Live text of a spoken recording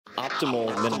Optimal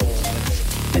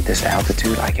minimalism. At this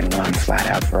altitude, I can run flat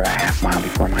out for a half mile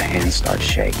before my hands start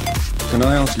shaking. Can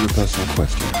I ask you a personal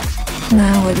question?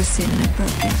 Now would seem an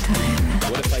appropriate time.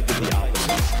 What if I did the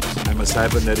opposite? I'm a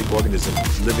cybernetic organism,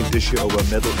 living tissue over a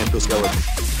metal endoskeleton.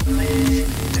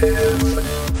 Tim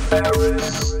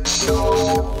Ferriss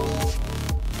Show.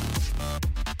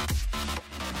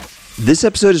 This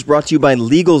episode is brought to you by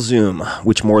LegalZoom,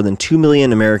 which more than 2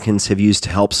 million Americans have used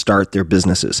to help start their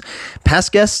businesses.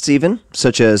 Past guests even,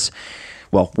 such as,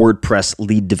 WordPress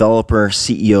lead developer,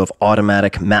 CEO of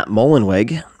Automatic, Matt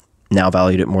Mullenweg, now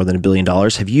valued at more than $1 billion,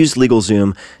 have used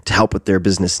LegalZoom to help with their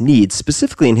business needs,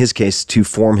 specifically in his case to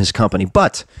form his company.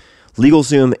 But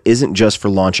LegalZoom isn't just for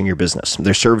launching your business.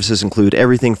 Their services include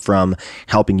everything from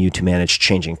helping you to manage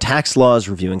changing tax laws,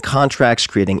 reviewing contracts,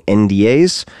 creating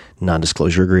NDAs,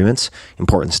 non-disclosure agreements,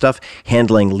 important stuff,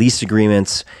 handling lease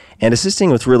agreements, and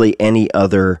assisting with really any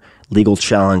other legal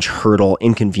challenge, hurdle,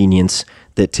 inconvenience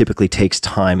that typically takes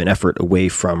time and effort away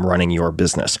from running your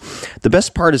business. The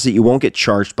best part is that you won't get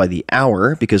charged by the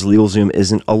hour because LegalZoom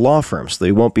isn't a law firm, so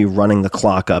they won't be running the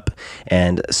clock up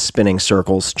and spinning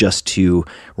circles just to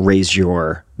raise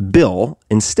your bill.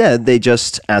 Instead, they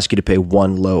just ask you to pay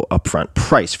one low upfront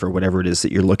price for whatever it is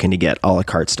that you're looking to get, a la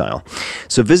carte style.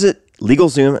 So visit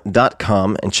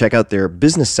LegalZoom.com and check out their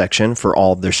business section for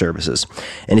all of their services.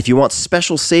 And if you want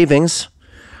special savings,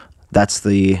 that's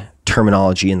the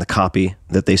terminology in the copy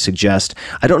that they suggest.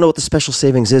 I don't know what the special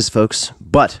savings is, folks,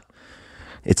 but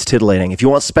it's titillating. If you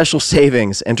want special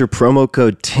savings, enter promo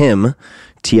code TIM,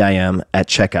 T-I-M, at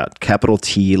checkout, capital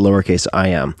T, lowercase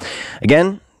I-M.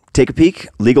 Again, take a peek,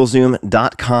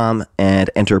 LegalZoom.com, and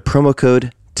enter promo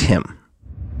code TIM.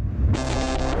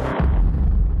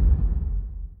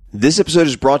 This episode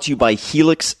is brought to you by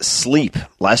Helix Sleep.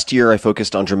 Last year, I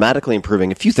focused on dramatically improving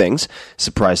a few things.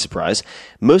 Surprise, surprise.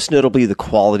 Most notably, the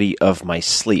quality of my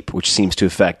sleep, which seems to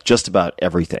affect just about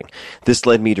everything. This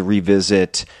led me to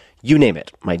revisit, you name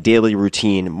it, my daily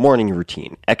routine, morning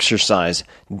routine, exercise,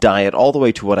 diet, all the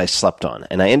way to what I slept on.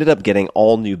 And I ended up getting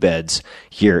all new beds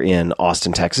here in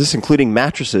Austin, Texas, including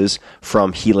mattresses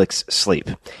from Helix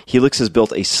Sleep. Helix has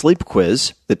built a sleep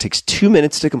quiz that takes 2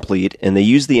 minutes to complete, and they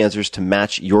use the answers to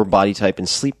match your body type and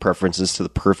sleep preferences to the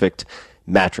perfect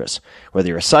mattress. Whether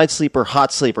you're a side sleeper,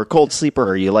 hot sleeper, cold sleeper,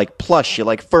 or you like plush, you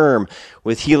like firm,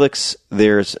 with Helix,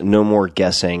 there's no more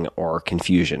guessing or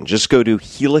confusion. Just go to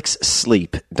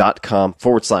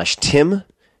helixsleep.com/Tim,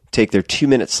 take their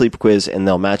 2-minute sleep quiz, and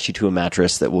they'll match you to a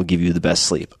mattress that will give you the best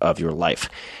sleep of your life.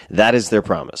 That is their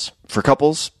promise. For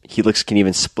couples, Helix can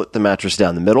even split the mattress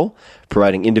down the middle,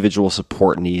 providing individual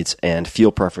support needs and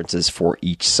feel preferences for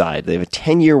each side. They have a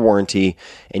 10-year warranty,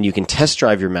 and you can test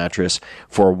drive your mattress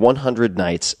for 100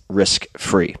 nights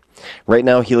risk-free. Right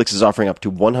now, Helix is offering up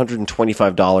to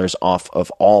 $125 off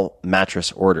of all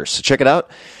mattress orders. So check it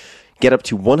out. Get up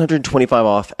to $125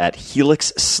 off at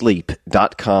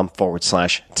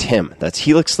helixsleep.com/Tim. That's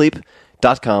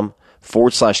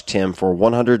helixsleep.com/Tim for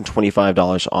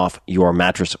 $125 off your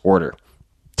mattress order.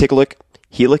 Take a look,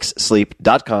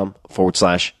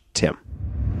 helixsleep.com/Tim.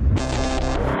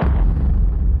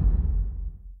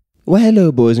 Well,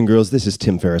 hello, boys and girls. This is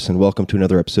Tim Ferriss, and welcome to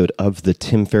another episode of The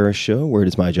Tim Ferriss Show, where it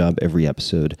is my job every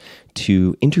episode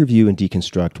to interview and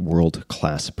deconstruct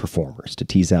world-class performers, to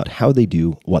tease out how they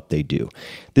do what they do.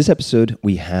 This episode,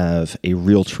 we have a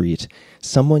real treat,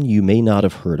 someone you may not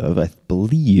have heard of. I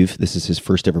believe this is his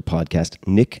first ever podcast,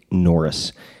 Nick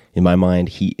Norris. In my mind,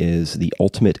 he is the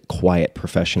ultimate quiet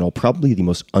professional, probably the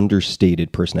most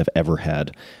understated person I've ever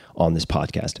had on this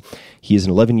podcast. He is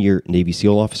an 11-year Navy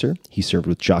SEAL officer. He served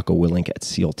with Jocko Willink at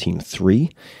SEAL Team 3. You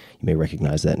may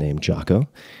recognize that name, Jocko.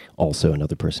 Also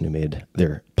another person who made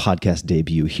their podcast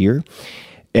debut here.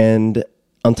 And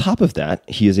on top of that,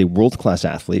 he is a world-class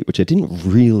athlete, which I didn't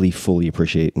really fully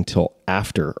appreciate until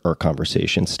after our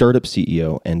conversation. Startup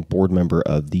CEO and board member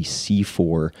of the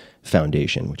C4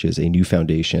 Foundation, which is a new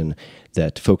foundation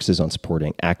that focuses on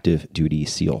supporting active duty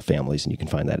SEAL families. And you can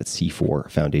find that at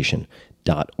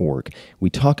c4foundation.org. We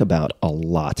talk about a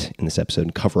lot in this episode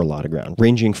and cover a lot of ground,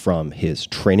 ranging from his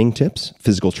training tips,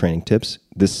 physical training tips.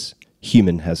 This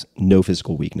human has no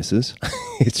physical weaknesses.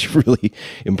 It's really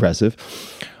impressive.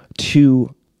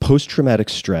 To post-traumatic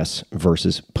stress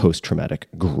versus post-traumatic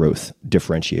growth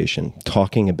differentiation,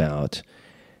 talking about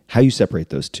how you separate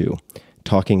those two,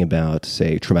 talking about,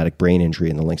 say, traumatic brain injury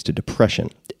and the links to depression,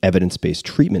 evidence-based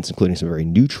treatments, including some very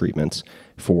new treatments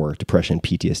for depression,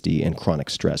 PTSD, and chronic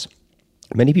stress.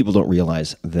 Many people don't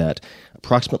realize that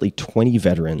approximately 20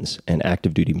 veterans and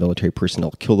active duty military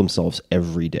personnel kill themselves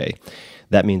every day.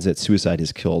 That means that suicide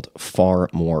has killed far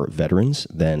more veterans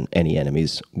than any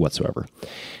enemies whatsoever.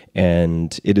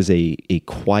 And it is a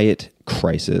quiet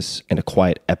crisis and a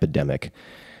quiet epidemic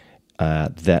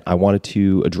that I wanted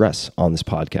to address on this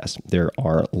podcast. There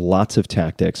are lots of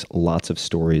tactics, lots of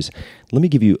stories. Let me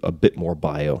give you a bit more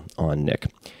bio on Nick.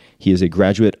 He is a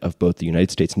graduate of both the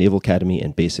United States Naval Academy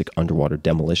and Basic Underwater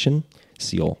Demolition,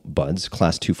 SEAL BUDS,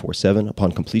 Class 247.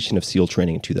 Upon completion of SEAL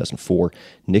training in 2004,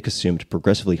 Nick assumed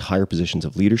progressively higher positions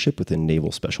of leadership within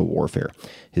naval special warfare.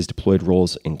 His deployed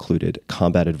roles included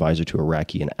combat advisor to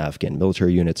Iraqi and Afghan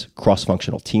military units,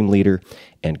 cross-functional team leader,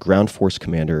 and ground force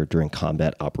commander during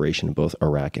combat operation in both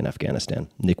Iraq and Afghanistan.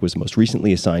 Nick was most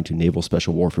recently assigned to Naval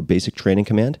Special Warfare Basic Training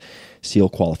Command, SEAL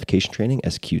Qualification Training,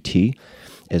 SQT,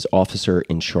 as officer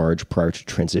in charge prior to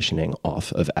transitioning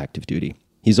off of active duty.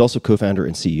 He's also co-founder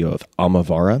and CEO of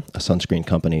Amavara, a sunscreen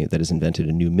company that has invented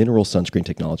a new mineral sunscreen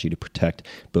technology to protect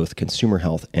both consumer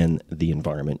health and the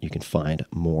environment. You can find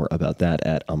more about that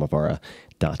at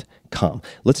amavara.com.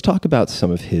 Let's talk about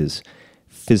some of his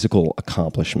physical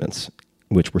accomplishments,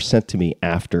 which were sent to me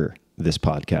after this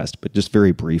podcast, but just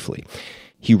very briefly.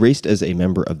 He raced as a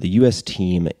member of the U.S.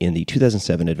 team in the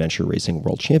 2007 Adventure Racing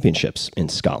World Championships in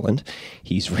Scotland.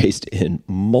 He's raced in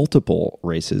multiple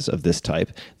races of this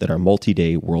type that are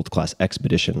multi-day world-class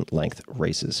expedition length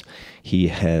races. He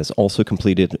has also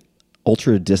completed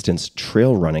ultra-distance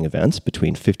trail running events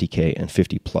between 50K and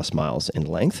 50-plus miles in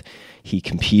length. He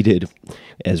competed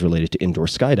as related to indoor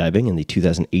skydiving in the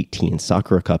 2018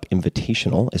 Sakura Cup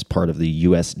Invitational as part of the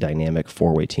U.S. Dynamic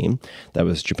Four-Way Team. That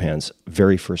was Japan's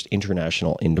very first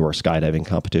international indoor skydiving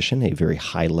competition, a very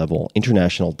high-level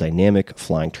international dynamic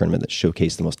flying tournament that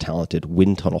showcased the most talented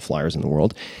wind tunnel flyers in the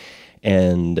world.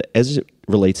 And as it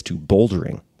relates to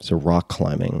bouldering, so rock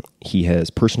climbing, he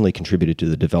has personally contributed to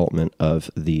the development of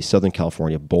the Southern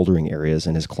California bouldering areas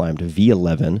and has climbed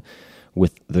V11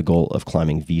 with the goal of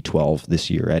climbing V12 this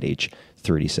year at age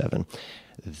 37.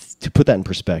 To put that in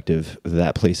perspective,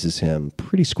 that places him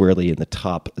pretty squarely in the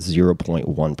top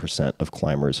 0.1% of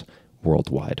climbers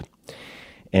worldwide.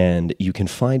 And you can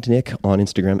find Nick on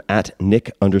Instagram at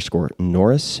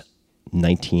Nick_Norris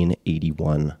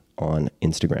 1981 on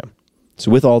Instagram. So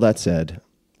with all that said,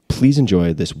 please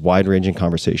enjoy this wide-ranging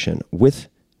conversation with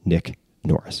Nick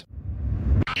Norris.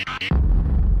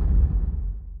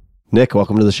 Nick,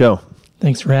 welcome to the show.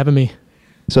 Thanks for having me.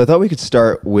 So I thought we could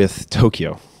start with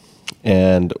Tokyo.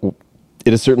 And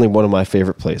it is certainly one of my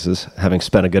favorite places, having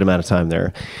spent a good amount of time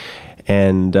there.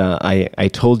 And I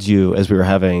told you as we were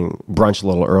having brunch a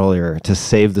little earlier to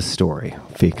save the story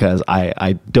because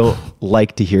I don't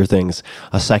like to hear things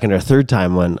a second or third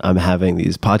time when I'm having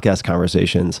these podcast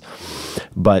conversations.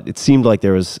 But it seemed like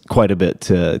there was quite a bit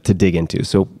to dig into.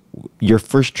 So your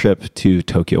first trip to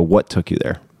Tokyo, what took you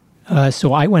there?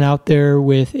 So I went out there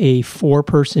with a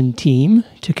 4-person team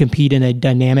to compete in a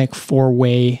dynamic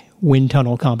 4-way wind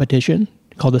tunnel competition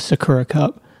called the Sakura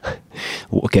Cup.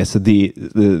 Okay, so the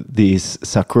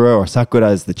sakura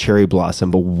is the cherry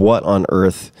blossom, but what on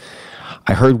earth?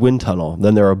 I heard wind tunnel.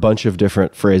 Then there are a bunch of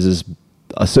different phrases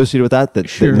associated with that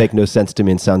Sure. that make no sense to me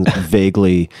and sound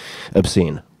vaguely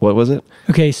obscene. What was it?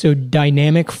 Okay, so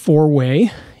dynamic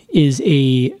 4-way is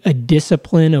a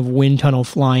discipline of wind tunnel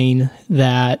flying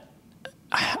that,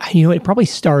 it probably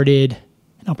started,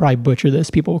 and I'll probably butcher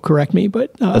this, people will correct me,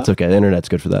 but... That's okay, the internet's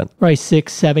good for that. Probably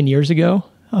 6-7 years ago.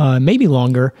 Maybe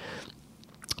longer,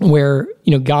 where,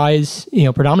 guys,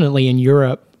 predominantly in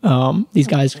Europe, these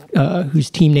guys whose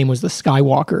team name was the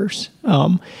Skywalkers,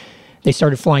 they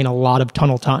started flying a lot of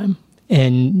tunnel time,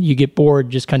 and you get bored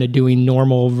just kind of doing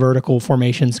normal vertical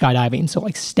formation skydiving, so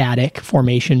like static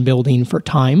formation building for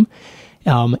time.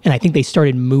 And I think they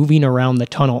started moving around the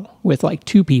tunnel with like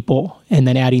 2 people and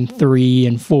then adding 3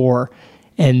 and 4.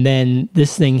 And then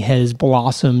this thing has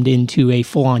blossomed into a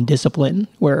full-on discipline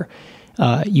where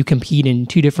you compete in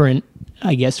 2 different,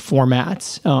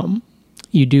 formats.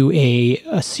 You do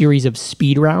a series of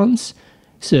speed rounds.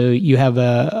 So you have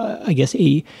a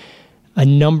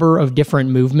number of different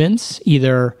movements,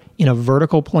 either in a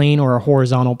vertical plane or a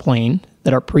horizontal plane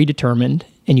that are predetermined,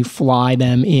 and you fly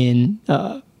them in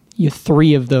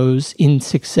 3 of those in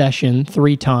succession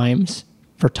 3 times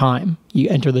for time. You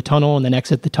enter the tunnel and then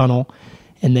exit the tunnel,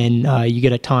 and then you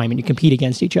get a time, and you compete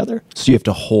against each other. So you have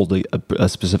to hold a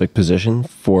specific position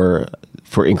for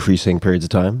increasing periods of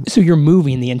time? So you're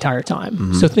moving the entire time.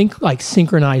 Mm-hmm. So think like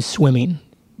synchronized swimming,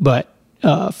 but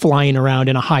flying around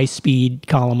in a high-speed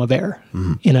column of air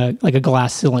in a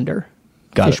glass cylinder,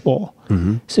 fishbowl.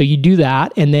 Mm-hmm. So you do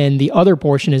that, and then the other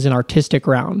portion is an artistic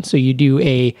round. So you do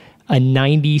a a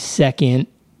 90-second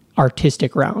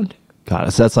artistic round. Got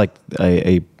it. So that's like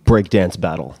a breakdance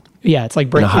battle. Yeah, it's like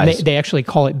they actually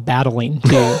call it battling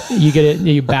too.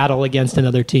 You battle against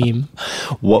another team.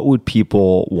 What would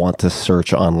people want to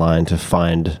search online to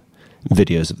find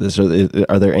videos of this?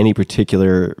 Are there any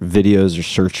particular videos or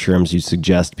search terms you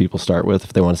suggest people start with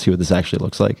if they want to see what this actually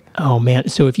looks like? Oh man,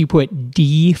 so if you put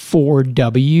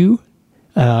D4W,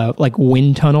 like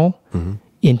wind tunnel,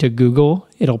 into Google,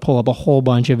 it'll pull up a whole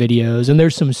bunch of videos. And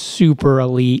there's some super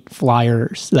elite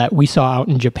flyers that we saw out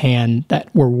in Japan that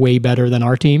were way better than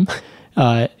our team.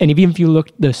 And even if you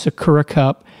look the Sakura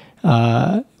Cup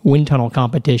wind tunnel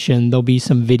competition, there'll be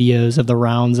some videos of the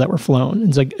rounds that were flown.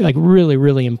 It's like really,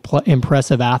 really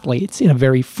impressive athletes in a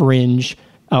very fringe,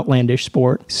 outlandish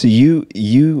sport. So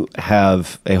you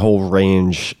have a whole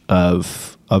range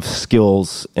of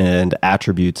skills and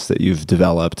attributes that you've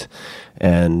developed,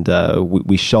 and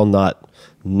we shall not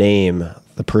name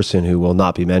the person who will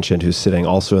not be mentioned, who's sitting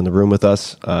also in the room with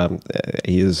us.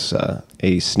 He is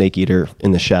a snake eater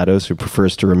in the shadows who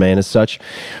prefers to remain as such,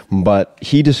 but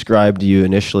he described you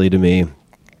initially to me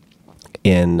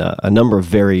in a number of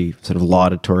very sort of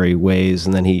laudatory ways.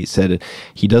 And then he said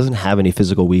he doesn't have any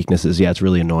physical weaknesses. Yeah, it's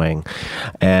really annoying.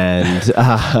 And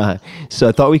so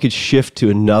I thought we could shift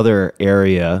to another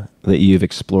area that you've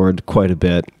explored quite a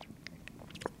bit,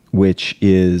 which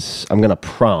is, I'm going to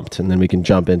prompt and then we can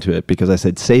jump into it because I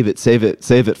said, save it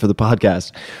for the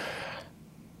podcast.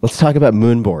 Let's talk about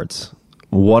moon boards.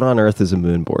 What on earth is a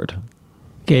moon board?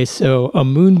 Okay, so a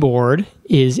moon board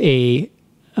is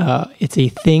it's a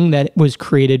thing that was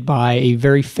created by a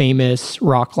very famous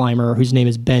rock climber whose name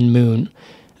is Ben Moon,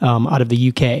 out of the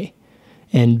UK.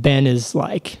 And Ben is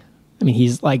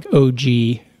he's like OG,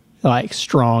 like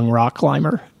strong rock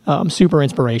climber, super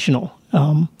inspirational.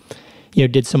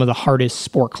 Did some of the hardest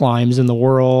sport climbs in the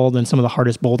world and some of the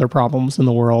hardest boulder problems in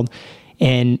the world.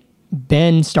 And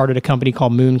Ben started a company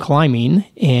called Moon Climbing,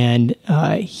 and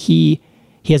he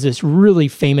has this really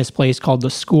famous place called the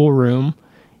Schoolroom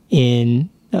in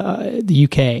the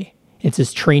UK. It's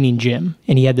this training gym,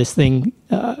 and he had this thing,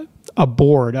 a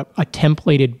board, a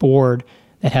templated board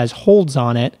that has holds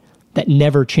on it that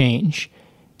never change.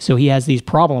 So he has these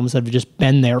problems that have just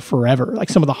been there forever. Like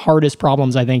some of the hardest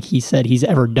problems I think he said he's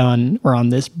ever done are on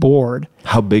this board.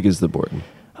 How big is the board?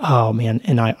 Oh man,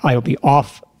 and I'll be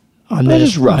off on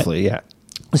this. Just roughly, yeah.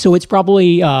 So it's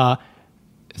probably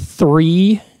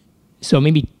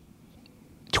maybe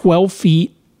 12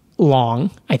 feet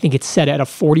long. I think it's set at a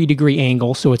 40-degree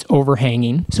angle, so it's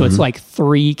overhanging. So it's like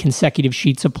 3 consecutive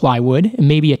sheets of plywood, and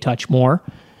maybe a touch more.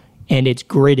 And it's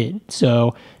gridded,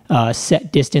 so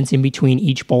set distance in between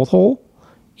each bolt hole.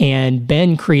 And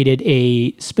Ben created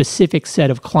a specific set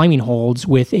of climbing holds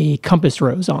with a compass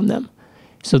rose on them.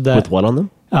 So with what on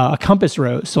them? A compass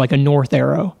rose, so like a north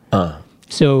arrow.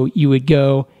 So you would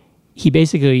go, he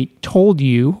basically told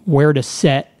you where to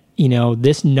set,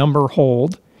 this number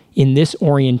hold in this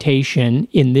orientation,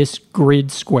 in this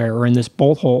grid square, or in this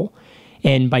bolt hole.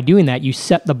 And by doing that, you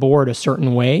set the board a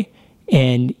certain way,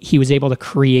 and he was able to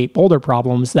create boulder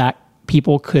problems that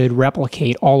people could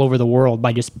replicate all over the world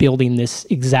by just building this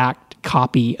exact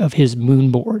copy of his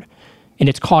moon board. And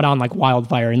it's caught on like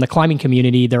wildfire. In the climbing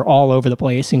community, they're all over the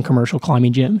place in commercial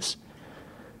climbing gyms.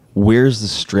 Where's the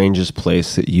strangest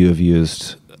place that you have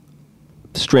used,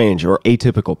 strange or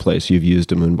atypical place you've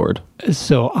used a moon board?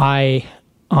 So I,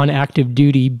 on active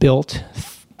duty, built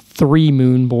 3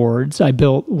 moon boards. I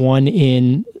built one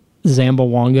in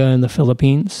Zamboanga in the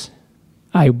Philippines.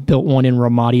 I built one in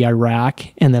Ramadi, Iraq,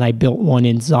 and then I built one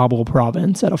in Zabul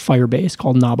province at a fire base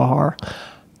called Nabahar.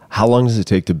 How long does it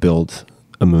take to build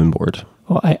a moon board?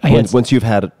 Well, once you've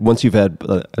had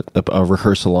a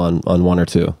rehearsal on one or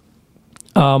two.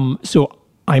 So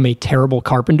I'm a terrible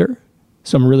carpenter.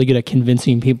 So I'm really good at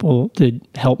convincing people to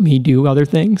help me do other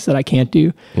things that I can't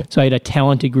do. Yeah. So I had a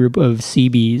talented group of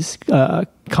CBs,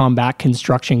 combat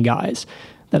construction guys,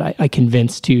 that I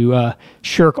convinced to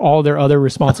shirk all their other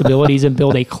responsibilities and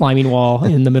build a climbing wall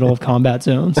in the middle of combat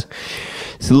zones.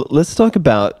 So let's talk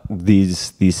about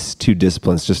these 2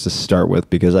 disciplines just to start with,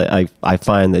 because I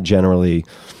find that generally,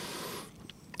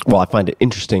 I find it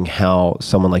interesting how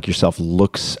someone like yourself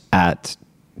looks at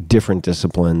different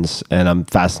disciplines, and I'm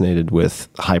fascinated with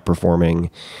high-performing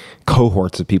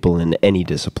cohorts of people in any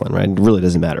discipline, right? It really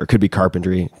doesn't matter. It could be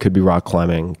carpentry, could be rock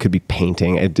climbing, could be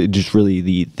painting. It just really,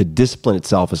 the discipline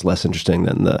itself is less interesting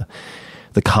than the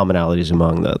commonalities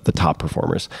among the top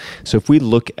performers. So if we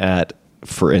look at,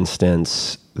 for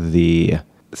instance, the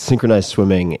synchronized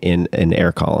swimming in an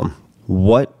air column,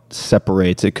 what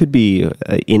separates, it could be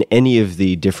in any of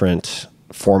the different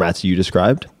formats you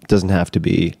described. It doesn't have to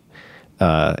be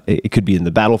it could be in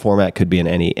the battle format, could be in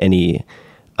any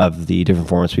of the different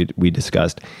formats we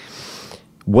discussed.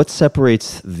 What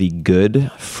separates the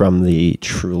good from the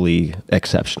truly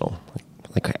exceptional?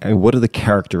 Like, what are the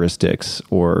characteristics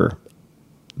or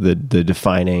the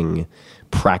defining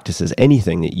practices,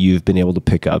 anything that you've been able to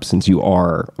pick up since you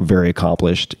are very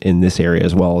accomplished in this area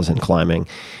as well as in climbing?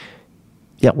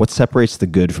 Yeah, what separates the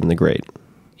good from the great?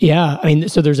 Yeah, I mean,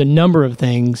 so there's a number of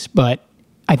things, but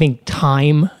I think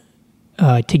time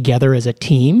together as a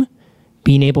team,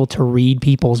 being able to read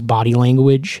people's body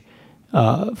language,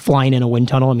 flying in a wind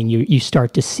tunnel. I mean, you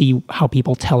start to see how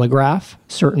people telegraph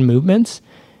certain movements,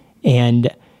 and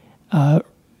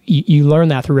you learn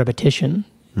that through repetition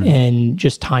and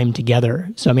just time together.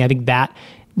 So, I mean, I think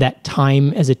that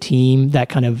time as a team, that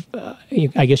kind of,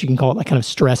 I guess you can call it like kind of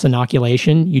stress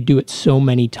inoculation. You do it so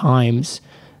many times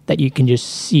that you can just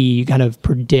see, you kind of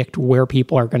predict where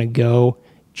people are going to go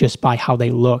just by how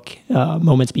they look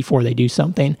moments before they do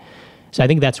something. So I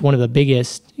think that's one of the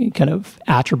biggest kind of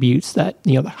attributes that,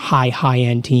 the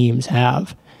high-end teams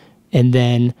have. And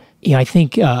then, I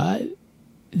think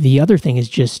the other thing is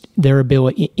just their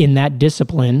ability in that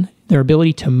discipline, their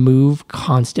ability to move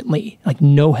constantly, like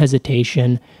no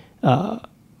hesitation,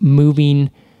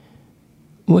 moving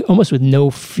almost with no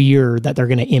fear that they're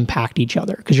going to impact each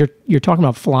other. Because you're talking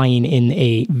about flying in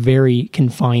a very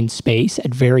confined space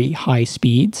at very high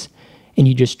speeds, and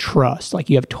you just trust, like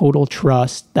you have total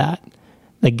trust that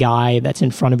the guy that's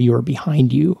in front of you or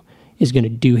behind you is going to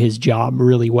do his job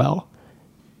really well.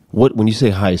 When you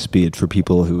say high speed, for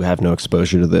people who have no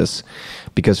exposure to this,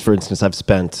 because for instance, I've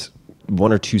spent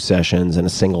 1 or 2 sessions in a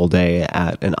single day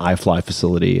at an iFly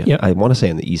facility. Yep. I want to say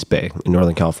in the East Bay in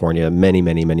Northern California, many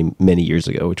years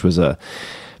ago, which was a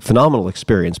phenomenal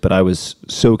experience. But I was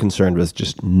so concerned with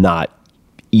just not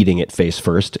eating it face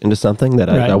first into something that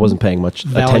I wasn't paying much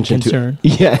attention concern. to.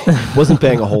 Yeah, wasn't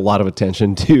paying a whole lot of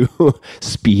attention to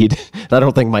speed. I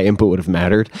don't think my input would have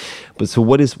mattered. But so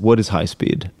what is high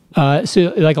speed?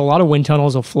 So like a lot of wind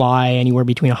tunnels will fly anywhere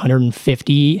between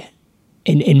 150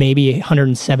 and maybe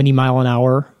 170 mile an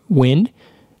hour wind.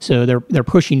 So they're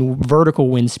pushing vertical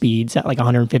wind speeds at like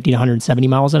 150 to 170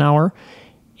 miles an hour.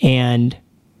 And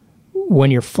when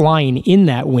you're flying in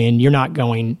that wind, you're not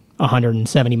going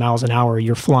 170 miles an hour.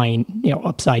 You're flying,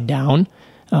 upside down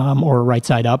or right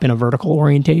side up in a vertical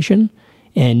orientation.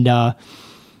 And I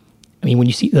mean, when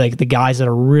you see like the guys that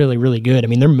are really, really good, I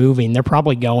mean, they're moving. They're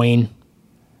probably going,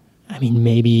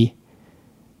 maybe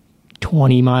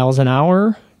 20 miles an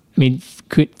hour.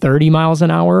 30 miles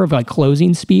an hour of like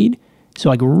closing speed. So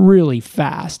like really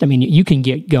fast. You can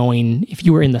get going if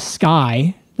you were in the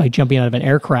sky, like jumping out of an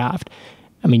aircraft.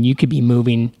 You could be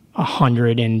moving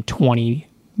 120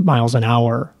 miles an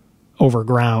hour over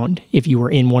ground if you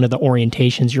were in one of the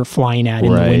orientations you're flying at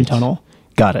in the wind tunnel.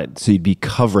 Got it. So you'd be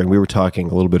covering, we were talking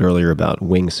a little bit earlier about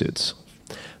wingsuits.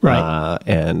 Right.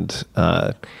 And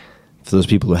for those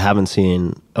people who haven't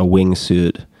seen a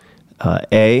wingsuit,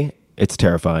 A, it's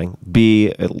terrifying.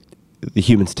 B, the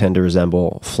humans tend to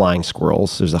resemble flying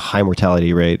squirrels. There's a high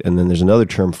mortality rate. And then there's another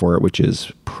term for it, which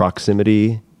is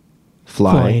proximity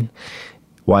flying.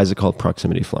 Why is it called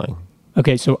proximity flying?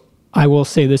 Okay, so I will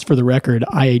say this for the record.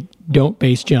 I don't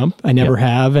base jump. I never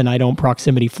have, and I don't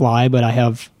proximity fly, but I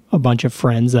have a bunch of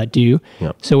friends that do.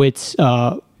 Yep. So it's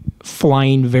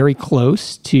flying very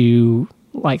close to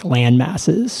like land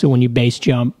masses. So when you base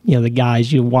jump, you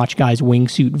watch guys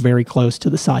wingsuit very close to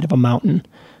the side of a mountain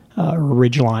or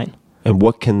ridge line. And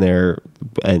what can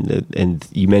and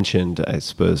you mentioned, I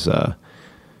suppose,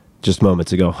 just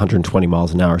moments ago, 120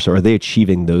 miles an hour. So are they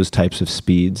achieving those types of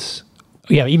speeds?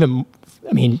 Yeah, even,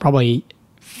 probably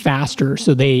faster.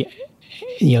 So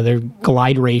their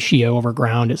glide ratio over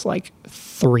ground is like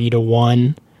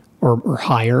 3-to-1 or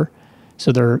higher.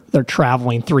 So they're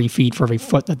traveling 3 feet for every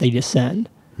foot that they descend.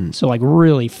 So like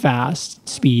really fast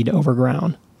speed over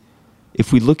ground.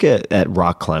 If we look at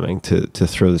rock climbing, to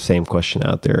throw the same question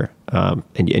out there,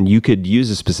 and you could use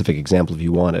a specific example if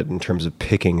you wanted in terms of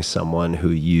picking someone who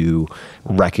you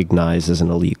recognize as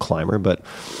an elite climber, but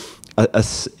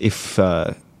if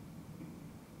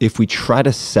we try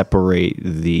to separate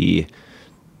the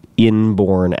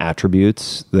inborn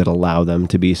attributes that allow them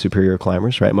to be superior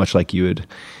climbers, right? Much like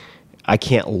I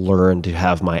can't learn to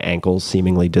have my ankles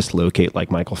seemingly dislocate like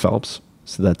Michael Phelps.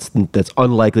 So that's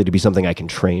unlikely to be something I can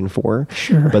train for.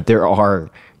 Sure. But there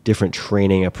are different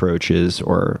training approaches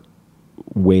or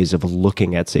ways of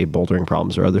looking at, say, bouldering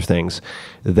problems or other things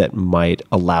that might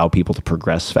allow people to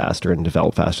progress faster and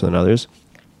develop faster than others.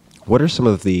 What are some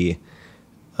of the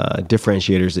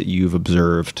differentiators that you've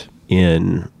observed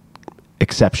in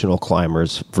exceptional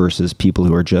climbers versus people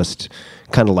who are just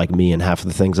kind of like me and half of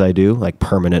the things I do, like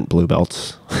permanent blue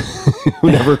belts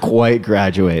who never quite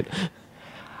graduate?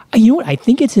 You know what? I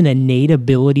think it's an innate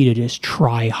ability to just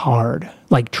try hard,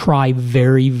 like try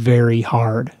very, very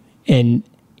hard. And,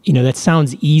 that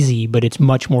sounds easy, but it's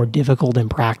much more difficult in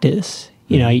practice.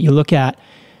 You look at,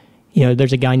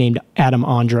 there's a guy named Adam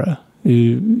Ondra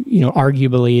who,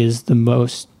 arguably is the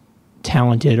most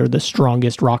talented or the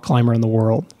strongest rock climber in the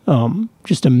world.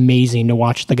 Just amazing to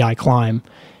watch the guy climb.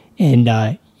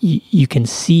 And you can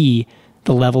see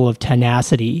the level of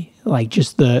tenacity, like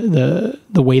just the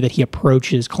way that he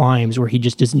approaches climbs, where he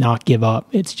just does not give up.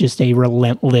 It's just a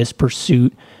relentless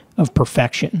pursuit of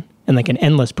perfection, and like an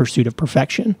endless pursuit of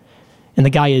perfection. And the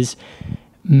guy is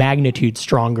magnitude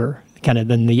stronger kind of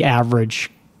than the average,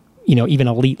 even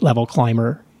elite level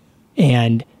climber,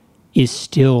 and is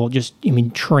still just,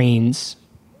 trains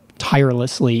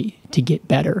tirelessly to get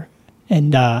better.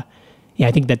 And I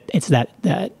think that it's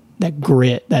that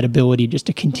grit, that ability just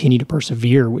to continue to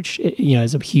persevere, which,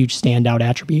 is a huge standout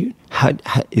attribute. How,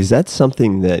 is that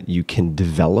something that you can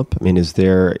develop? I mean, is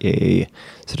there a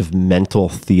sort of mental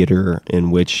theater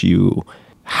in which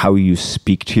how you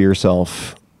speak to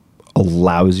yourself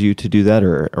allows you to do that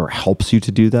or helps you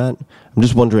to do that? I'm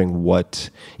just wondering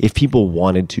if people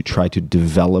wanted to try to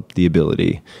develop the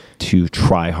ability to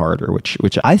try harder,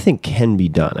 which I think can be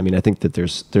done. I mean, I think that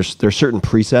there's certain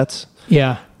presets.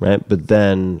 Yeah. Right. But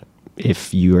then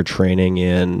if you are training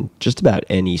in just about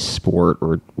any sport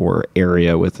or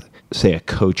area with, say, a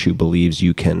coach who believes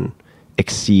you can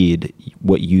exceed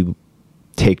what you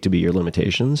take to be your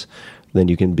limitations, then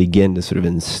you can begin to sort of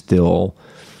instill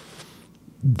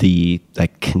the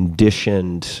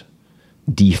conditioned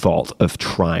default of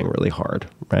trying really hard,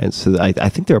 right? So I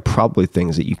think there are probably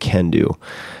things that you can do.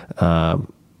 How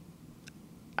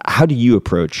do you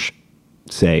approach,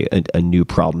 say, a new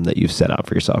problem that you've set out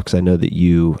for yourself? Because I know that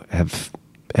you have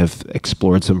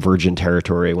explored some virgin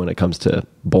territory when it comes to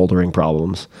bouldering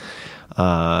problems.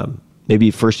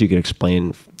 Maybe first you could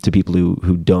explain to people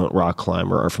who don't rock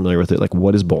climb or are familiar with it, like,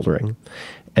 what is bouldering?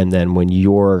 And then when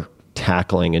you're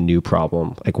tackling a new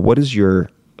problem, like, what does your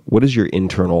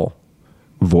internal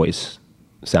voice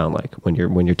sound like when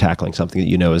you're tackling something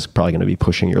that is probably going to be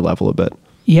pushing your level a bit?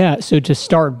 Yeah. So to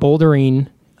start, bouldering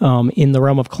in the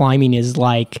realm of climbing is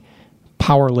like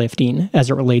powerlifting as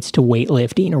it relates to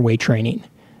weightlifting or weight training.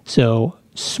 So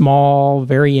small,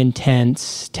 very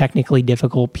intense, technically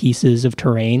difficult pieces of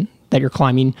terrain that you're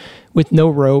climbing with no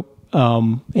rope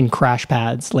and crash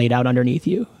pads laid out underneath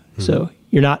you. Mm-hmm. So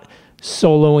you're not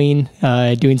soloing,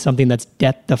 doing something that's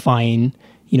death defying.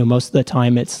 Most of the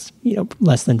time it's,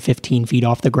 less than 15 feet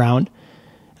off the ground.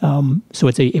 So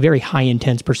it's a very high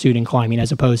intense pursuit in climbing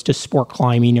as opposed to sport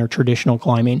climbing or traditional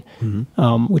climbing,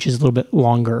 mm-hmm. Which is a little bit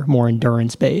longer, more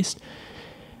endurance based.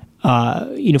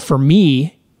 For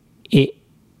me,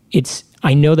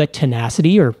 I know that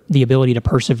tenacity or the ability to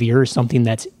persevere is something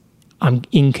that's I'm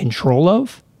in control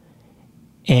of.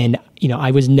 And,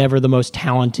 I was never the most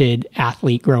talented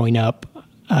athlete growing up.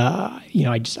 I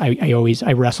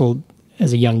wrestled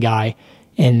as a young guy,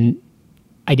 and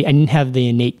I didn't have the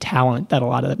innate talent that a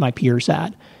lot of my peers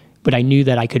had, but I knew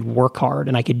that I could work hard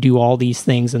and I could do all these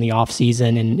things in the off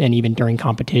season and even during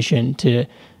competition to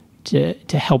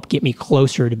help get me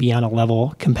closer to be on a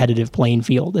level competitive playing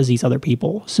field as these other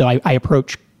people. So I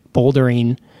approach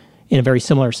bouldering in a very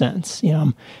similar sense.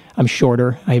 I'm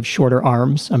shorter. I have shorter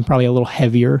arms. I'm probably a little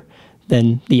heavier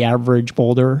than the average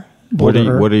boulderer. What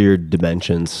are your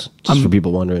dimensions, just for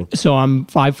people wondering? So I'm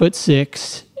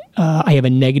 5'6". I have a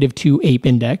 -2 ape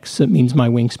index. That means my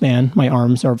wingspan, my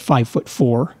arms are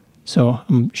 5'4". So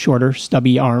I'm shorter,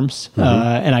 stubby arms, mm-hmm.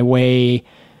 And I weigh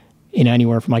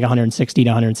anywhere from like 160 to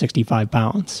 165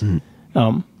 pounds.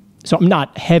 Mm-hmm. So I'm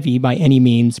not heavy by any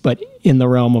means, but in the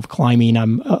realm of climbing,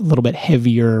 I'm a little bit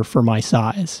heavier for my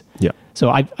size. Yeah. So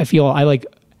I feel I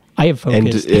have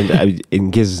focus. And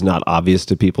in case it's not obvious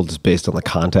to people just based on the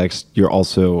context, you're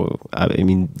also,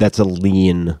 that's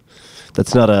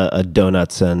that's not a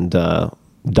donuts and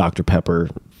Dr. Pepper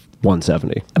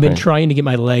 170. I've been trying to get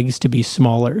my legs to be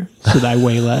smaller so that I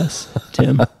weigh less,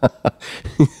 Tim.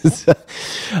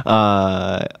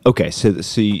 Okay,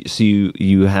 so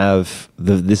you have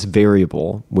this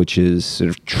variable, which is sort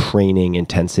of training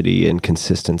intensity and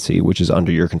consistency, which is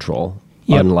under your control,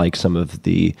 yep. Unlike some of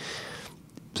the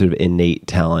sort of innate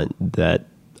talent that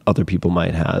other people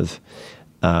might have.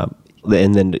 And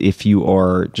then if you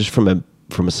are, just from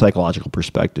a psychological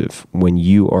perspective, when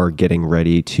you are getting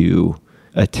ready to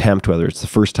attempt, whether it's the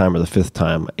first time or the fifth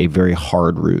time, a very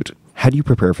hard route, how do you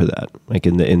prepare for that? Like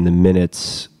in the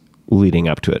minutes leading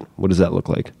up to it, what does that look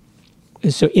like?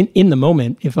 So in the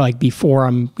moment, if like before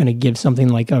I'm going to give something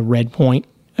like a red point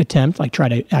attempt, like try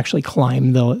to actually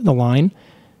climb the line,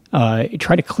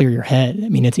 try to clear your head. I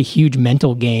mean, it's a huge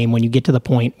mental game when you get to the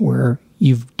point where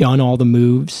you've done all the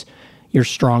moves, you're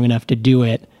strong enough to do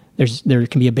it. There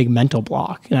can be a big mental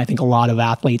block. And I think a lot of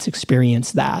athletes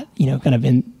experience that, kind of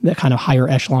in the kind of higher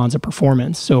echelons of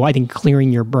performance. So I think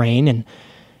clearing your brain and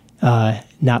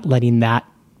not letting that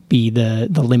be the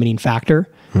limiting factor.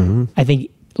 Mm-hmm. I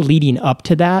think leading up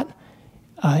to that,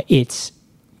 it's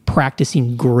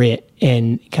practicing grit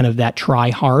and kind of that try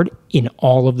hard in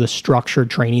all of the structured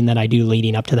training that I do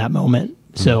leading up to that moment.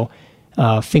 Mm-hmm. So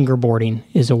fingerboarding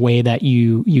is a way that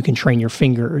you can train your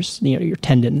fingers, your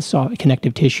tendons,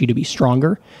 connective tissue to be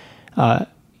stronger.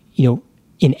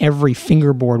 In every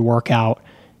fingerboard workout,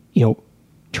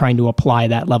 trying to apply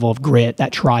that level of grit,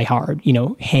 that try hard,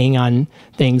 hang on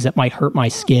things that might hurt my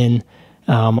skin,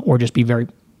 or just be very,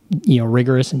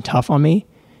 rigorous and tough on me.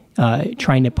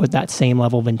 Trying to put that same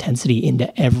level of intensity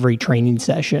into every training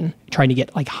session, trying to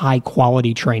get like high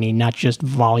quality training, not just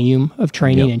volume of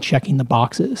training and checking the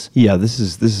boxes. Yeah, this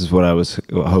is what I was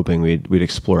hoping we'd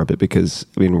explore a bit, because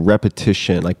I mean,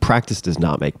 repetition, like practice does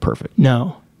not make perfect.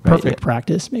 No, perfect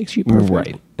practice makes you perfect.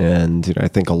 Right. And I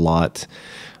think a lot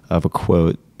of a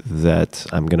quote that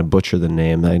I'm going to butcher the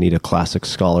name. I need a classic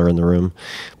scholar in the room,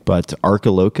 but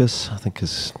Archilochus, I think,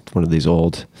 is one of these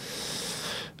old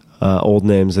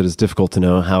names that is difficult to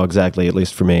know how exactly, at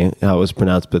least for me, how it was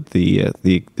pronounced. But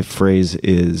the phrase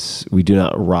is, "We do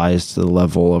not rise to the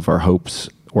level of our hopes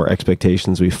or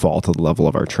expectations; we fall to the level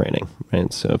of our training."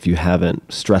 Right. So if you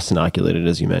haven't stress inoculated,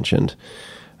 as you mentioned,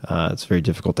 it's very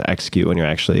difficult to execute when you're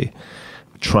actually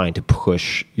trying to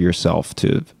push yourself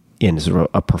in sort of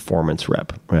a performance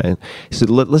rep. Right. So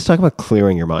let's talk about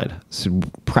clearing your mind. So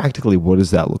practically, what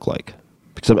does that look like?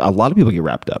 Because a lot of people get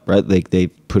wrapped up, right? They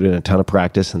put in a ton of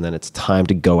practice, and then it's time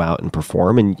to go out and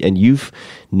perform. And you've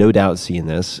no doubt seen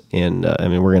this in,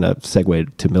 we're going to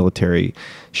segue to military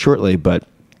shortly, but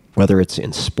whether it's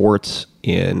in sports,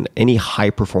 in any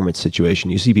high performance situation,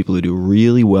 you see people who do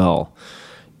really well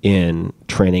in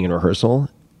training and rehearsal,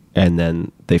 and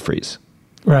then they freeze.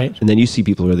 Right. And then you see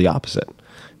people who are the opposite,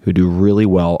 who do really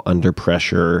well under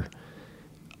pressure,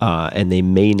 and they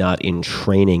may not in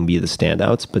training be the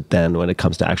standouts, but then when it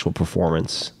comes to actual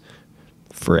performance,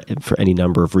 for any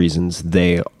number of reasons,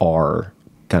 they are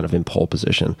kind of in pole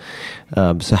position.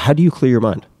 So how do you clear your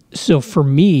mind? So for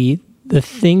me, the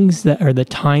things that are the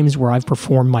times where I've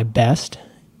performed my best,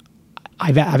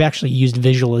 I've actually used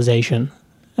visualization.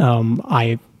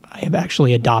 I have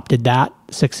actually adopted that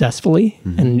successfully,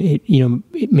 and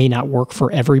it may not work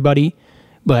for everybody,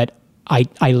 but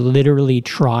I literally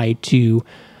try to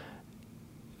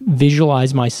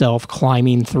visualize myself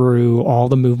climbing through all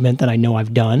the movement that I know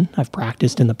I've done. I've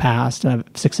practiced in the past, and I've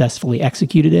successfully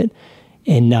executed it,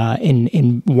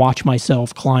 and watch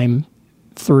myself climb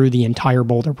through the entire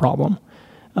boulder problem,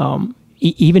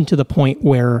 even to the point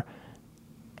where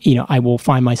I will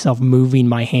find myself moving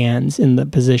my hands in the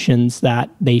positions that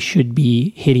they should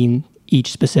be hitting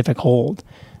each specific hold.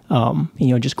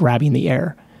 Just grabbing the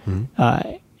air.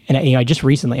 And I just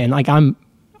recently, and like I'm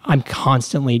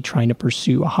constantly trying to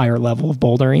pursue a higher level of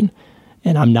bouldering,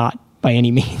 and I'm not by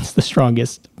any means the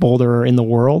strongest boulderer in the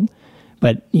world,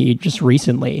 but just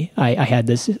recently I had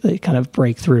this kind of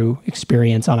breakthrough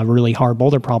experience on a really hard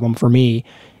boulder problem for me,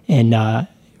 and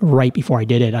right before I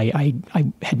did it, I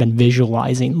had been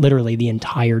visualizing literally the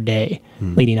entire day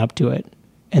leading up to it,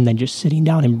 and then just sitting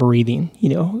down and breathing,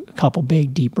 a couple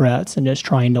big deep breaths, and just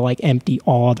trying to like empty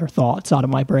all other thoughts out of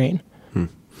my brain.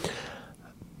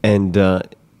 And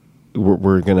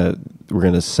we're gonna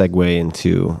segue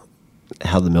into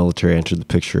how the military entered the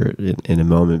picture in a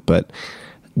moment. But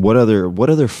what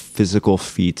other physical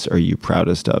feats are you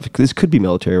proudest of? This could be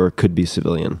military or it could be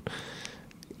civilian.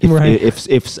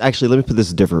 If actually, let me put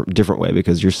this a different way,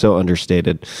 because you're so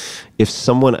understated. If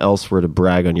someone else were to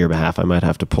brag on your behalf, I might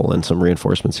have to pull in some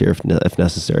reinforcements here if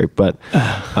necessary. But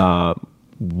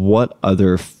what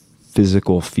other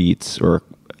physical feats, or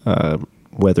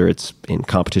whether it's in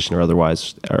competition or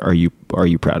otherwise, are you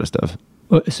proudest of?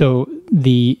 So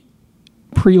the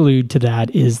prelude to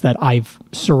that is that I've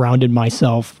surrounded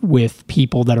myself with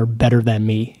people that are better than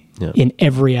me in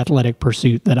every athletic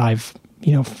pursuit that I've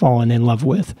fallen in love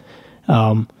with.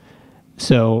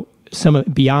 So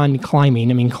beyond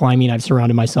climbing, I've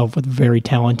surrounded myself with very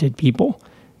talented people,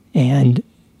 and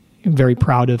I'm very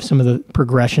proud of some of the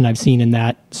progression I've seen in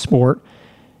that sport.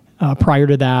 Prior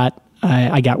to that,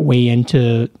 I got way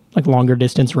into like longer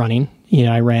distance running.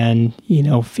 I ran,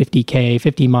 50K,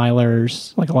 50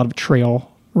 milers, like a lot of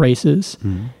trail races.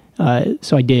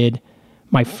 So I did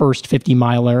my first 50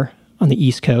 miler on the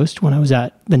East Coast when I was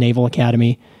at the Naval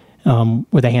Academy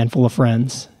with a handful of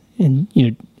friends, and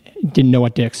didn't know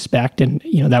what to expect, and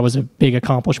that was a big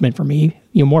accomplishment for me.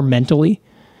 More mentally,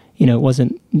 it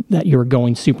wasn't that you were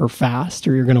going super fast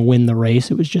or you're going to win the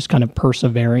race. It was just kind of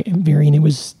persevering. It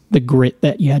was the grit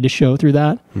that you had to show through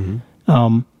that.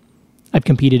 I've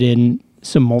competed in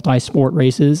some multi-sport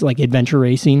races, like adventure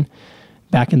racing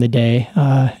back in the day.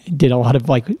 Did a lot of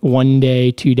like 1 day,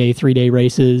 2 day, 3 day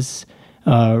races.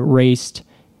 Raced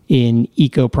in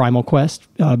Eco Primal Quest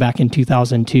back in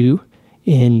 2002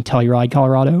 in Telluride,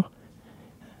 Colorado.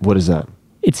 What is that?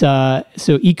 It's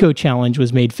so Eco Challenge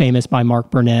was made famous by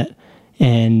Mark Burnett,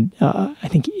 and I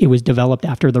think it was developed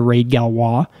after the Raid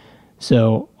Galois.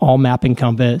 So all map and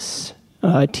compass,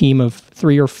 a team of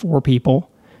 3 or 4 people,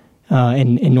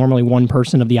 and normally one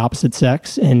person of the opposite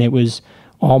sex, and it was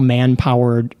all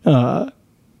man-powered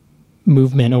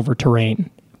movement over terrain,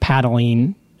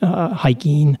 paddling,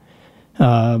 hiking,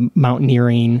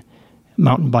 mountaineering,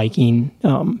 mountain biking.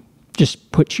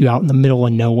 Just put you out in the middle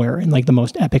of nowhere in like the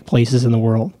most epic places in the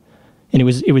world. And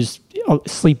it was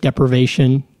sleep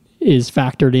deprivation is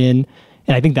factored in.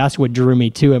 And I think that's what drew me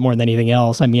to it more than anything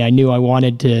else. I mean, I knew I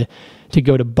wanted to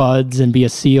go to BUD/S and be a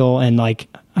SEAL. And like,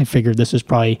 I figured this was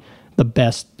probably the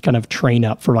best kind of train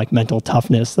up for like mental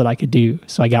toughness that I could do.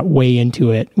 So I got way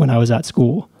into it when I was at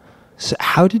school. So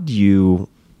how did you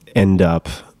end up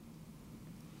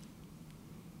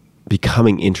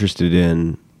becoming interested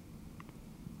in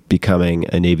becoming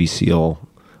a Navy SEAL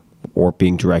or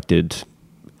being directed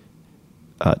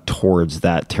towards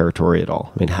that territory at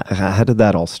all? I mean, how did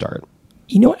that all start?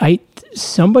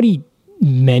 Somebody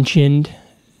mentioned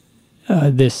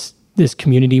this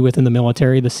community within the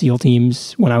military, the SEAL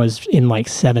teams, when I was in like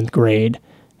 7th grade,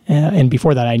 and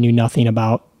before that, I knew nothing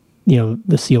about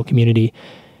the SEAL community.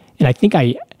 And I think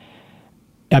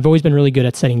I've always been really good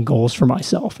at setting goals for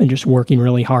myself and just working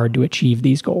really hard to achieve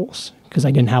these goals because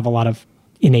I didn't have a lot of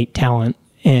innate talent.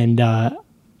 And I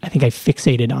think I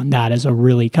fixated on that as a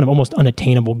really kind of almost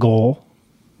unattainable goal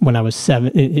when I was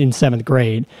in 7th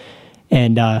grade.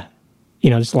 And,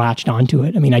 just latched onto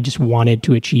it. I mean, I just wanted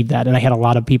to achieve that. And I had a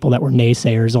lot of people that were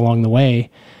naysayers along the way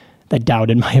that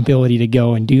doubted my ability to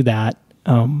go and do that.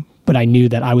 But I knew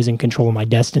that I was in control of my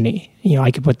destiny. I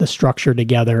could put the structure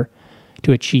together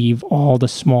to achieve all the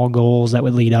small goals that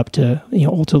would lead up to,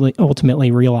 ultimately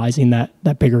realizing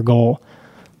that bigger goal.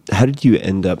 How did you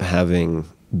end up having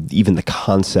even the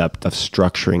concept of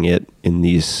structuring it in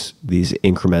these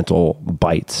incremental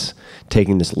bites,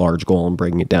 taking this large goal and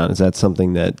breaking it down? Is that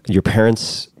something that your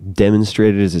parents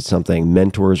demonstrated? Is it something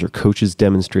mentors or coaches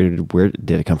demonstrated? Where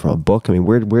did it come from? A book? I mean,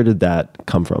 where did that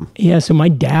come from? Yeah, so my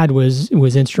dad was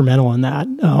instrumental in that.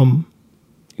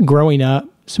 Growing up,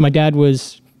 so my dad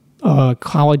was a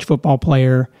college football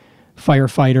player,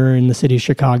 firefighter in the city of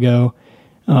Chicago.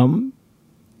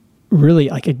 Really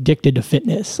like addicted to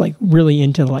fitness, like really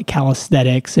into like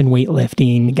calisthenics and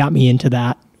weightlifting. Got me into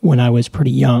that when I was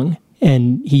pretty young.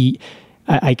 And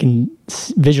I can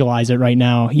visualize it right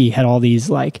now. He had all these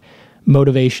like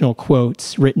motivational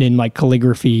quotes written in like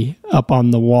calligraphy up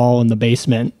on the wall in the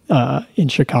basement in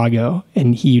Chicago.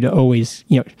 And he'd always,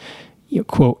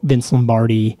 quote Vince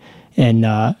Lombardi and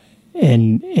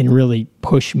really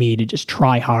push me to just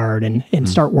try hard and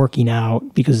start working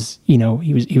out because, he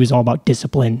was all about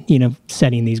discipline,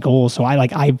 setting these goals. So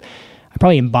I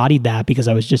probably embodied that because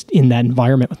I was just in that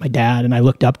environment with my dad and I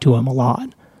looked up to him a lot.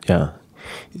 Yeah.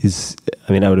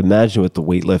 I would imagine with the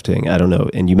weightlifting, I don't know,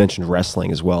 and you mentioned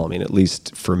wrestling as well. I mean, at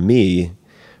least for me,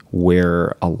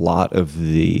 where a lot of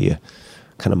the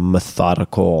kind of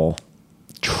methodical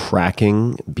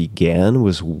tracking began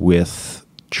was with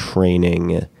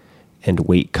training and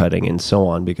weight cutting and so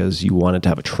on, because you wanted to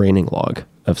have a training log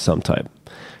of some type,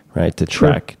 right? To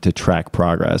track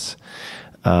progress.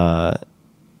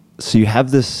 So you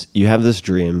have this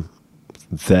dream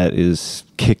that is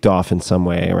kicked off in some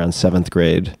way around 7th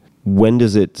grade. When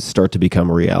does it start to become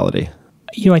a reality?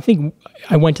 I think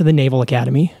I went to the Naval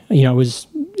Academy. I was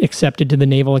accepted to the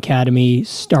Naval Academy,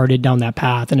 started down that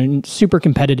path, and super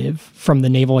competitive from the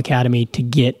Naval Academy to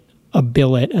get a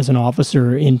billet as an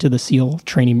officer into the SEAL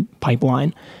training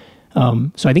pipeline.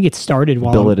 So I think it started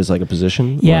while... Billet is like a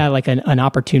position? Yeah, like an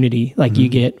opportunity. Like you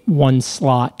get one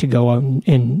slot to go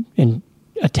and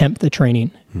attempt the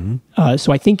training.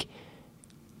 So I think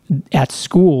at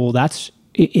school,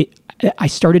 I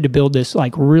started to build this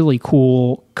like really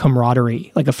cool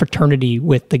camaraderie, like a fraternity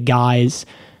with the guys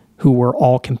who were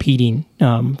all competing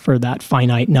for that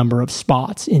finite number of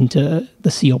spots into the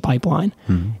SEAL pipeline.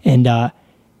 And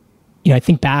I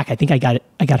think back, I think I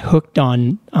got hooked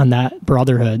on that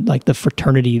brotherhood, like the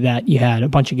fraternity that you had, a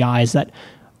bunch of guys that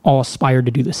all aspired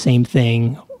to do the same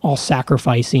thing, all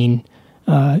sacrificing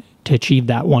to achieve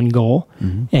that one goal.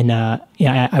 And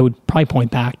I would probably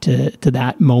point back to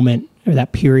that moment or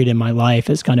that period in my life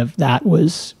as kind of that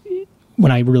was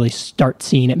when I really start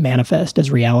seeing it manifest as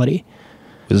reality.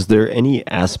 Is there any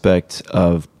aspect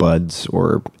of BUDS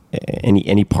or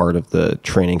any part of the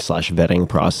training / vetting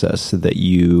process that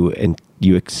you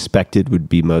expected would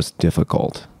be most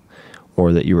difficult,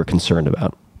 or that you were concerned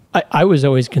about? I was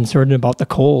always concerned about the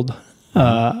cold.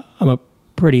 I'm a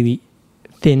pretty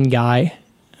thin guy.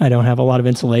 I don't have a lot of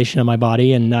insulation on my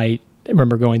body, and I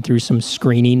remember going through some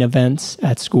screening events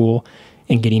at school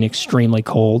and getting extremely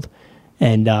cold.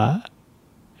 And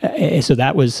so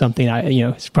that was something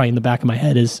it's probably in the back of my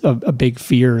head is a big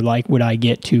fear. Like, would I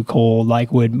get too cold?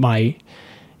 Like, would my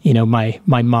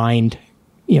mind,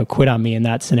 quit on me in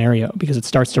that scenario? Because it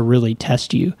starts to really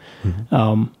test you.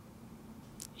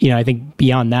 I think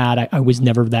beyond that, I was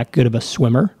never that good of a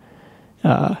swimmer.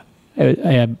 I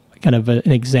have kind of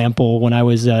an example. When I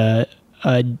was a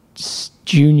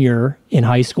junior in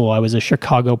high school, I was a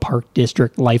Chicago Park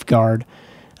District lifeguard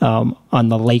on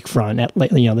the lakefront at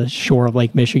the shore of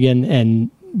Lake Michigan,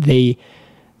 and the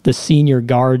senior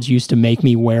guards used to make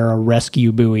me wear a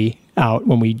rescue buoy out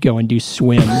when we'd go and do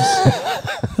swims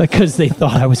because they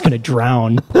thought I was going to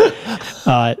drown.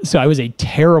 So I was a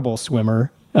terrible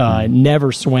swimmer.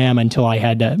 Never swam until I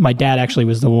had to. My dad actually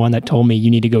was the one that told me,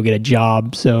 you need to go get a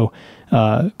job. So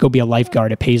go be a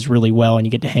lifeguard. It pays really well and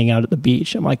you get to hang out at the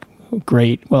beach. I'm like, oh,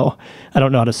 great. Well, I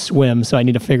don't know how to swim, so I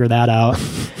need to figure that out.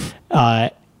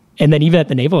 And then even at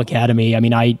the Naval Academy,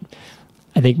 I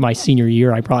think my senior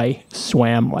year, I probably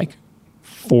swam like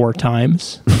 4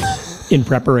 times in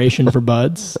preparation for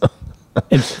BUDS.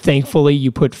 And thankfully,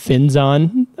 you put fins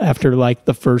on after like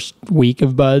the first week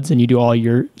of BUDS, and you do all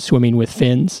your swimming with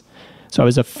fins. So I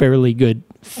was a fairly good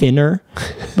finner,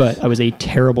 but I was a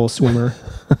terrible swimmer.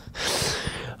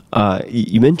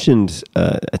 You mentioned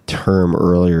a term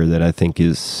earlier that I think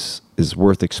is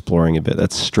worth exploring a bit.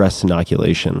 That's stress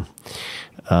inoculation.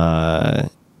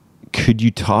 Could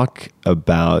you talk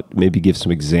about, maybe give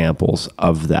some examples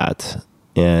of that,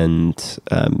 and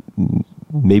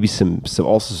maybe some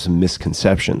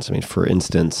misconceptions? For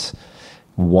instance,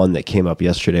 one that came up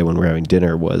yesterday when we were having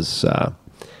dinner was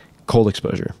cold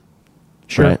exposure.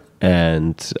 Sure. Right?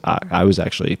 And I was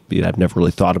actually, I've never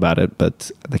really thought about it,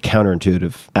 but the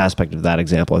counterintuitive aspect of that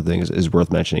example, I think, is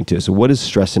worth mentioning too. So what is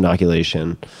stress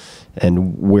inoculation,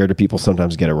 and where do people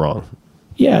sometimes get it wrong?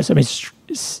 Yes,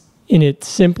 in its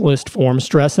simplest form,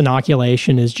 stress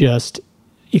inoculation is just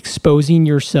exposing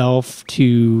yourself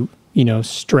to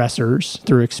stressors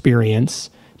through experience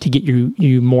to get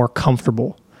you more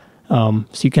comfortable. So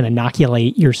you can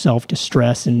inoculate yourself to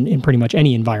stress in pretty much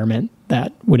any environment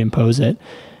that would impose it.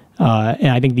 And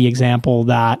I think the example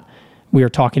that we were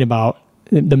talking about,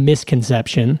 the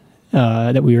misconception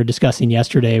that we were discussing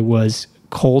yesterday, was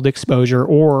cold exposure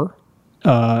or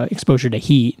exposure to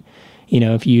heat.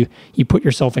 If you put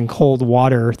yourself in cold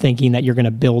water thinking that you're going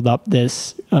to build up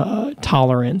this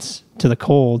tolerance to the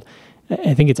cold,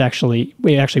 I think it actually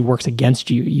works against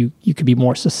you. You could be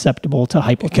more susceptible to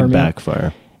hypothermia. It can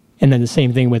backfire. And then the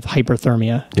same thing with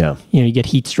hyperthermia. Yeah. You get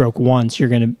heat stroke once, you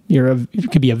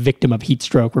could be a victim of heat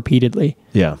stroke repeatedly.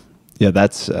 Yeah. Yeah,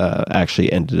 that's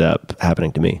actually ended up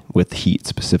happening to me with heat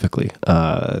specifically.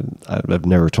 I've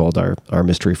never told our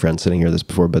mystery friend sitting here this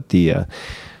before, but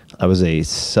I was a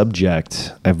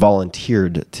subject. I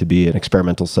volunteered to be an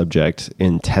experimental subject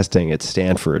in testing at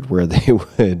Stanford, where they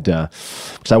would,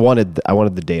 because I wanted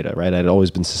the data, right? I'd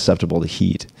always been susceptible to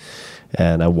heat,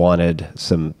 and I wanted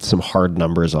some hard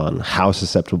numbers on how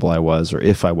susceptible I was, or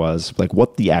if I was, like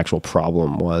what the actual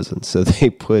problem was. And so they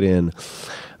put in,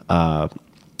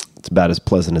 it's about as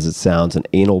pleasant as it sounds, an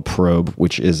anal probe,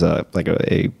 which is a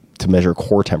to measure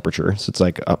core temperature. So it's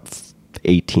like up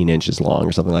 18 inches long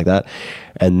or something like that.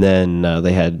 And then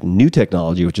they had new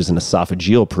technology, which is an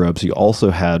esophageal probe. So you also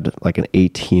had like an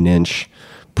 18-inch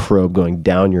probe going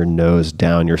down your nose,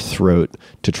 down your throat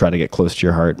to try to get close to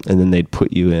your heart. And then they'd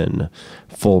put you in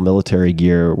full military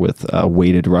gear with a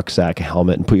weighted rucksack, a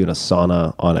helmet, and put you in a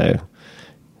sauna on a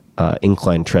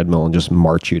incline treadmill and just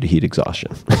march you to heat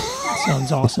exhaustion.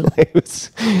 Sounds awesome. It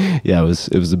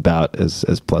was about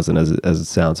as pleasant as it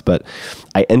sounds. But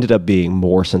I ended up being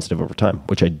more sensitive over time,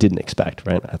 which I didn't expect,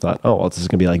 right? I thought, oh, well, this is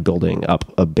going to be like building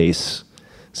up a base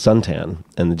suntan,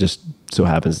 and it just so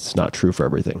happens it's not true for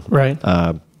everything. Right.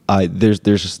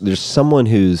 There's someone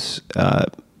who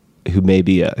may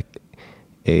be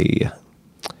a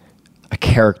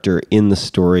character in the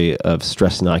story of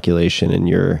stress inoculation and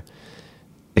your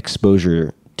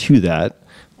exposure to that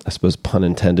I suppose pun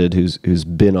intended, who's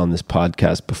been on this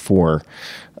podcast before.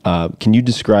 Can you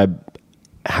describe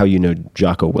how you know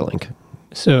Jocko Willink?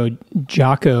 So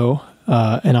Jocko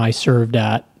and I served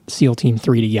at SEAL Team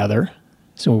 3 together.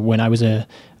 So when I was a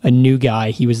new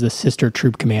guy, he was the sister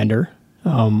troop commander.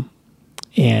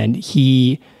 And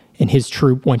he and his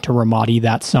troop went to Ramadi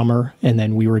that summer, and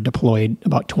then we were deployed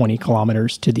about 20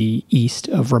 kilometers to the east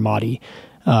of Ramadi.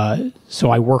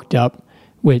 So I worked up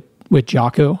with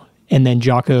Jocko, and then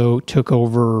Jocko took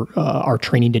over our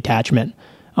training detachment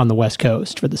on the West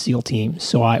Coast for the SEAL team.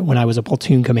 So when I was a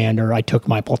platoon commander, I took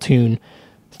my platoon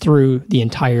through the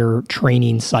entire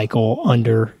training cycle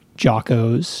under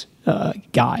Jocko's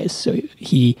guys. So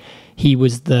he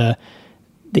was the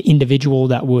individual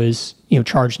that was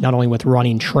charged not only with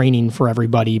running training for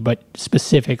everybody, but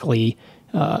specifically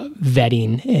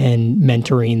vetting and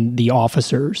mentoring the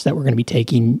officers that were going to be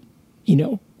taking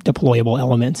deployable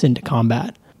elements into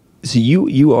combat. So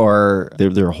you are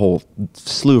there are a whole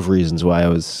slew of reasons why I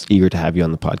was eager to have you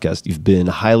on the podcast. You've been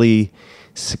highly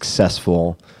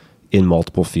successful in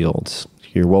multiple fields.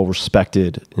 You're well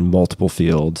respected in multiple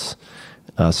fields.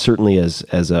 Certainly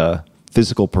as a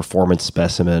physical performance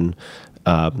specimen,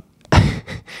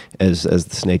 as the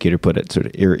Snake Eater put it, sort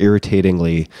of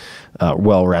irritatingly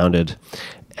well-rounded,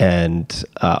 and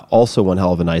also one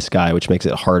hell of a nice guy, which makes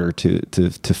it harder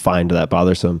to find that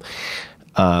bothersome.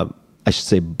 I should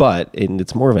say, and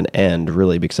it's more of an end,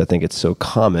 really, because I think it's so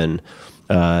common.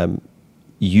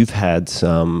 You've had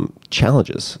some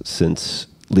challenges since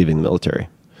leaving the military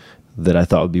that I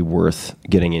thought would be worth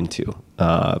getting into.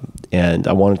 And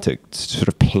I wanted to sort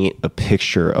of paint a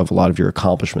picture of a lot of your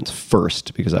accomplishments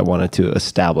first, because I wanted to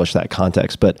establish that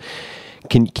context. But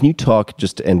can you talk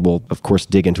and we'll, of course,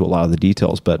 dig into a lot of the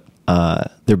details, but there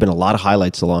have been a lot of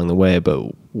highlights along the way, but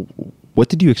what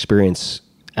did you experience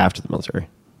after the military?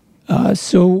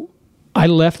 So I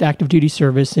left active duty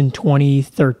service in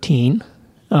 2013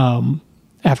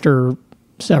 after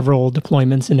several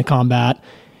deployments into combat,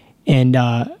 and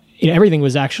everything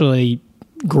was actually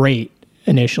great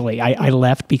initially. I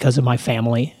left because of my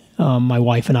family. My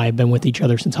wife and I have been with each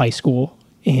other since high school,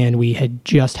 and we had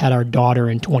just had our daughter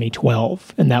in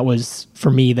 2012, and that was,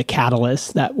 for me, the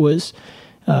catalyst that was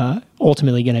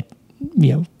ultimately going to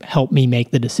help me make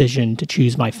the decision to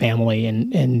choose my family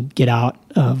and get out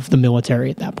of the military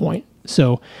at that point.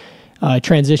 So I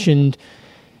transitioned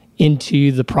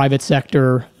into the private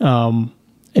sector,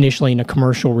 initially in a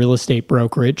commercial real estate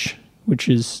brokerage, which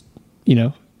is,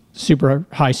 super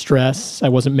high stress. I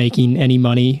wasn't making any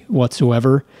money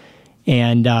whatsoever.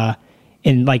 And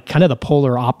like kind of the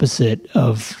polar opposite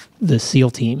of the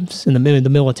SEAL teams in the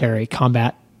military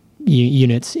combat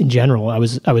units in general. I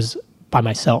was by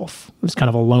myself. I was kind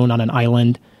of alone on an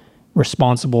island,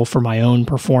 responsible for my own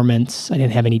performance. I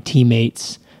didn't have any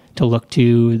teammates to look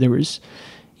to. There was,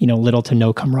 little to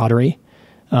no camaraderie.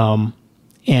 And,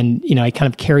 I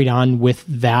kind of carried on with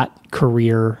that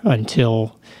career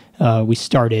until we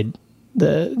started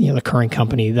the current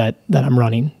company that I'm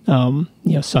running,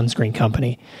 sunscreen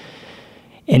company.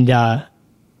 And,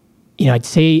 I'd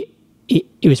say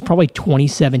it was probably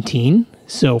 2017.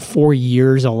 So 4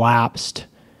 years elapsed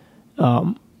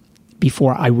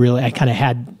before I kind of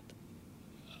had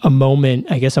a moment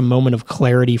of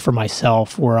clarity for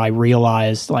myself, where I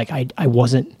realized I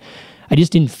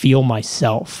just didn't feel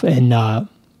myself. And,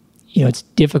 it's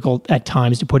difficult at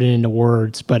times to put it into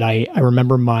words, but I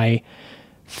remember my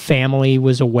family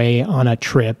was away on a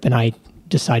trip, and I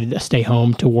decided to stay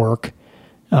home to work,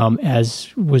 as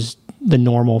was the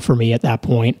normal for me at that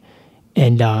point.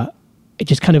 And, it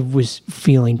just kind of was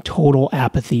feeling total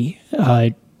apathy,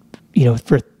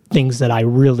 for things that I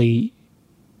really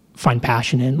find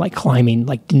passion in, like climbing,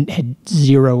 had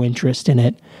zero interest in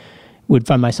it. Would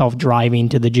find myself driving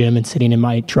to the gym and sitting in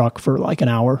my truck for an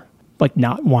hour,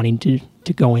 not wanting to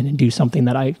go in and do something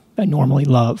that I normally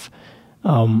love.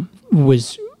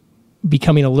 Was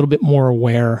becoming a little bit more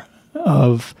aware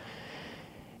of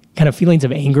kind of feelings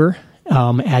of anger,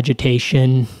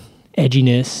 agitation,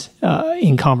 edginess,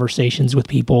 in conversations with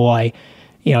people.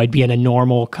 I'd be in a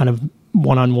normal kind of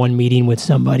one-on-one meeting with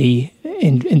somebody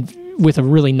and with a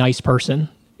really nice person,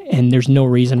 and there's no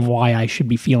reason why I should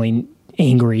be feeling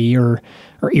angry or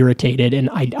irritated, and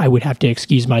I would have to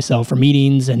excuse myself from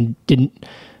meetings and didn't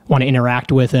want to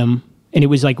interact with him. And it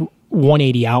was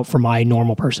 180 out from my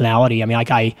normal personality. I mean,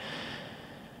 I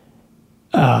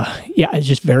was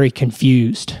just very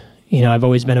confused. I've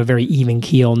always been a very even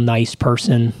keel, nice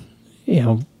person.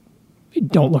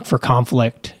 Don't look for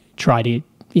conflict. Try to,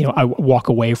 I walk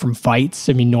away from fights.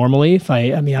 I mean, normally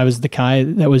I was the guy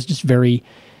that was just very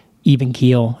even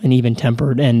keel and even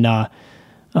tempered. And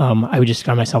I would just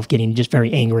find myself getting just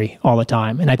very angry all the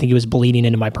time. And I think it was bleeding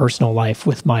into my personal life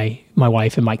with my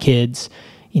wife and my kids,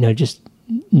 just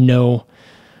no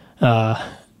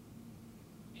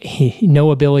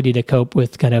ability to cope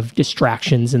with kind of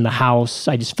distractions in the house.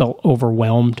 I just felt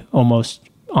overwhelmed, almost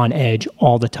on edge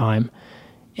all the time.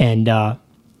 And, I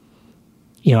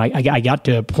got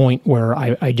to a point where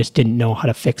I just didn't know how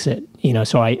to fix it,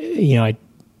 so I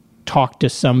talked to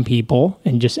some people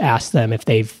and just asked them if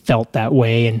they felt that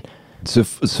way. And so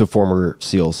former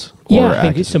SEALs. Yeah,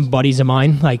 I think some buddies of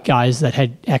mine, like guys that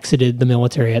had exited the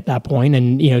military at that point,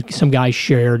 and some guys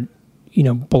shared,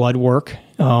 blood work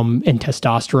and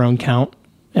testosterone count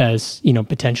as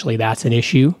potentially that's an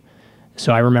issue.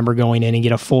 So I remember going in and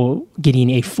getting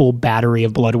a full battery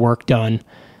of blood work done,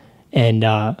 and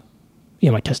my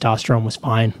testosterone was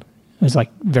fine. It was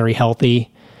like very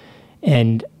healthy,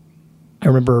 and I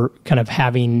remember kind of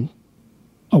having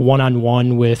a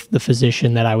one-on-one with the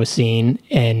physician that I was seeing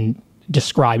and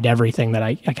described everything that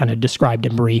I kind of described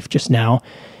in brief just now.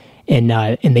 And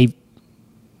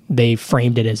they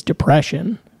framed it as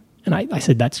depression. And I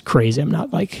said, that's crazy. I'm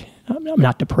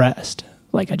not depressed.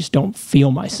 Like, I just don't feel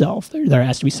myself. There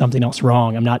has to be something else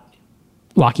wrong. I'm not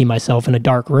locking myself in a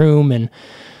dark room. And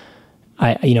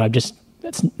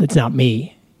that's not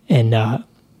me. And,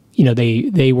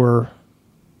 they were,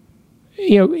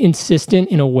 insistent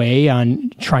in a way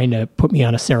on trying to put me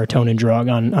on a serotonin drug,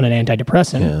 on an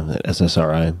antidepressant. Yeah,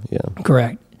 SSRI. Yeah,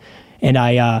 correct. And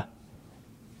I,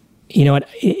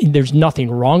 there's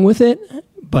nothing wrong with it,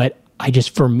 but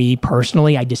for me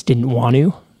personally, I just didn't want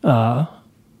to.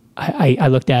 I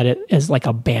looked at it as like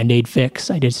a Band-Aid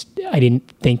fix. I didn't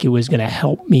think it was going to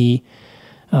help me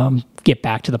get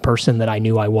back to the person that I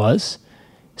knew I was.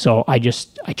 So I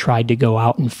tried to go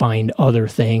out and find other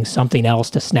things, something else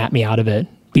to snap me out of it,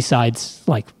 besides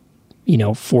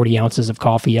 40 ounces of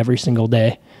coffee every single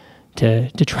day to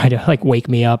try to wake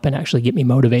me up and actually get me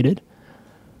motivated.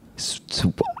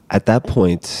 So at that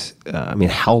point,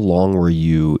 how long were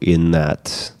you in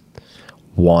that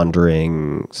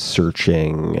wandering,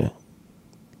 searching,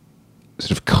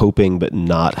 sort of coping, but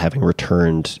not having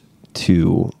returned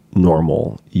to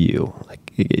normal you?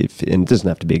 And it doesn't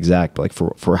have to be exact, but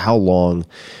for how long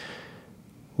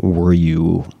were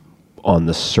you on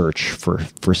the search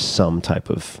for some type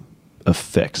of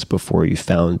fix before you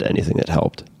found anything that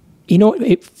helped?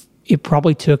 It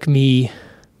probably took me,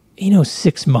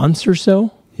 6 months or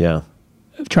so. Yeah.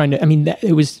 Of trying to,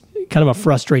 it was kind of a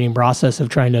frustrating process of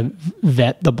trying to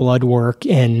vet the blood work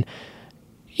and,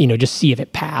 just see if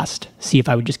it passed, see if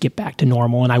I would just get back to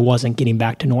normal. And I wasn't getting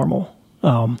back to normal.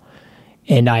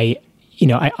 And I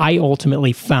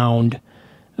ultimately found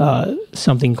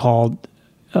something called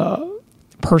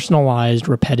personalized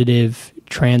repetitive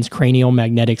transcranial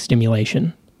magnetic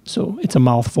stimulation. So it's a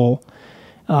mouthful.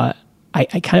 I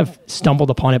kind of stumbled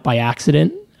upon it by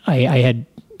accident. I had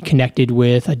connected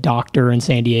with a doctor in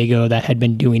San Diego that had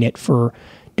been doing it for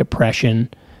depression.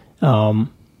 And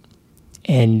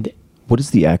what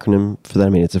is the acronym for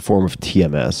that? It's a form of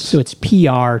TMS. So it's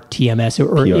PRTMS,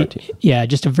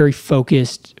 just a very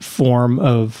focused form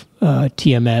of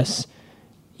TMS.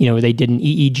 They did an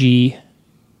EEG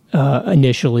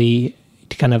initially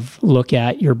to kind of look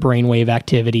at your brainwave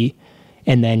activity,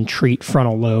 and then treat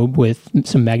frontal lobe with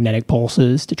some magnetic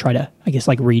pulses to try to,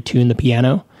 retune the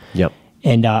piano. Yep.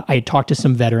 And I had talked to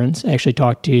some veterans. I actually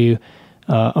talked to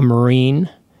a Marine,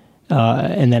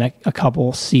 and then a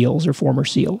couple SEALs or former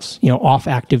SEALs, off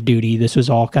active duty. This was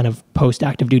all kind of post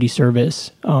active duty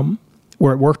service,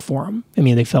 where it worked for them.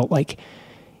 They felt like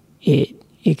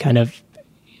it kind of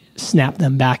snapped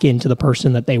them back into the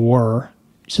person that they were,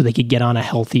 so they could get on a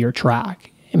healthier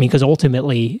track. Because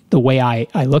ultimately the way I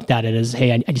looked at it is,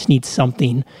 hey, I just need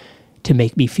something to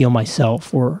make me feel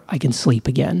myself, where I can sleep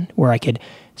again, where I could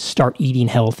start eating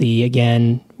healthy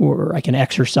again, or I can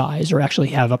exercise, or actually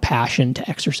have a passion to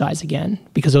exercise again.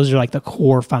 Because those are the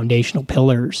core foundational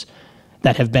pillars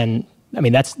that have been,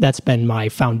 that's been my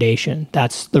foundation.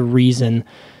 That's the reason,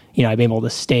 I've been able to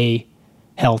stay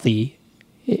healthy.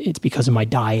 It's because of my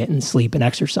diet and sleep and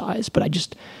exercise. But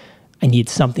I need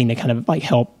something to kind of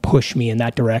help push me in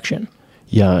that direction.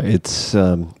 Yeah, it's,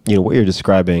 what you're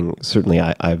describing, certainly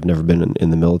I've never been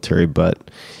in the military, but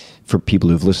for people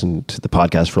who've listened to the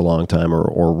podcast for a long time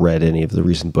or read any of the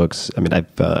recent books,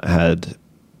 I've had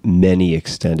many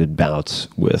extended bouts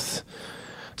with,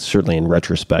 certainly in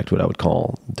retrospect, what I would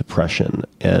call depression,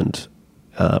 and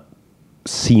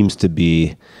seems to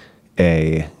be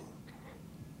a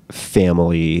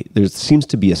family, there seems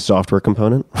to be a software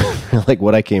component.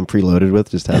 What I came preloaded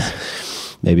with just has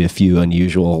maybe a few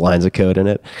unusual lines of code in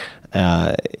it.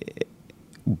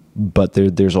 but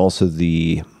there's also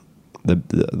the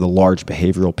large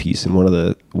behavioral piece, and one of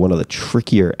the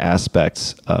trickier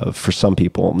aspects of, for some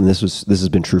people, and this has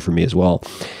been true for me as well,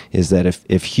 is that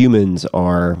if humans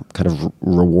are kind of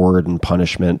reward and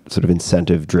punishment sort of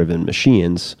incentive driven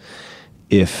machines,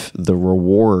 if the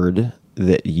reward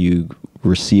that you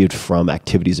received from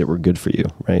activities that were good for you,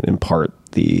 right, in part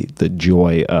the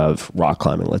joy of rock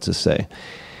climbing, let's just say,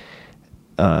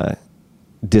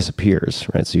 disappears,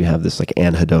 right? So you have this like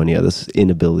anhedonia, this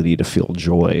inability to feel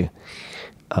joy.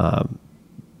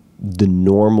 The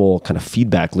normal kind of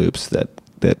feedback loops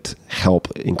that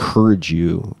help encourage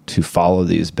you to follow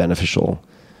these beneficial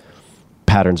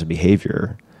patterns of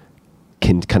behavior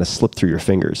can kind of slip through your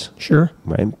fingers. Sure.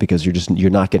 Right? Because you're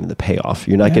not getting the payoff.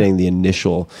 You're not getting the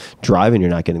initial drive, and you're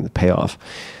not getting the payoff.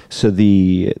 So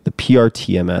the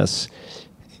PRTMS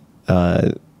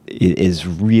is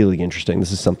really interesting.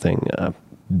 This is something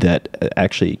that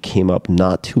actually came up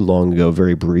not too long ago,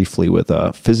 very briefly, with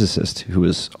a physicist who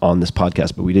was on this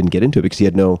podcast, but we didn't get into it because he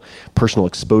had no personal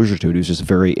exposure to it. He was just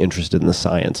very interested in the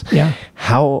science. Yeah.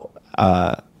 How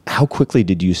quickly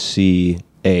did you see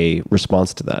a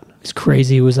response to that? It's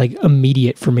crazy. It was like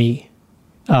immediate for me.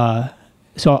 So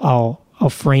I'll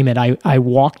frame it. I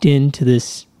walked into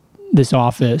this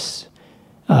office,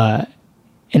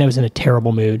 and I was in a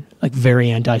terrible mood, like very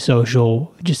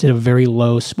antisocial, just at a very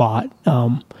low spot.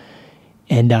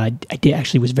 And I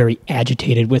actually was very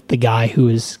agitated with the guy who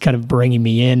was kind of bringing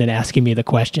me in and asking me the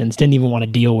questions. Didn't even want to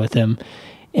deal with him.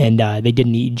 And they did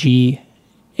an EEG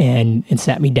and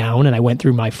sat me down, and I went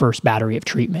through my first battery of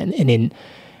treatment. And in,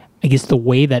 I guess, the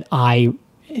way that I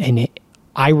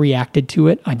reacted to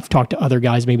it, I've talked to other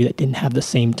guys maybe that didn't have the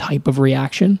same type of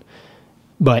reaction,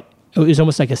 but it was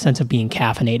almost like a sense of being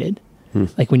caffeinated.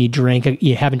 Like when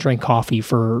you haven't drank coffee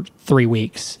for 3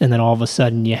 weeks, and then all of a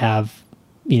sudden you have,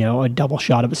 a double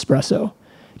shot of espresso.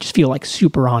 Just feel like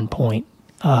super on point,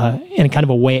 and kind of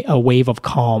a wave of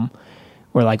calm,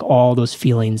 where like all those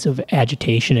feelings of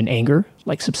agitation and anger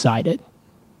like subsided,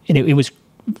 and it was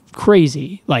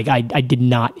crazy. Like I did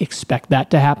not expect that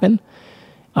to happen,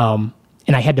 and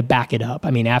I had to back it up.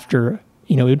 I mean, after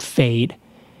it would fade,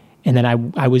 and then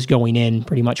I was going in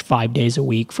pretty much 5 days a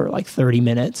week for like 30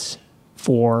 minutes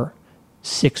for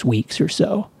 6 weeks or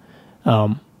so.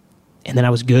 And then I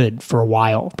was good for a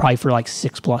while, probably for like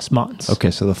 6+ months. Okay,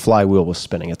 so the flywheel was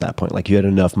spinning at that point. Like you had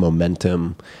enough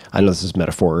momentum. I know this is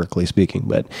metaphorically speaking,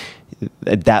 but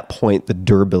at that point, the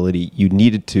durability you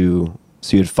needed to,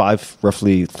 so you had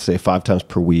roughly 5 times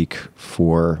per week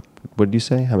for, what did you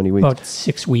say? How many weeks? About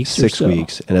 6 weeks 6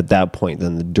 weeks. And at that point,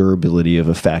 then the durability of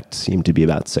effect seemed to be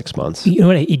about 6 months. You know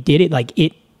what? It did it, like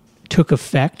it took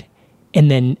effect, and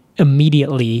then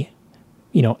immediately,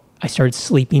 I started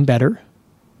sleeping better.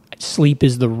 Sleep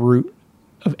is the root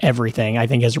of everything, I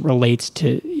think, as it relates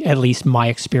to at least my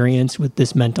experience with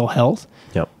this mental health.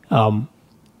 Yep.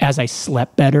 As I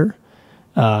slept better,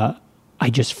 I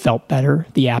just felt better.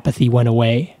 The apathy went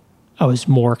away. I was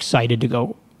more excited to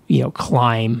go,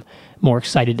 climb, more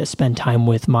excited to spend time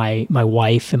with my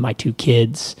wife and my 2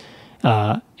 kids.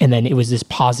 And then it was this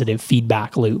positive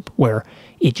feedback loop where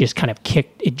it just kind of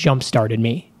jump-started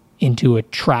me into a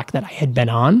track that I had been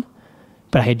on,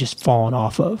 but I had just fallen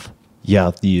off of.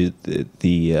 Yeah,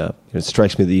 it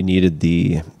strikes me that you needed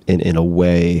in a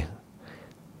way,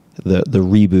 the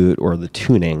reboot or the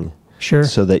tuning, sure,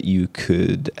 so that you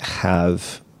could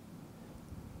have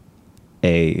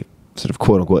a sort of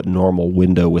quote unquote normal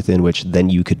window within which then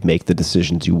you could make the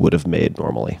decisions you would have made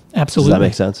normally. Absolutely. Does that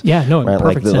make sense? Yeah, no, right?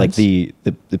 Perfect sense. Like the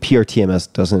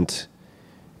PRTMS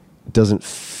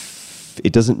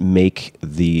doesn't make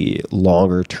the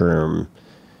longer term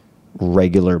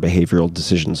regular behavioral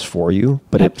decisions for you,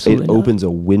 but it opens a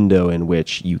window in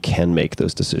which you can make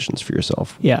those decisions for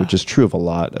yourself. Yeah. Which is true of a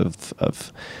lot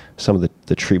of some of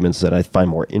the treatments that I find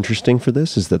more interesting for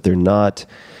this, is that they're not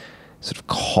sort of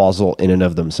causal in and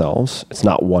of themselves. It's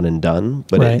not one and done,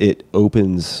 but right. it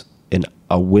opens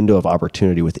a window of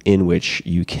opportunity within which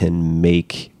you can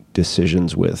make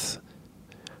decisions with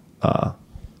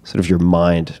sort of your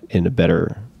mind in a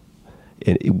better,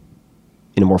 in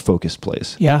a more focused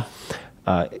place. Yeah.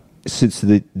 So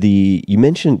you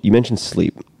mentioned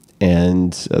sleep,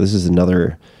 and this is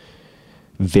another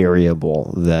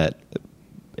variable that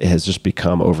has just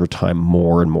become over time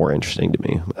more and more interesting to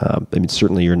me. I mean,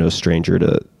 certainly you're no stranger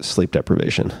to sleep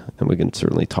deprivation, and we can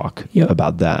certainly talk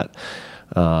about that.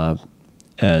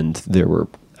 And there were,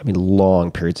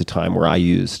 long periods of time where I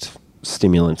used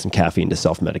stimulants and caffeine to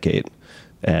self-medicate,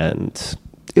 and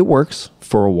it works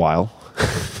for a while.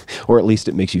 Or at least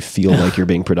it makes you feel like you're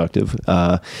being productive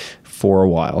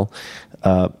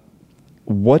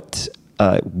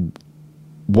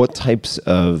what types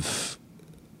of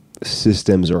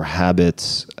systems or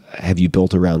habits have you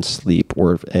built around sleep,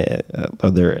 or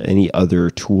are there any other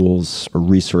tools or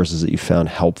resources that you found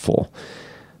helpful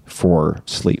for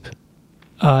sleep?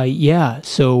 Yeah.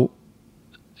 So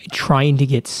trying to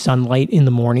get sunlight in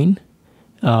the morning.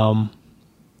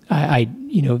 I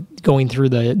going through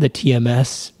the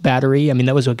TMS battery, I mean,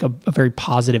 that was like a very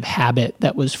positive habit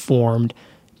that was formed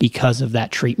because of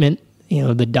that treatment.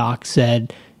 The doc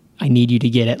said, I need you to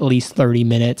get at least 30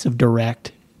 minutes of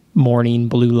direct morning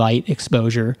blue light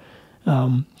exposure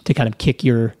to kind of kick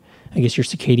your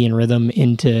circadian rhythm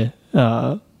into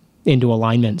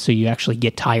alignment, so you actually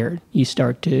get tired. You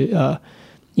start to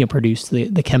produce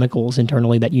the chemicals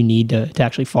internally that you need to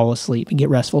actually fall asleep and get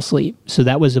restful sleep. So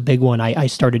that was a big one. I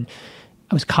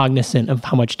was cognizant of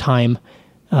how much time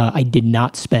I did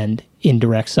not spend in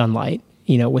direct sunlight,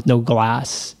 with no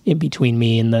glass in between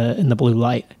me and the blue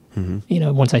light.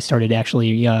 Mm-hmm. Once I started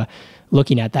actually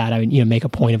looking at that, I would make a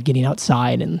point of getting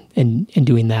outside and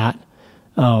doing that.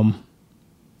 I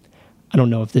don't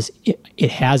know if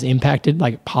it has impacted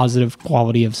like positive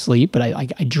quality of sleep, but I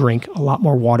drink a lot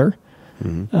more water.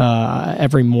 Mm-hmm.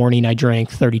 Every morning I drank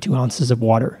 32 ounces of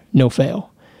water, no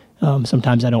fail.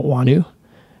 Sometimes I don't want to,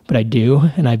 but I do.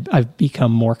 And I've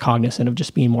become more cognizant of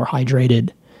just being more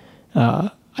hydrated.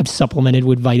 I've supplemented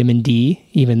with vitamin D,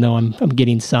 even though I'm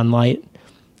getting sunlight.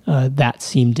 That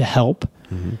seemed to help.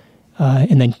 Mm-hmm.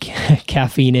 And then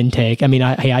caffeine intake. I mean,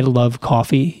 I love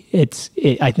coffee.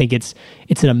 I think it's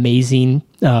an amazing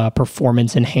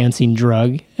performance enhancing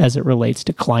drug as it relates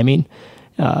to climbing.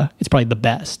 It's probably the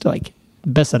best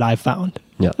that I've found.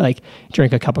 Yeah. Like,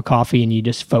 drink a cup of coffee and you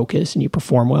just focus and you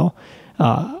perform well.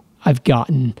 I've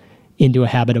gotten into a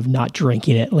habit of not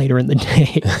drinking it later in the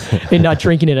day and not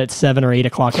drinking it at 7 or 8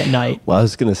 o'clock at night. Well, I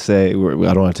was going to say, I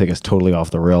don't want to take us totally off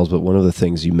the rails, but one of the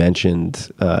things you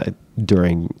mentioned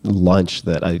during lunch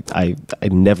that I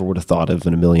never would have thought of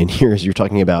in a million years, you're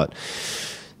talking about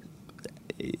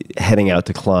heading out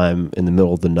to climb in the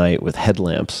middle of the night with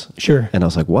headlamps. Sure. And I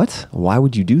was like, what? Why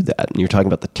would you do that? And you're talking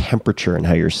about the temperature and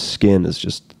how your skin is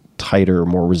just tighter,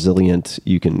 more resilient.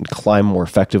 You can climb more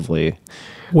effectively.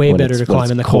 Way better to climb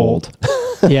in the cold.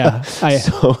 Yeah.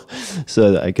 So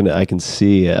I can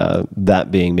see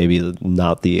that being maybe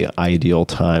not the ideal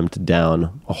time to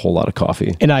down a whole lot of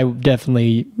coffee. And I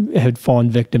definitely had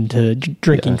fallen victim to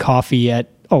drinking coffee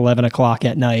at 11 o'clock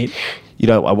at night. We're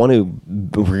going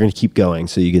to keep going,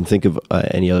 so you can think of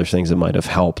any other things that might have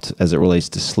helped as it relates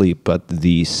to sleep, but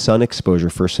the sun exposure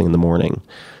first thing in the morning,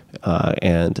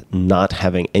 and not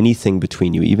having anything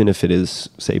between you, even if it is,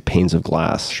 say, panes of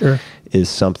glass, sure, is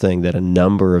something that a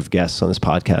number of guests on this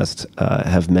podcast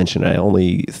have mentioned. I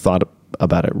only thought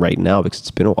about it right now because it's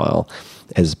been a while,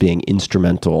 as being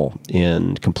instrumental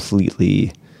in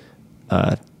completely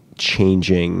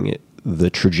changing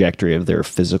the trajectory of their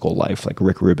physical life. Like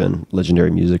Rick Rubin, legendary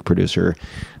music producer,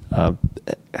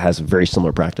 has a very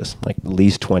similar practice, like at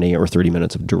least 20 or 30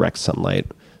 minutes of direct sunlight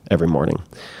every morning.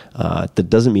 That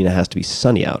doesn't mean it has to be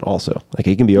sunny out also. Like,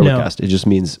 it can be overcast. No. It just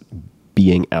means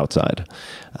being outside.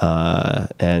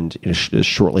 And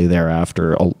shortly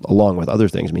thereafter, along with other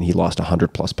things, I mean, he lost 100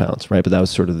 plus pounds, right? But that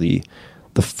was sort of the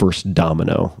first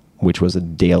domino, which was a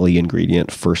daily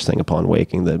ingredient first thing upon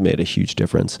waking that made a huge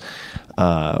difference.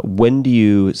 When do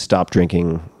you stop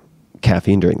drinking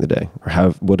caffeine during the day, or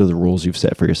what are the rules you've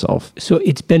set for yourself? So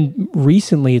it's been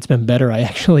better. I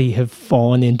actually have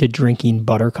fallen into drinking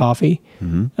butter coffee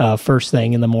first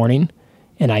thing in the morning,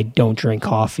 and I don't drink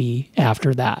coffee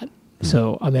after that. Mm-hmm.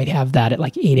 So I might have that at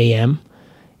like 8 a.m.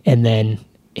 and then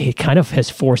it kind of has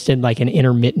forced in like an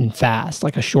intermittent fast,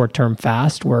 like a short-term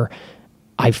fast where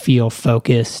I feel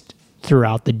focused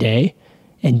throughout the day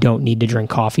and don't need to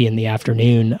drink coffee in the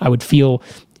afternoon. I would feel,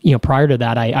 prior to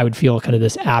that, I would feel kind of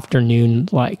this afternoon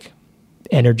like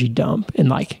energy dump and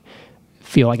like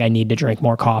feel like I need to drink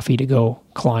more coffee to go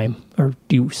climb or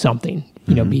do something,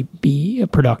 be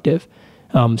productive.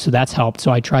 So that's helped.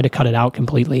 So I try to cut it out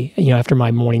completely. After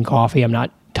my morning coffee, I'm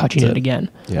not touching it again.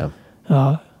 Yeah.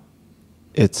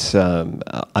 It's,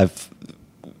 I've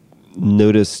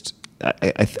noticed,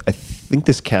 I think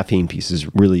this caffeine piece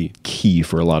is really key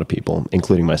for a lot of people,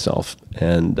 including myself.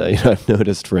 And I've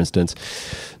noticed, for instance,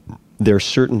 there are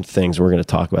certain things, we're going to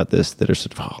talk about this, that are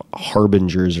sort of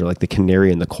harbingers, or like the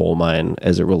canary in the coal mine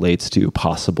as it relates to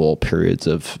possible periods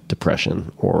of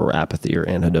depression or apathy or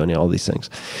anhedonia, all these things.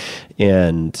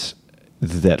 And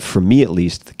that, for me at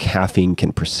least, the caffeine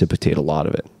can precipitate a lot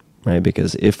of it, right?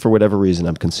 Because if for whatever reason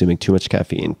I'm consuming too much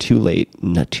caffeine, too late,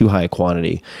 not too high a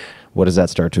quantity, what does that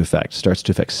start to affect? It starts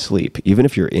to affect sleep. Even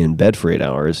if you're in bed for 8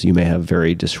 hours, you may have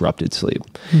very disrupted sleep.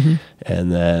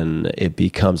 And then it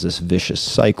becomes this vicious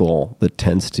cycle that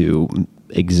tends to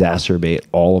exacerbate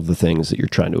all of the things that you're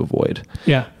trying to avoid.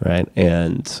 Yeah. Right.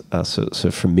 And so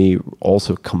for me,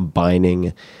 also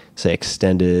combining, say,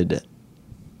 extended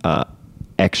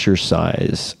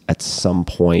exercise at some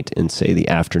point in, say, the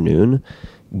afternoon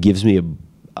gives me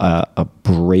a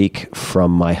break from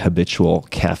my habitual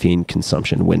caffeine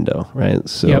consumption window, right?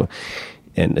 So,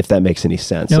 and if that makes any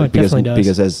sense, No, it definitely does.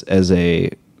 Because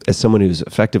as someone who's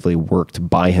effectively worked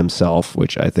by himself,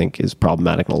 which I think is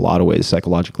problematic in a lot of ways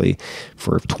psychologically,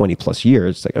 for 20 plus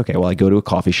years, it's like, okay, well, I go to a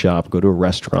coffee shop, go to a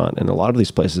restaurant, and a lot of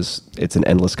these places, it's an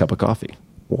endless cup of coffee,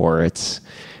 or it's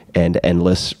and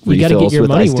endless refills. You got to get your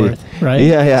money worth, right?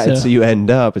 Yeah. And so you end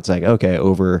up, it's like, okay,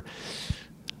 over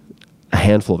a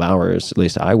handful of hours, at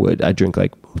least I'd drink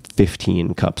like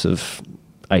 15 cups of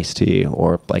iced tea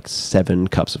or like 7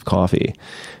 cups of coffee.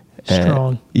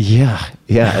 Strong. Yeah.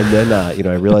 And then,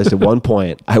 I realized at one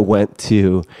point I went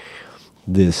to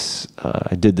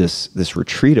I did this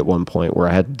retreat at one point where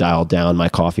I had to dial down my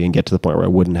coffee and get to the point where I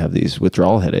wouldn't have these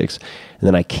withdrawal headaches. And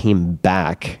then I came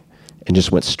back and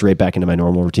just went straight back into my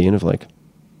normal routine of like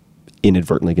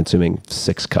inadvertently consuming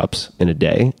 6 cups in a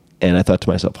day. And I thought to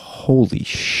myself, holy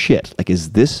shit, like,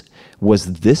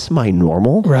 was this my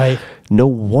normal? Right. No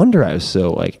wonder I was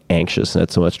so like anxious and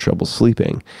had so much trouble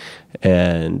sleeping.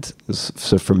 And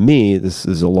so for me, this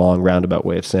is a long roundabout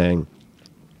way of saying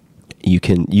you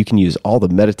can use all the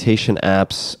meditation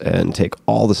apps and take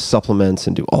all the supplements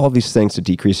and do all of these things to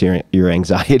decrease your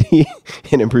anxiety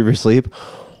and improve your sleep.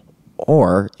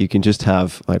 Or you can just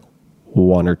have like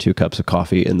 1 or 2 cups of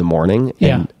coffee in the morning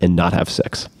and not have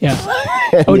 6. Yeah.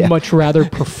 I would much rather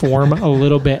perform a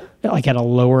little bit like at a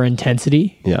lower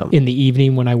intensity in the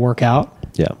evening when I work out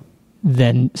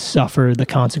than suffer the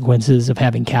consequences of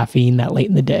having caffeine that late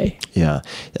in the day. Yeah.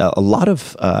 A lot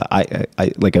of, I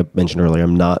like I mentioned earlier,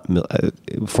 I'm not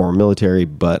former military,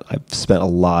 but I've spent a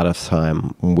lot of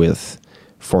time with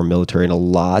former military, and a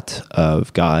lot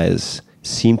of guys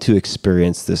seem to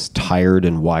experience this tired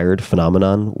and wired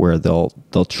phenomenon where they'll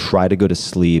try to go to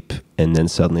sleep and then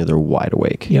suddenly they're wide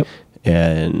awake. Yep.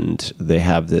 And they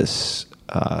have this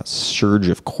surge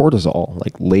of cortisol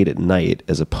like late at night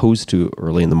as opposed to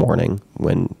early in the morning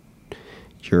when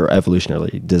you're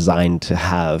evolutionarily designed to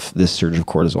have this surge of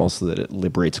cortisol so that it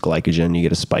liberates glycogen, you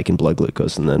get a spike in blood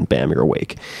glucose, and then bam, you're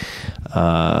awake.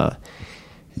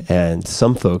 And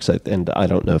some folks, and I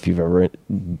don't know if you've ever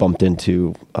bumped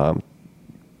into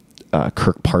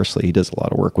Kirk Parsley. He does a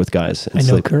lot of work with guys. I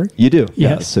know Kirk. You do? Yes.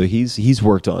 Yeah. So he's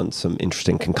worked on some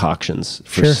interesting concoctions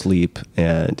for sleep,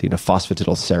 and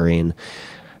phosphatidylserine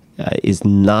is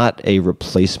not a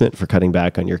replacement for cutting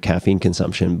back on your caffeine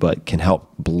consumption, but can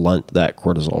help blunt that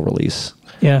cortisol release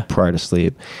prior to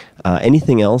sleep.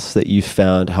 Anything else that you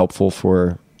found helpful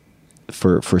for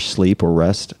sleep or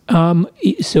rest?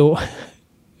 So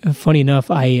funny enough,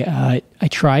 I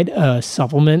tried a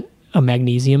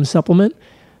magnesium supplement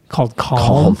called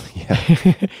Calm.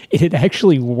 Yeah. It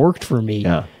actually worked for me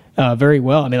very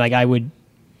well. I mean, like I would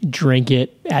drink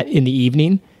it in the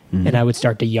evening and I would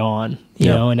start to yawn, you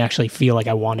know, and actually feel like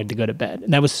I wanted to go to bed.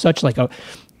 And that was such like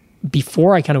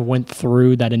before I kind of went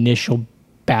through that initial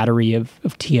battery of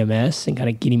TMS and kind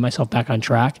of getting myself back on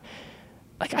track,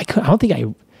 like I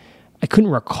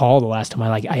couldn't recall the last time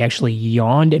I actually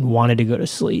yawned and wanted to go to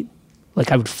sleep.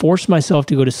 Like I would force myself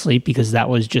to go to sleep because that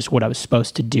was just what I was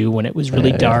supposed to do when it was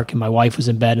really dark and my wife was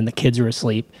in bed and the kids were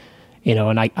asleep,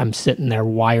 and I'm sitting there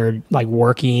wired, like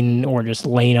working or just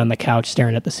laying on the couch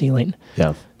staring at the ceiling.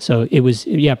 Yeah. So it was,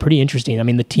 pretty interesting. I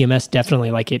mean, the TMS definitely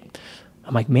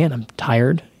I'm like, man, I'm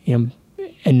tired. And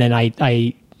then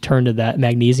I turned to that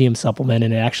magnesium supplement,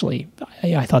 and it actually,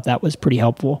 I thought that was pretty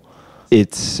helpful.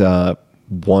 It's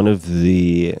one of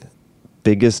the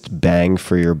biggest bang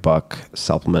for your buck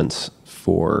supplements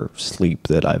for sleep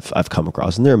that I've come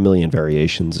across, and there are a million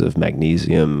variations of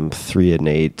magnesium,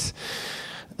 threonate,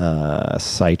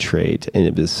 citrate,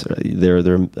 and there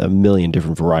are a million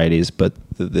different varieties. But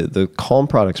the Calm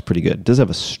product's pretty good. It does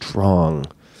have a strong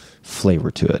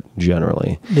flavor to it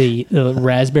generally. The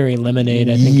raspberry lemonade,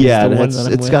 I think. Yeah,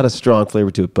 it's got a strong flavor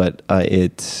to it, but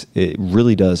it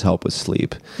really does help with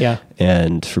sleep. Yeah,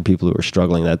 and for people who are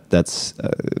struggling, that's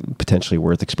potentially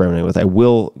worth experimenting with. I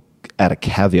will add a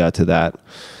caveat to that.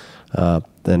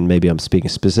 Then maybe I'm speaking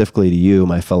specifically to you,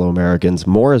 my fellow Americans.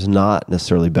 More is not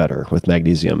necessarily better with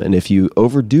magnesium, and if you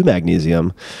overdo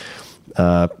magnesium,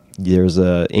 there's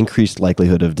a increased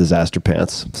likelihood of disaster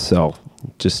pants. So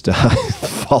just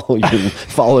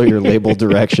follow your label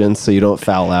directions so you don't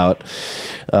foul out.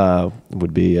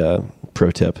 Would be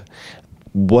pro tip.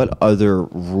 What other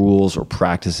rules or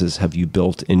practices have you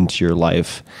built into your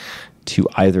life to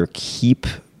either keep?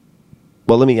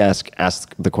 Well, let me ask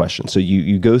the question. So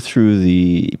you go through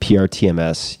the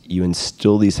PRTMS, you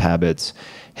instill these habits.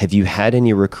 Have you had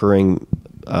any recurring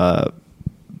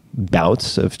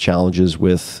bouts of challenges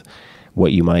with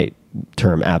what you might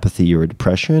term apathy or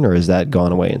depression, or has that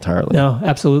gone away entirely? No,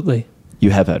 absolutely. You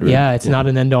have had, really? Yeah, it's not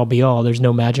an end all be all. There's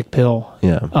no magic pill.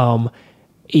 Yeah.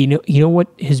 You know what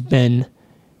has been,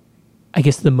 I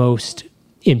guess, the most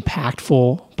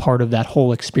impactful part of that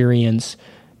whole experience,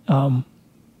 beyond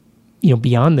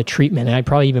the treatment, and I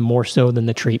probably even more so than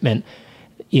the treatment,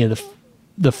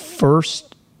 the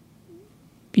first,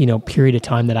 period of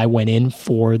time that I went in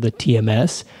for the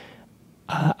TMS,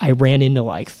 I ran into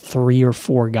like 3 or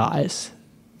 4 guys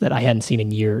that I hadn't seen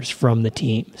in years from the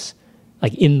teams,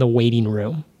 like in the waiting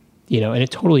room, in a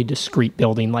totally discreet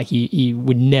building. Like you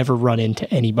would never run into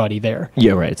anybody there.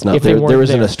 Yeah, right. It's not there. There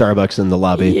isn't a Starbucks in the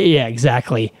lobby. Yeah,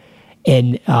 exactly.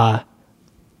 And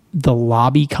the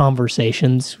lobby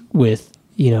conversations with,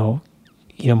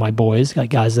 my boys, like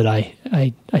guys that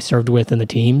I served with in the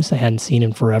teams, I hadn't seen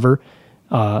in forever,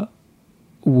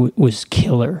 was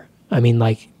killer. I mean,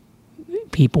 like,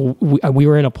 people, we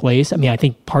were in a place, I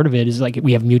think part of it is like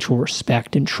we have mutual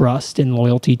respect and trust and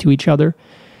loyalty to each other.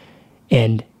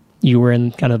 And you were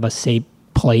in kind of a safe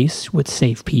place with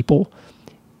safe people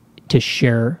to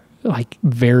share like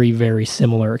very, very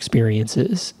similar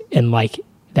experiences. And like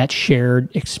that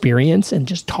shared experience and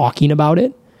just talking about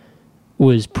it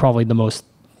was probably the most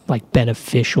like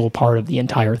beneficial part of the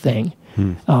entire thing.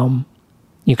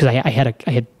 Because I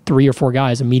had 3 or 4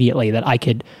 guys immediately that I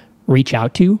could reach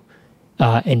out to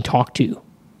and talk to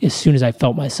as soon as I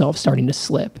felt myself starting to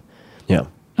slip. Yeah.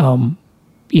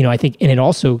 I think, and it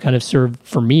also kind of served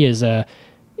for me as it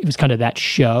was kind of that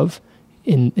shove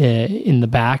in the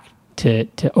back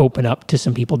to open up to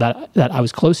some people that I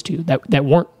was close to that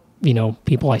weren't,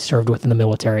 people I served with in the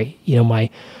military. My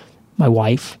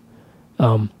wife,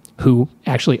 who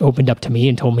actually opened up to me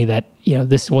and told me that,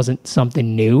 this wasn't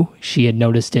something new. She had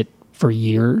noticed it for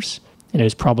years, and it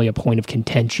was probably a point of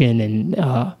contention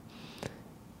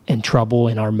and trouble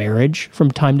in our marriage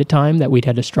from time to time that we'd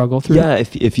had to struggle through. Yeah,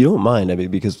 if you don't mind,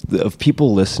 because of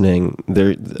people listening,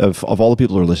 of all the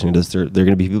people who are listening to this, there are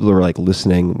going to be people who are like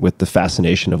listening with the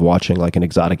fascination of watching like an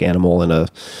exotic animal in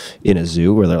a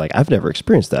zoo, where they're like, I've never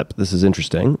experienced that, but this is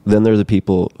interesting. Then there are the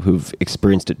people who've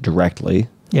experienced it directly,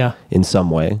 in some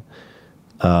way,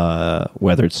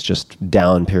 whether it's just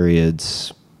down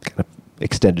periods, kind of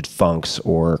extended funks,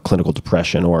 or clinical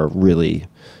depression, or really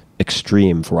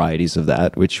extreme varieties of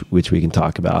that, which we can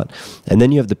talk about. And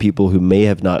then you have the people who may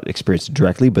have not experienced it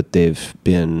directly, but they've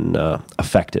been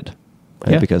affected,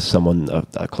 right? Because someone,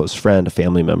 a close friend, a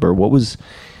family member. What was,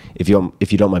 if you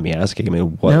don't mind me asking,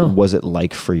 what was it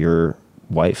like for your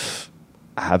wife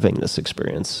having this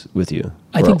experience with you,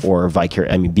 or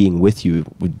being with you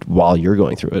while you're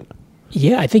going through it?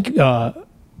 Yeah, I think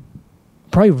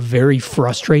probably very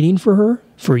frustrating for her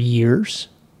for years.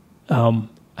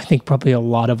 I think probably a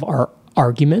lot of our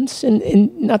arguments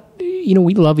and not, we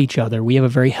love each other. We have a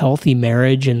very healthy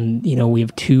marriage, and, we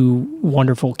have 2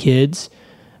 wonderful kids.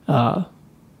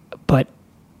 But,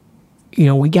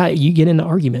 you get into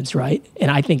arguments, right?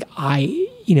 And I think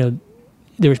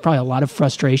there was probably a lot of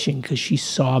frustration because she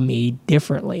saw me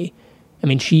differently.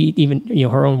 She even,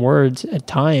 her own words at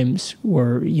times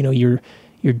were, you're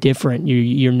different.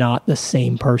 You're not the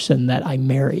same person that I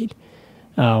married.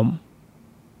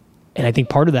 And I think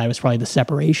part of that was probably the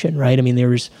separation, right? There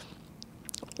was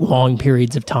long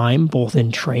periods of time, both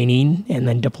in training and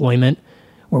then deployment,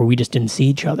 where we just didn't see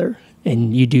each other.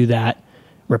 And you do that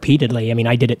repeatedly.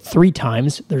 I did it 3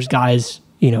 times. There's guys,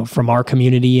 from our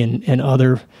community and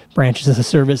other branches of the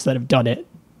service that have done it,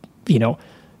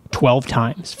 12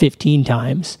 times, 15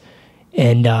 times.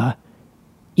 And, I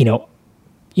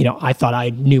thought I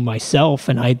knew myself,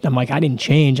 and I'm like, I didn't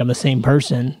change. I'm the same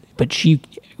person. But she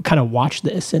kind of watched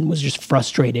this and was just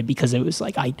frustrated because it was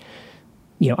like, I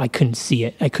couldn't see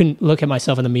it. I couldn't look at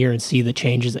myself in the mirror and see the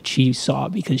changes that she saw,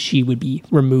 because she would be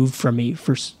removed from me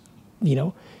for,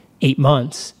 8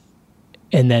 months.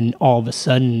 And then all of a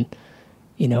sudden,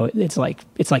 it's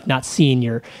like not seeing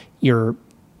your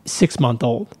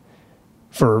 6-month-old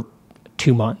for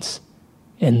 2 months.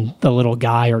 And the little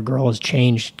guy or girl has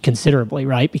changed considerably,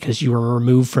 right? Because you were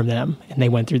removed from them, and they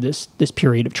went through this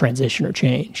period of transition or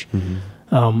change. Mm-hmm.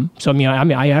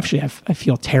 I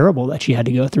feel terrible that she had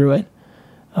to go through it,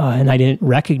 and I didn't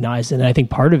recognize it. And I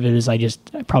think part of it is I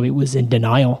probably was in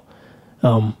denial.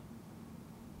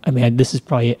 This is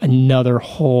probably another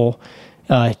whole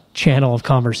channel of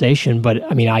conversation, but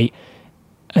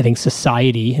I think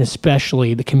society,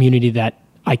 especially the community that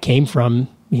I came from,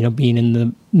 being in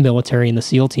the military and the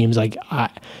SEAL teams, like I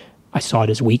saw it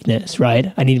as weakness, right? I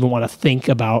didn't even want to think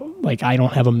about, like, I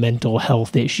don't have a mental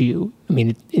health issue. I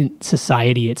mean, in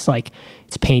society, it's like,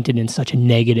 it's painted in such a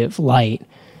negative light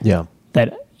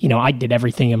that, I did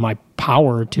everything in my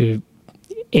power to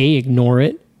A, ignore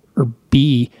it, or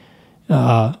B,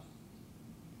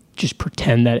 just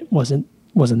pretend that it wasn't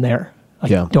there.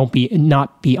 Like,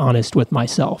 not be honest with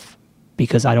myself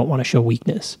because I don't want to show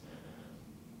weakness.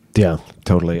 Yeah,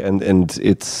 totally. And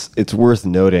it's worth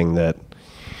noting that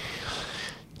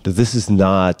this is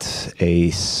not a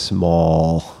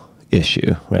small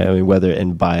issue, right? I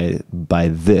mean, by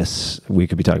this, we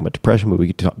could be talking about depression, but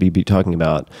we could be talking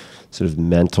about sort of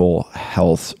mental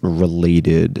health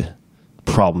related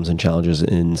problems and challenges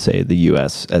in, say, the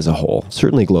U.S. as a whole,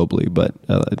 certainly globally, but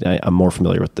I'm more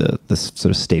familiar with the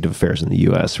sort of state of affairs in the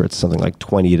U.S., where it's something like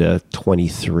 20 to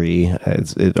 23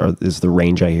 is the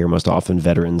range I hear most often.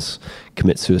 Veterans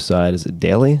commit suicide. Is it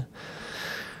daily?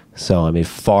 So, I mean,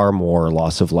 far more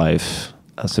loss of life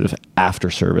sort of after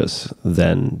service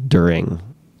than during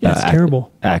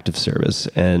terrible active service.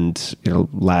 And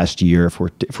last year, if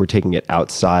we're taking it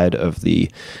outside of the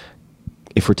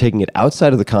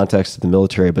context of the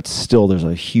military, but still there's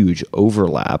a huge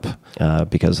overlap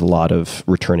because a lot of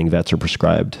returning vets are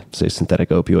prescribed, say, synthetic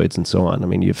opioids and so on. I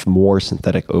mean, you have more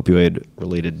synthetic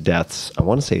opioid-related deaths, I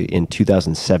want to say, in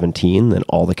 2017 than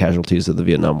all the casualties of the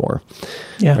Vietnam War,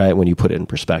 right, when you put it in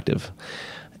perspective.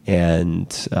 And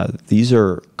these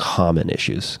are common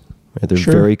issues. Right? They're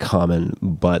very common,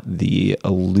 but the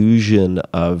illusion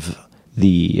of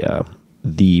the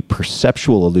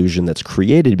perceptual illusion that's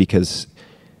created because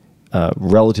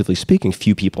relatively speaking,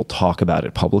 few people talk about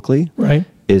it publicly, right,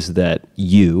 is that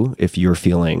if you're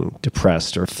feeling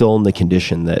depressed or fill in the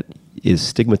condition that is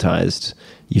stigmatized,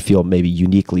 you feel maybe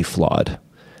uniquely flawed,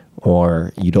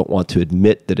 or you don't want to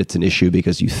admit that it's an issue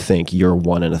because you think you're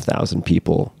one in 1,000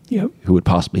 people who would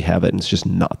possibly have it, and it's just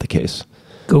not the case.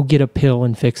 Go get a pill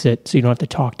and fix it so you don't have to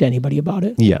talk to anybody about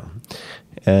it. Yeah.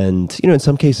 And, in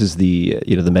some cases, the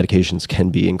medications can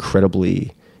be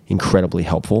incredibly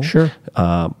helpful. Sure.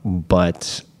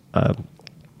 But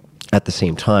at the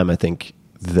same time, I think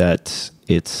that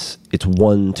it's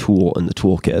one tool in the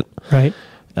toolkit. Right.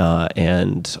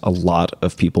 And a lot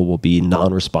of people will be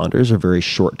non-responders or very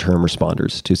short-term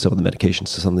responders to some of the medications.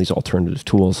 So some of these alternative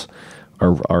tools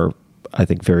are I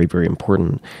think, very, very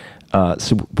important.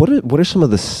 So what are some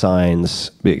of the signs?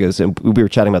 Because we were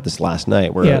chatting about this last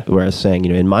night where I was saying,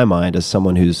 in my mind, as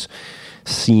someone who's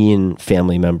seen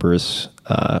family members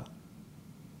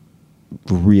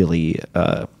really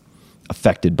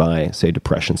affected by, say,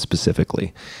 depression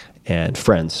specifically, and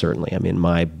friends, certainly. I mean,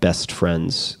 my best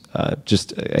friends,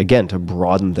 just, again, to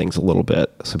broaden things a little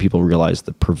bit so people realize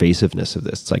the pervasiveness of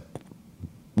this. It's like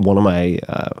one of my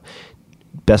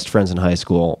best friends in high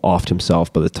school offed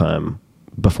himself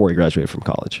before he graduated from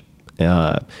college.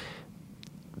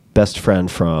 Best friend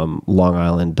from Long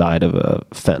Island died of a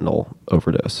fentanyl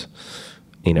overdose.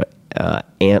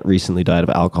 Aunt recently died of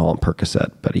alcohol and Percocet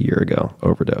about a year ago,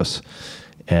 overdose.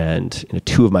 And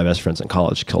two of my best friends in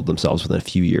college killed themselves within a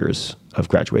few years of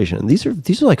graduation. And these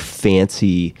are like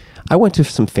fancy. I went to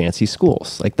some fancy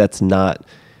schools. Like that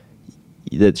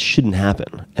shouldn't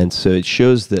happen. And so it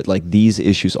shows that like these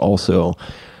issues also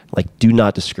like do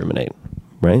not discriminate,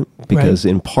 right? Because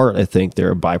in part, I think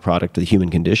they're a byproduct of the human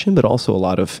condition, but also a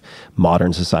lot of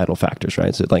modern societal factors,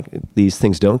 right? So like these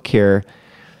things don't care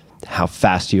how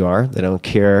fast you are. They don't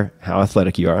care how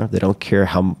athletic you are. They don't care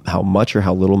how much or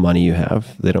how little money you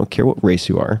have. They don't care what race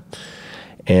you are.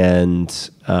 And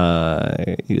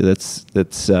that's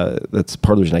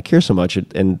part of the reason I care so much.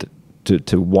 And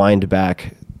to wind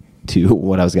back to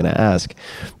what I was going to ask,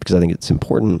 because I think it's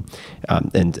important.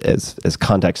 And as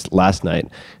context, last night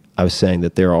I was saying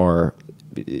that there are,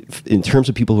 in terms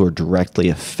of people who are directly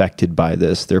affected by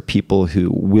this, there are people who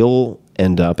will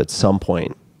end up at some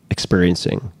point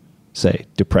experiencing, say,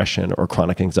 depression or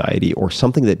chronic anxiety or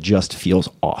something that just feels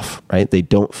off, right? They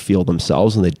don't feel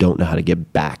themselves and they don't know how to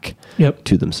get back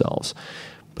to themselves.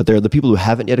 But there are the people who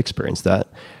haven't yet experienced that.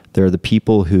 There are the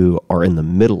people who are in the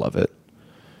middle of it,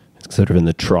 sort of in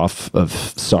the trough of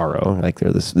sorrow, like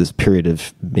there's this period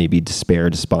of maybe despair,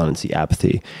 despondency,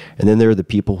 apathy. And then there are the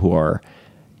people who are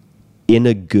in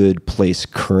a good place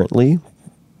currently,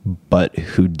 but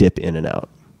who dip in and out.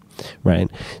 Right.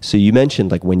 So you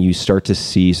mentioned like when you start to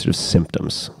see sort of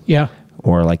symptoms. Yeah.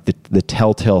 Or like the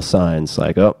telltale signs,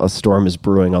 like, oh, a storm is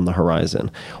brewing on the horizon.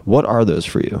 What are those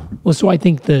for you? Well, so I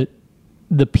think that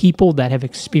the people that have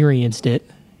experienced it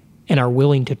and are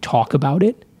willing to talk about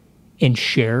it and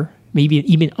share maybe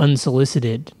even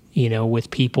unsolicited,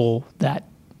 with people that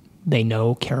they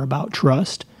know, care about,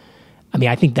 trust. I mean,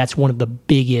 I think that's one of the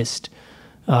biggest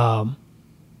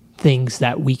things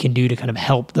that we can do to kind of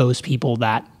help those people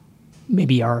that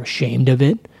maybe are ashamed of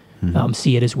it,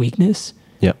 see it as weakness.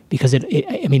 Yeah. Because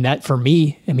that for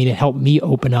me, it helped me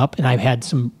open up, and I've had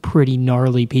some pretty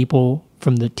gnarly people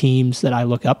from the teams that I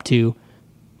look up to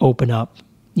open up,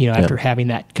 after having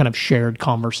that kind of shared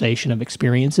conversation of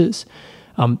experiences.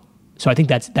 So I think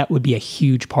that would be a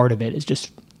huge part of it, is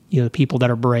just, the people that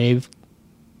are brave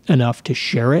enough to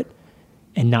share it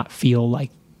and not feel like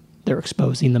they're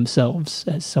exposing themselves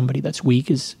as somebody that's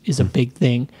weak is a big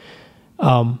thing.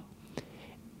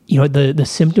 The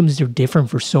symptoms are different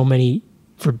for so many,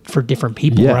 for different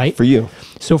people, right? For you.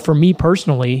 So for me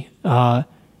personally,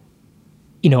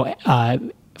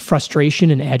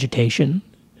 frustration and agitation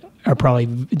are probably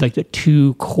like the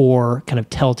two core kind of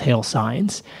telltale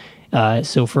signs.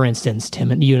 So for instance,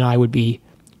 Tim, and you and I would be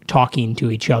talking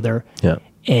to each other,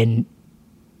 and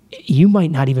you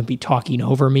might not even be talking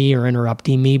over me or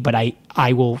interrupting me, but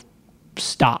I will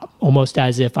stop, almost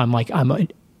as if I'm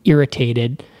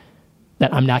irritated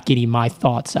that I'm not getting my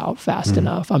thoughts out fast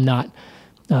enough. I'm not,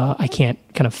 I can't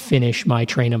kind of finish my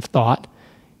train of thought,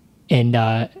 and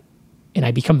I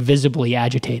become visibly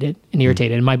agitated and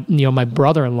irritated. And my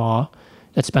brother-in-law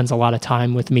that spends a lot of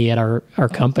time with me at our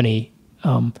company,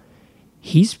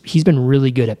 he's been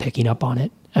really good at picking up on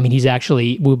it. I mean,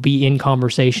 will be in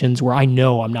conversations where I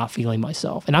know I'm not feeling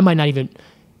myself, and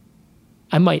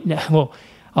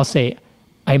I'll say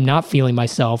I'm not feeling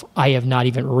myself. I have not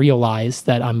even realized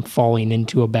that I'm falling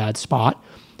into a bad spot,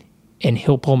 and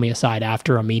he'll pull me aside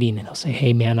after a meeting and he'll say,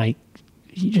 "Hey man,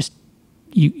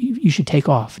 you should take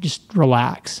off. Just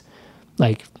relax.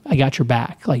 Like, I got your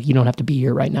back. Like, you don't have to be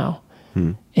here right now."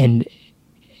 And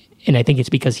I think it's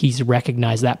because he's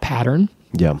recognized that pattern.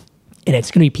 Yeah. And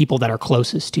it's going to be people that are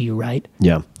closest to you, right?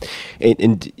 Yeah.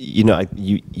 And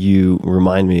you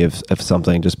remind me of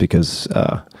something, just because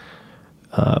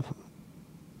I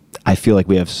feel like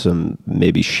we have some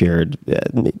maybe shared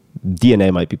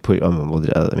DNA might be put.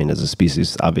 As a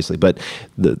species, obviously, but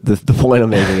the point I'm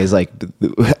making is, like,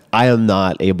 I am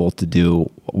not able to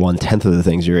do 1/10 of the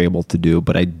things you're able to do,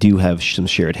 but I do have some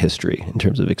shared history in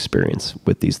terms of experience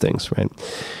with these things, right?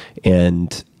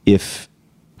 And if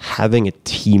having a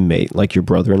teammate like your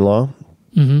brother-in-law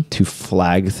to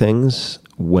flag things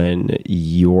when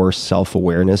your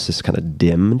self-awareness is kind of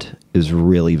dimmed is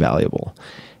really valuable.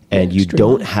 And you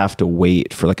don't have to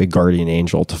wait for like a guardian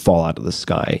angel to fall out of the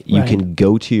sky. You can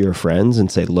go to your friends and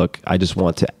say, "Look, I just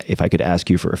want to, if I could ask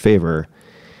you for a favor,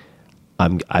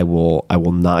 I will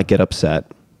not get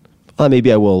upset.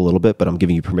 Maybe I will a little bit, but I'm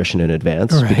giving you permission in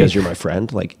advance because you're my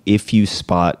friend. Like, if you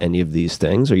spot any of these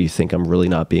things or you think I'm really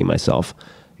not being myself,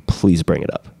 please bring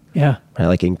it up." Yeah. Right?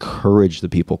 Like, encourage the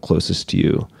people closest to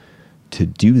you to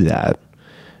do that,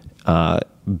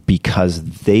 because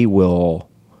they will,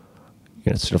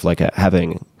 it's sort of like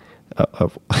having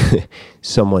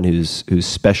someone who's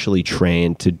specially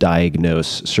trained to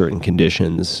diagnose certain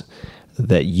conditions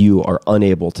that you are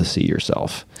unable to see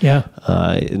yourself. Yeah.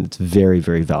 It's very,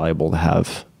 very valuable to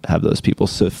have those people.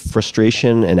 So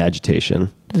frustration and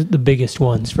agitation, the biggest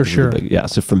ones, for sure.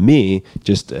 So for me,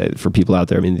 just for people out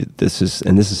there, I mean, this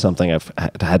is something I've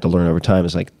had to learn over time,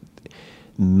 is like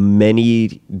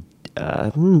many,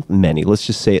 let's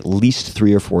just say at least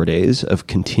 3 or 4 days of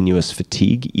continuous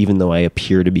fatigue, even though I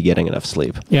appear to be getting enough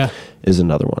sleep, is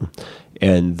another one.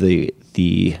 And the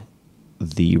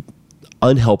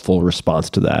unhelpful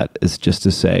response to that is just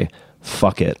to say,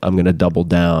 "Fuck it, I'm going to double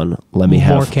down. Let me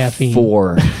have caffeine.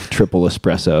 4 triple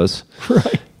espressos."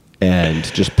 Right. And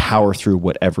just power through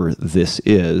whatever this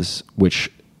is, which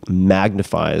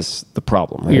magnifies the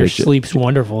problem. Right? Your sleep's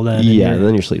wonderful then. Yeah,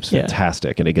 then your sleep's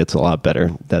fantastic, and it gets a lot better.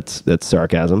 That's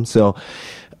sarcasm. So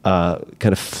kind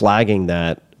of flagging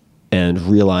that and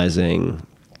realizing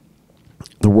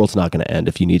the world's not going to end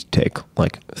if you need to take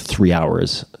like 3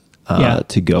 hours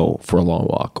to go for a long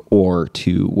walk, or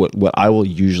to what I will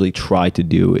usually try to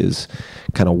do is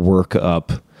kind of work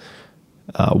up.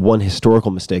 One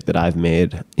historical mistake that I've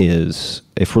made is,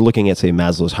 if we're looking at, say,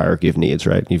 Maslow's hierarchy of needs,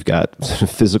 right? You've got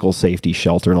physical safety,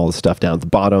 shelter, and all this stuff down at the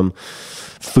bottom,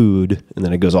 food, and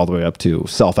then it goes all the way up to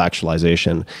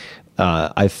self-actualization.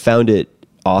 I've found it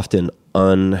often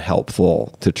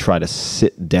unhelpful to try to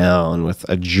sit down with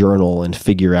a journal and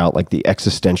figure out like the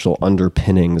existential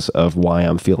underpinnings of why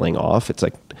I'm feeling off. It's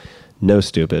like, no,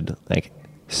 stupid, like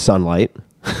sunlight.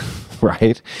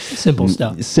 Right? Simple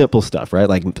stuff, right?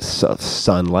 Like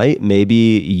sunlight. Maybe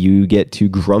you get too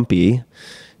grumpy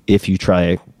if you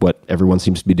try what everyone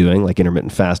seems to be doing, like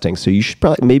intermittent fasting. So you should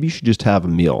maybe you should just have a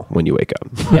meal when you wake up.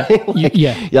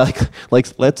 Yeah.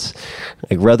 Let's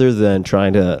rather than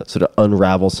trying to sort of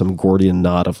unravel some Gordian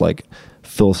knot of like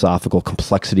philosophical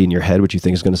complexity in your head, which you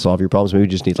think is going to solve your problems, maybe you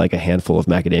just need like a handful of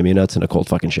macadamia nuts and a cold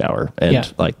fucking shower.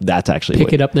 And like, that's actually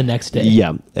pick it up the next day.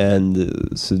 Yeah.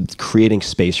 And so creating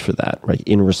space for that, right?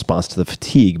 In response to the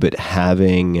fatigue, but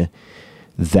having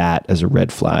that as a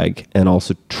red flag, and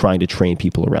also trying to train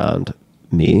people around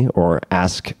me or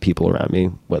ask people around me,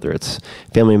 whether it's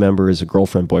family members, a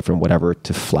girlfriend, boyfriend, whatever,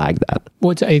 to flag that.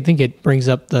 Well, I think it brings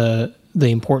up the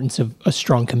importance of a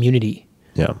strong community.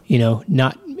 Yeah.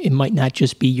 It might not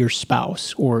just be your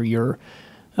spouse or your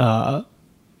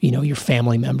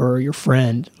family member or your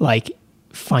friend. Like,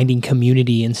 finding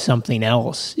community in something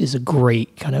else is a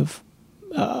great kind of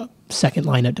second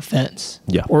line of defense.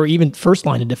 Yeah. Or even first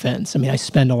line of defense. I mean, I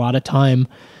spend a lot of time,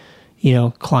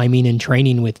 climbing and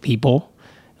training with people.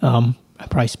 I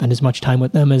probably spend as much time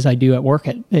with them as I do at work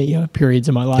at periods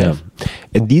of my life. Yeah.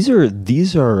 And these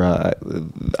are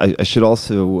I should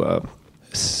also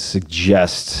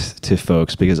suggest to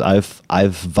folks, because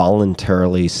I've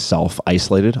voluntarily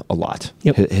self-isolated a lot.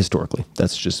 Historically.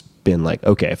 That's just been like,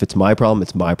 okay, if it's my problem,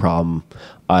 it's my problem.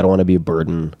 I don't want to be a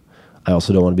burden. I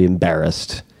also don't want to be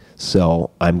embarrassed.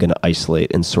 So I'm going to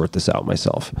isolate and sort this out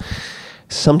myself.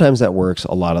 Sometimes that works.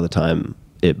 A lot of the time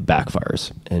it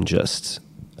backfires and just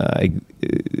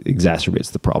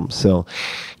exacerbates the problem. So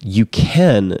you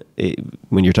can,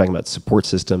 when you're talking about support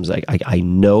systems, I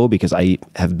know, because I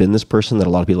have been this person, that a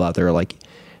lot of people out there are like,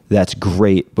 that's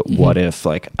great, but what if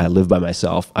like I live by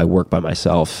myself, I work by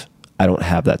myself, I don't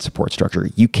have that support structure?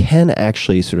 You can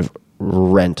actually sort of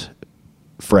rent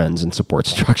friends and support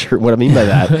structure. What I mean by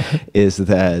that is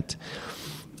that,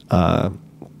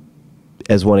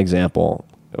 as one example,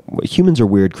 humans are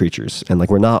weird creatures, and like,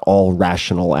 we're not all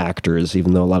rational actors,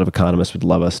 even though a lot of economists would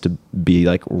love us to be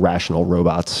like rational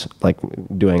robots, like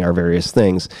doing our various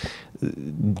things.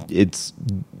 It's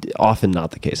often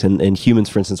not the case. And humans,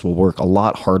 for instance, will work a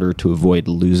lot harder to avoid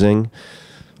losing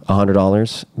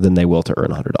 $100 than they will to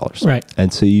earn $100. Right.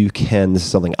 And so you can, this is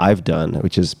something I've done,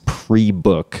 which is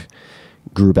pre-book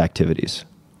group activities,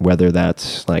 whether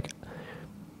that's like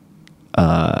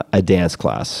a dance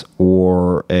class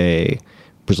or a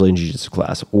Brazilian Jiu-Jitsu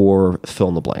class or fill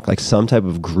in the blank, like some type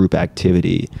of group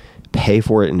activity. Pay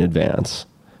for it in advance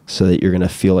so that you're going to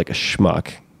feel like a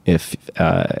schmuck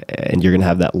and you're going to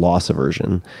have that loss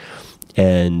aversion,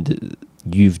 and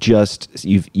you've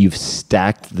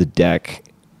stacked the deck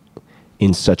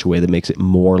in such a way that makes it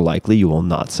more likely you will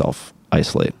not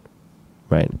self-isolate.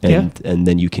 Right. And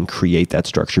then you can create that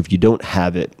structure. If you don't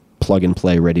have it plug and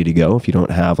play ready to go, if you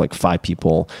don't have like 5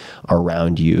 people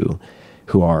around you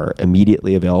who are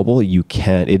immediately available,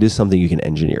 it is something you can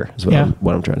engineer, is what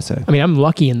I'm trying to say. I mean, I'm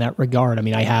lucky in that regard. I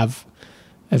mean, I have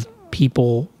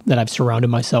people that I've surrounded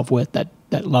myself with that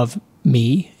love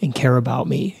me and care about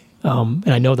me. And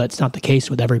I know that's not the case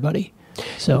with everybody.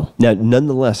 So now,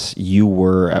 nonetheless, you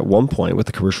were at one point with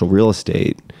the commercial real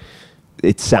estate,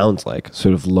 it sounds like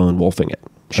sort of lone wolfing it.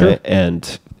 Sure. Right?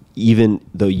 And even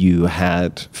though you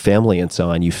had family and so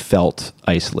on, you felt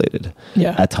isolated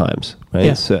at times, right?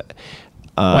 Yeah. So,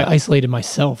 I isolated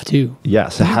myself too. Yeah.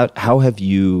 So how have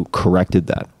you corrected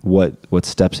that? What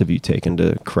steps have you taken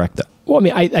to correct that? Well, I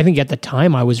mean, I think at the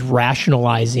time I was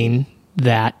rationalizing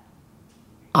that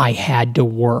I had to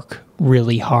work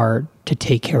really hard to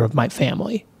take care of my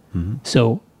family. Mm-hmm.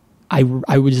 So I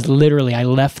was literally, I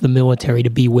left the military to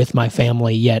be with my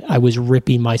family, yet I was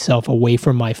ripping myself away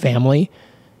from my family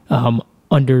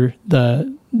under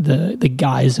the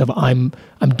guise of I'm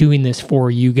doing this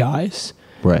for you guys.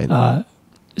 Right.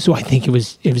 So I think it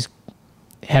was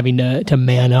having to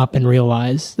man up and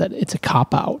realize that it's a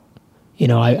cop-out. You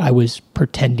know, I was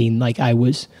pretending like it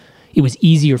was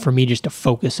easier for me just to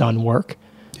focus on work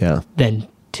than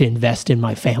to invest in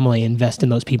my family, invest in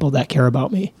those people that care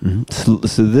about me. Mm-hmm.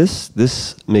 So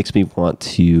this makes me want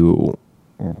to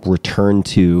return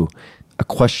to a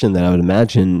question that I would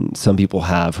imagine some people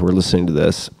have who are listening to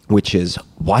this, which is,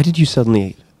 why did you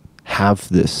suddenly have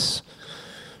this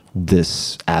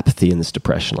apathy and this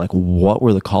depression? Like, what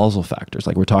were the causal factors?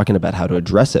 Like, we're talking about how to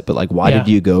address it, but like, why did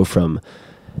you go from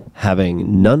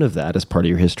having none of that as part of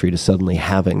your history to suddenly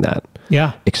having that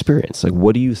experience? Like,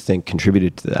 what do you think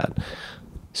contributed to that?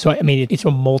 So, I mean, it's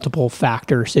a multiple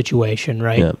factor situation,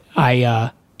 right?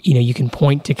 Yeah. You can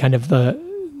point to kind of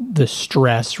the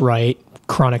stress, right?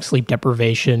 Chronic sleep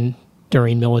deprivation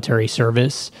during military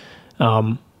service.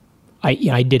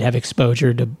 I did have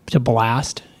exposure to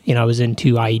blast. I was in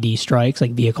 2 IED strikes,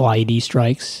 like vehicle IED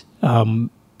strikes, in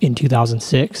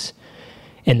 2006.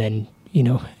 And then,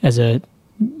 as a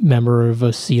member of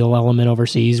a SEAL element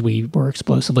overseas, we were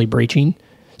explosively breaching.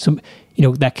 So,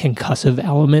 that concussive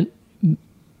element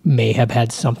may have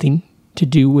had something to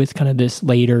do with kind of this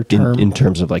later term. In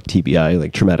terms of like TBI,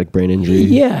 like traumatic brain injury?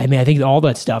 Yeah, I think all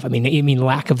that stuff. I mean,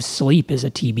 lack of sleep is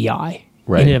a TBI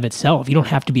in and of itself. You don't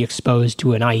have to be exposed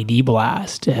to an IED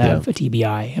blast to have a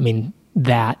TBI. I mean,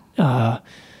 that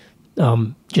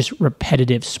just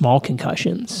repetitive small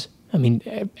concussions. I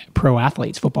mean, pro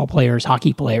athletes, football players,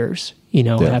 hockey players,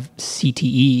 have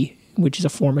CTE, which is a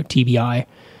form of TBI,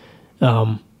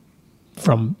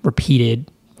 from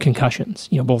repeated concussions,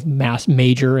 both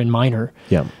major and minor.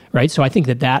 Yeah. Right. So I think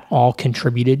that all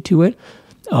contributed to it.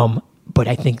 But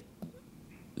I think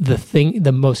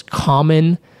the most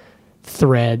common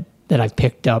thread that I've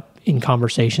picked up in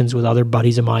conversations with other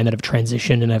buddies of mine that have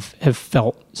transitioned and have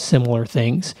felt similar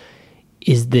things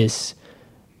is this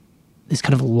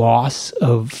kind of loss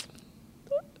of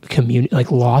community,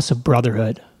 like loss of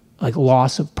brotherhood, like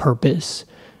loss of purpose,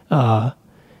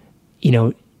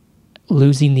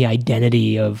 losing the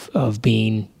identity of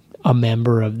being a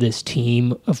member of this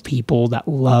team of people that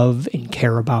love and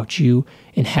care about you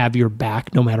and have your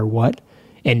back no matter what.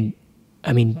 And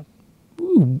I mean,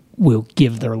 will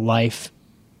give their life,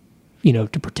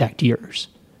 to protect yours.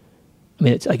 I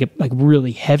mean, it's like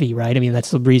really heavy, right? I mean,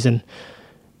 that's the reason,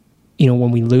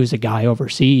 when we lose a guy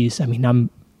overseas, I mean, I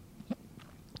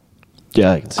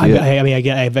can see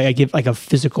it. I give like a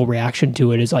physical reaction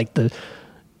to it is like the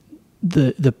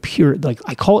pure, like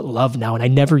I call it love now, and I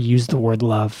never used the word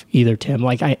love either, Tim.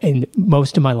 Like in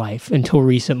most of my life until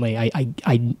recently,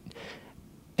 I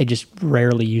just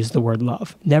rarely used the word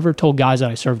love. Never told guys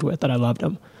that I served with that I loved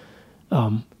them.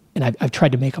 And I've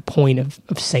tried to make a point of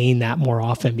saying that more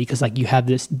often because like you have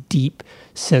this deep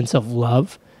sense of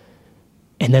love,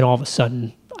 and then all of a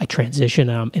sudden I transition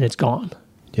and it's gone.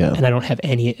 Yeah. And I don't have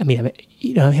any. I mean,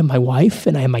 I have my wife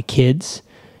and I have my kids,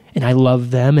 and I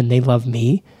love them and they love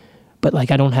me, but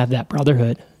like I don't have that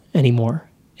brotherhood anymore.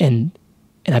 And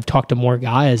I've talked to more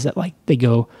guys that like you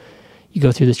go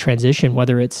through this transition,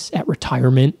 whether it's at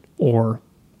retirement or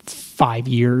 5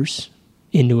 years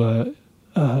into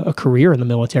a career in the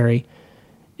military,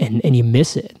 and you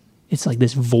miss it. It's like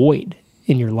this void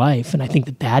in your life, and I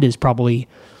think that is probably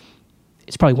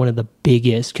one of the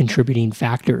biggest contributing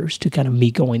factors to kind of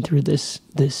me going through this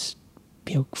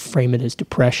frame it as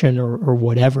depression or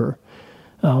whatever.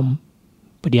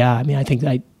 But yeah, I mean, I think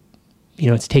that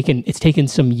it's taken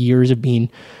some years of being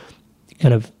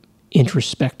kind of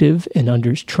introspective and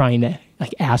trying to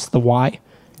like ask the why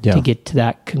to get to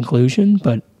that conclusion.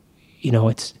 But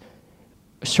it's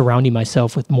surrounding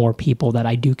myself with more people that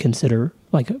I do consider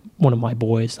like one of my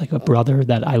boys, like a brother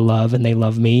that I love and they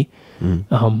love me.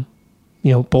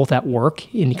 Both at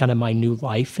work in kind of my new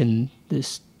life and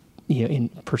this, in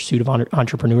pursuit of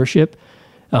entrepreneurship,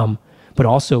 but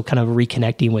also kind of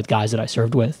reconnecting with guys that I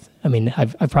served with. I mean,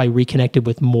 I've probably reconnected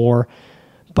with more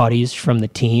buddies from the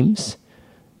teams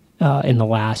in the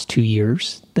last 2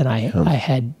 years than I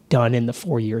had done in the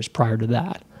 4 years prior to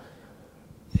that.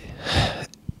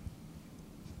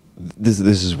 This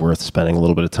is worth spending a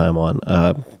little bit of time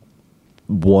on.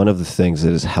 One of the things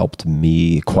that has helped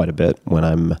me quite a bit when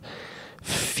I'm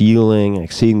feeling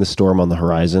like seeing the storm on the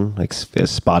horizon, like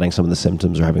spotting some of the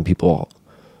symptoms or having people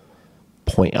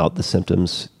point out the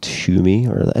symptoms to me,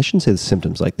 or I shouldn't say the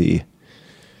symptoms, like the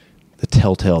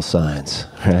telltale signs,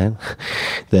 right?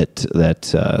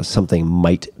 that something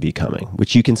might be coming,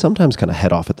 which you can sometimes kind of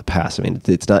head off at the pass. I mean,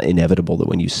 it's not inevitable that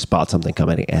when you spot something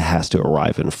coming, it has to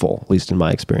arrive in full, at least in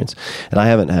my experience. And I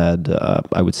haven't had,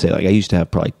 I would say, like I used to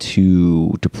have probably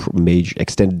 2 major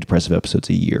extended depressive episodes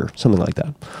a year, something like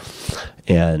that.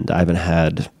 And I haven't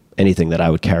had anything that I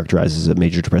would characterize as a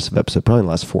major depressive episode probably in the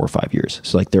last 4 or 5 years.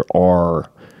 So like there are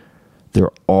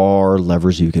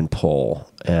levers you can pull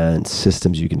and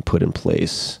systems you can put in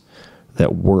place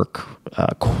that work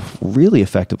really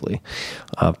effectively.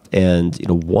 And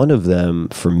one of them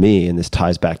for me, and this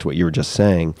ties back to what you were just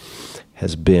saying,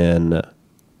 has been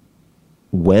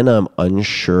when I'm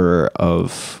unsure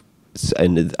of,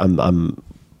 and I'm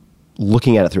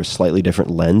looking at it through a slightly different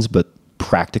lens, but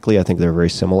practically I think they're very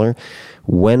similar.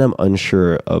 When I'm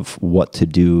unsure of what to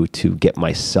do to get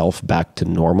myself back to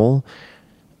normal,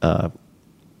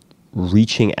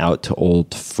 reaching out to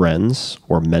old friends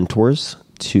or mentors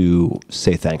to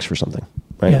say thanks for something,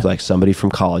 right? Yeah. Like somebody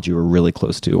from college you were really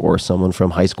close to, or someone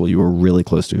from high school you were really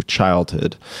close to,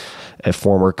 childhood, a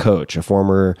former coach, a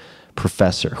former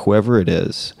professor, whoever it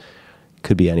is,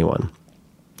 could be anyone,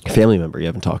 a family member you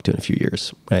haven't talked to in a few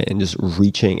years, right? And just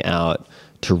reaching out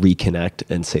to reconnect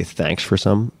and say thanks for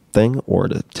something, or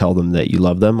to tell them that you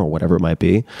love them or whatever it might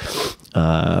be.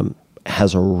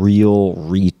 has a real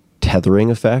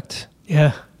retethering effect.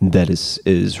 Yeah. That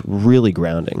is really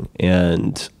grounding.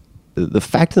 And the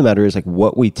fact of the matter is, like,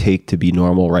 what we take to be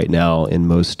normal right now in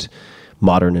most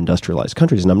modern industrialized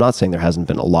countries, and I'm not saying there hasn't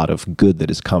been a lot of good that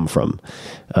has come from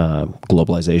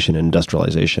globalization and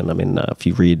industrialization. I mean, if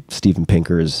you read Steven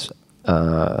Pinker's,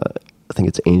 I think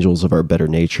it's Angels of Our Better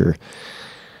Nature,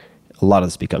 a lot of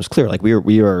this becomes clear. Like,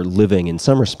 we are living in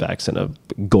some respects in a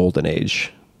golden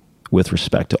age with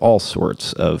respect to all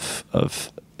sorts of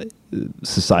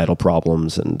societal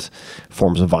problems and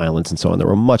forms of violence and so on that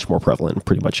were much more prevalent in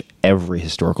pretty much every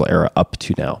historical era up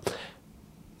to now.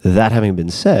 That having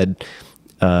been said,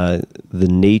 the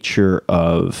nature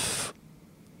of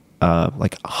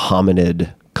like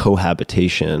hominid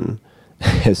cohabitation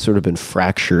has sort of been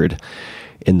fractured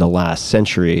in the last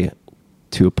century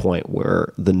to a point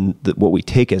where what we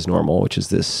take as normal, which is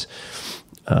this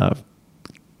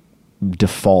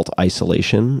default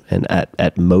isolation and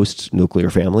at most nuclear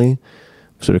family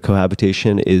sort of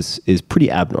cohabitation is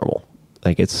pretty abnormal.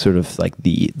 Like, it's sort of like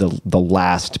the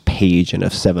last page in a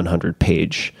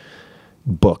 700-page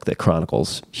book that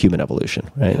chronicles human evolution,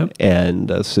 right? Yep. And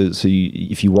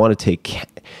if you want to take,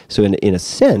 so in a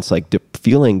sense, like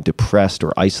feeling depressed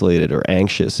or isolated or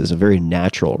anxious is a very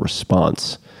natural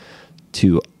response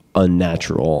to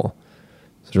unnatural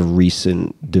sort of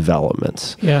recent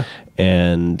developments. Yeah.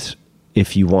 And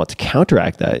if you want to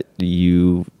counteract that,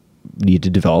 you need to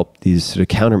develop these sort of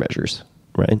countermeasures,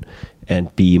 right?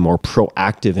 And be more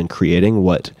proactive in creating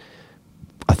what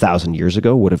 1,000 years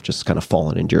ago would have just kind of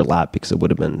fallen into your lap because it would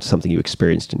have been something you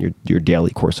experienced in your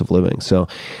daily course of living. So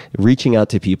reaching out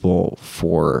to people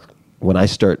for when I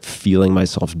start feeling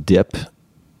myself dip,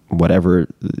 however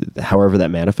that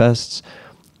manifests,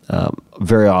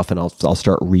 very often I'll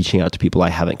start reaching out to people I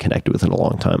haven't connected with in a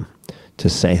long time to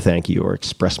say thank you or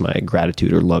express my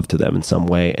gratitude or love to them in some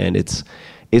way. And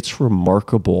it's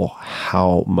remarkable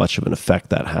how much of an effect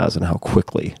that has and how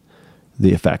quickly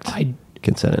the effect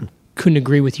can set in. Couldn't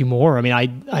agree with you more. I mean,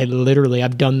 I literally,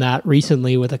 I've done that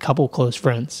recently with a couple close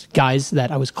friends, guys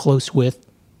that I was close with,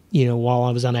 while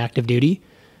I was on active duty,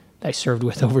 that I served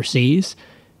with overseas,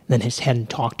 and then just hadn't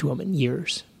talked to them in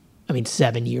years. I mean,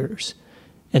 7 years.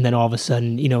 And then all of a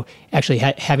sudden, actually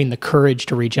having the courage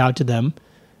to reach out to them,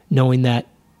 knowing that,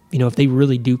 if they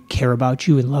really do care about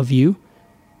you and love you,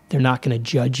 they're not going to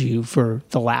judge you for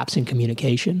the lapse in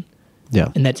communication.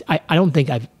 Yeah. And that's, I don't think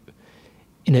I've,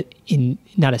 in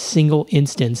not a single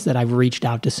instance that I've reached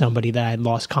out to somebody that I had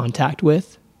lost contact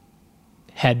with,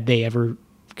 had they ever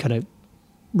kind of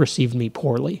received me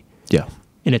poorly. Yeah.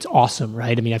 And it's awesome,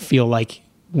 right? I mean, I feel like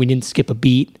we didn't skip a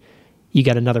beat. You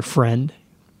got another friend.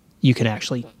 You can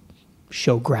actually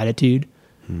show gratitude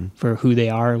for who they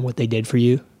are and what they did for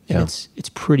you. And Yeah. it's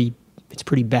pretty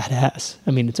badass.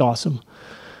 I mean, it's awesome.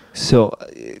 So,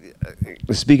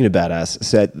 speaking of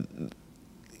badass,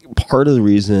 part of the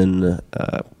reason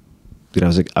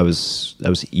I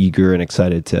was eager and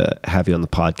excited to have you on the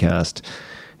podcast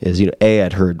is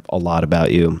I'd heard a lot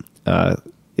about you,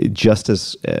 just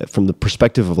as from the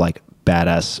perspective of like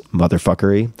badass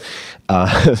motherfuckery,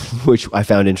 which I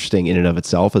found interesting in and of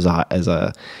itself as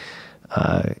a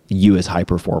you as high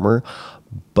performer,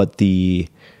 but the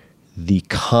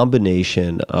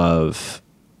combination of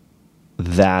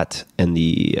that and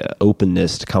the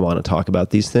openness to come on and talk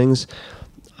about these things,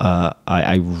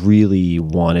 I really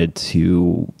wanted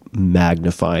to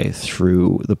magnify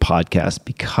through the podcast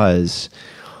because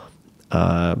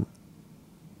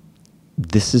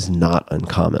this is not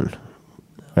uncommon.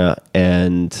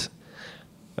 And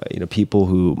people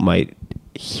who might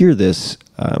hear this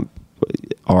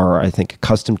are, I think,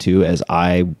 accustomed to, as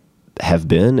I have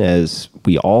been, as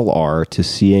we all are, to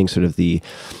seeing sort of the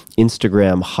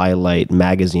Instagram highlight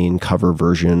magazine cover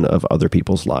version of other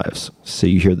people's lives. So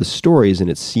you hear the stories and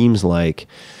it seems like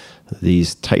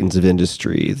these titans of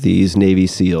industry, these Navy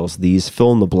SEALs, these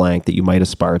fill in the blank that you might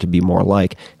aspire to be more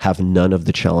like, have none of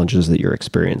the challenges that you're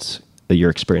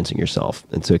experiencing yourself.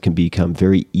 And so it can become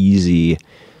very easy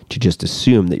to just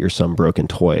assume that you're some broken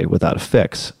toy without a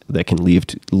fix that can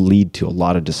lead to a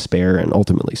lot of despair and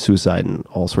ultimately suicide and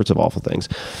all sorts of awful things.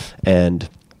 And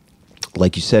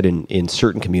like you said, in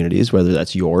certain communities, whether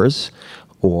that's yours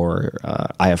or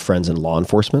I have friends in law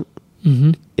enforcement,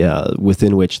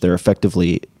 within which they're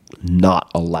effectively not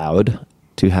allowed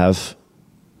to have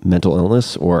mental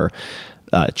illness or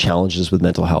challenges with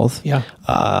mental health. Yeah.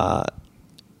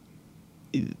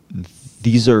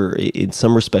 These are, in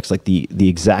some respects, like the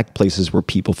exact places where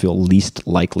people feel least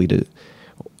likely to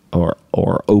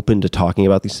or open to talking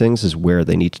about these things is where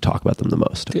they need to talk about them the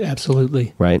most.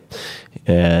 Absolutely. Right.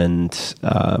 And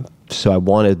so I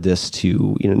wanted this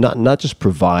to, not just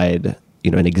provide,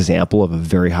 an example of a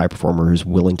very high performer who's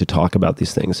willing to talk about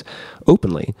these things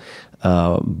openly,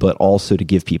 but also to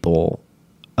give people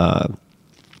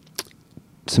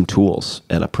some tools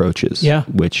and approaches,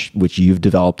 which you've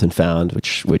developed and found,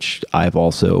 which I've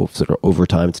also sort of over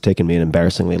time, it's taken me an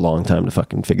embarrassingly long time to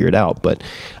fucking figure it out. But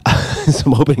so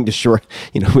I'm hoping to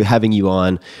having you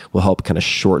on will help kind of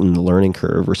shorten the learning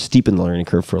curve or steepen the learning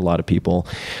curve for a lot of people.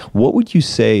 What would you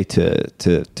say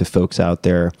to folks out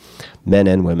there, men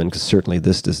and women? Because certainly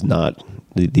this does not,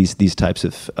 these types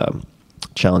of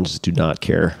challenges do not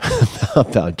care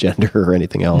about gender or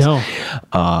anything else.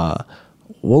 No.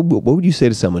 What would you say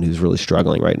to someone who's really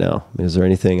struggling right now? Is there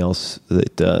anything else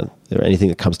or anything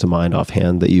that comes to mind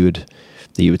offhand that you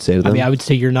would say to them? I mean, I would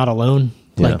say you're not alone.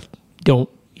 Yeah. Like,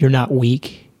 you're not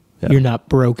weak. Yeah. You're not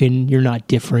broken. You're not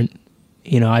different.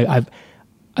 I've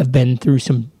been through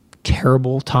some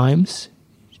terrible times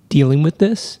dealing with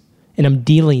this, and I'm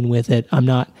dealing with it. I'm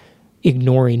not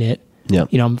ignoring it. Yeah.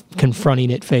 I'm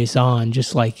confronting it face on,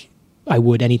 just like I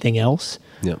would anything else.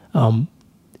 Yeah.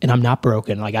 And I'm not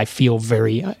broken. Like, I feel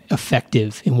very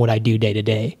effective in what I do day to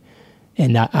day.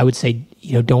 And I would say,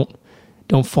 don't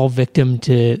fall victim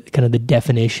to kind of the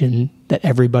definition that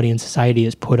everybody in society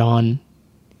has put on,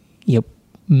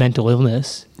 mental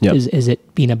illness. Yep. Is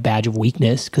it being a badge of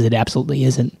weakness? Because it absolutely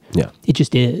isn't. Yeah. It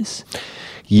just is.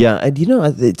 Yeah. And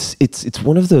it's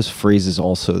one of those phrases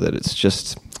also that it's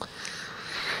just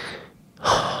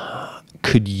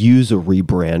could use a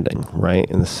rebranding, right?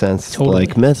 In the sense, totally.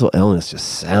 Like mental illness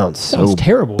just sounds so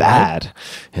terrible, bad. Right?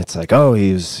 It's like, oh,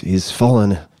 he's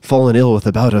fallen ill with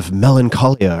a bout of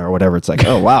melancholia or whatever. It's like,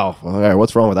 oh wow, all right,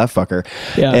 what's wrong with that fucker?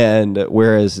 Yeah. And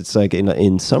whereas it's like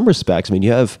in some respects, I mean,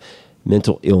 you have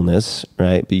mental illness,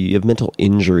 right? But you have mental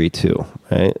injury too,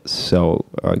 right? So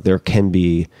there can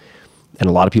be, and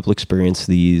a lot of people experience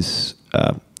these,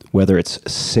 whether it's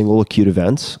single acute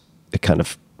events, it kind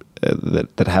of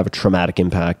that have a traumatic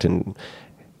impact and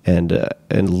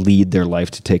lead their life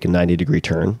to take a 90-degree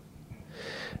turn,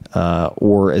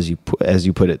 or as you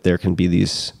put it, there can be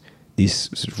these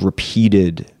sort of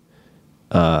repeated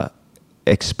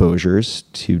exposures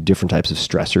to different types of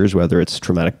stressors, whether it's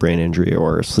traumatic brain injury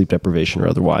or sleep deprivation or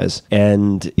otherwise.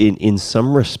 And in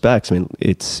some respects, I mean,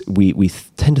 we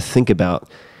tend to think about,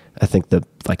 I think, the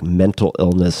like mental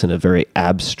illness in a very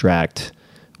abstract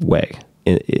way.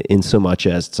 In so much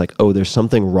as it's like, oh, there's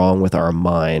something wrong with our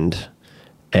mind,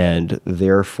 and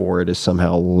therefore it is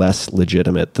somehow less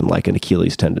legitimate than like an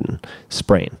Achilles tendon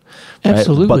sprain. Right?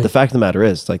 Absolutely. But the fact of the matter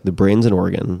is, like, the brain's an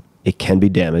organ. It can be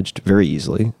damaged very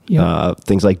easily. Yep.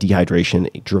 Things like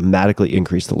dehydration dramatically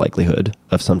increase the likelihood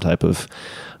of some type of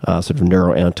sort of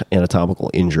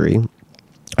neuroanatomical injury.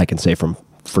 I can say from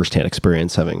firsthand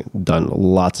experience, having done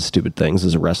lots of stupid things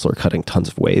as a wrestler, cutting tons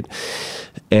of weight.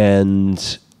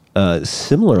 And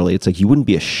similarly, it's like you wouldn't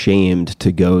be ashamed to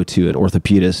go to an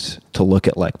orthopedist to look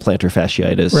at like plantar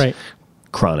fasciitis, right,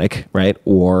 chronic, right,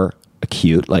 or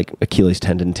acute, like Achilles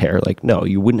tendon tear. Like, no,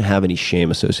 you wouldn't have any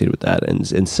shame associated with that.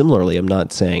 And similarly, I'm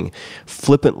not saying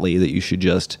flippantly that you should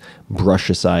just brush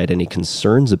aside any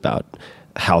concerns about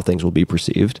how things will be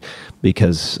perceived,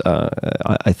 because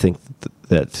I think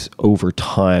that over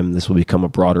time this will become a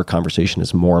broader conversation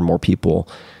as more and more people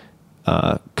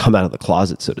come out of the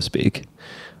closet, so to speak.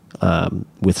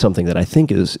 With something that I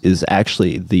think is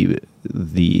actually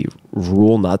the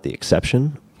rule, not the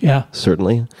exception. Yeah,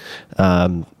 certainly.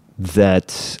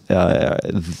 That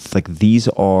like these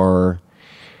are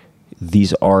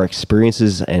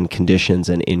experiences and conditions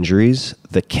and injuries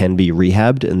that can be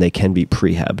rehabbed, and they can be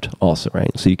prehabbed also, right?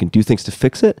 So you can do things to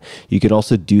fix it. You can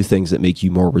also do things that make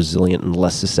you more resilient and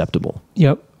less susceptible.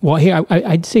 Yep. Well, here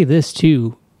I'd say this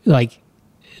too. Like,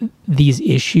 these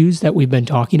issues that we've been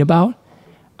talking about,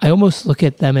 I almost look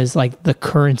at them as like the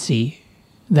currency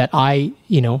that I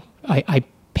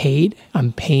paid.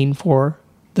 I'm paying for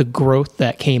the growth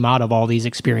that came out of all these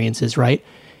experiences, right?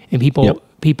 And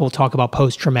people talk about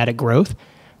post-traumatic growth.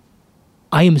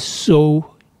 I am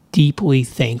so deeply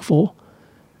thankful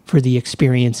for the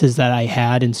experiences that I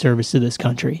had in service to this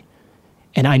country.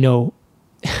 And I know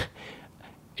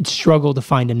I'd struggle to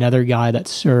find another guy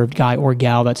or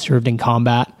gal that served in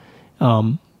combat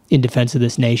in defense of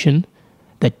this nation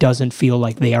that doesn't feel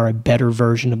like they are a better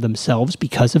version of themselves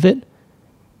because of it.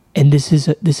 And this is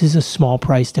a small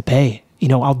price to pay.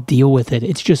 I'll deal with it.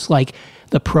 It's just like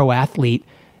the pro athlete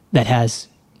that has,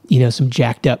 some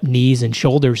jacked up knees and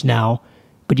shoulders now,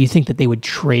 but do you think that they would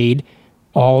trade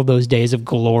all those days of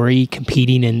glory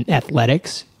competing in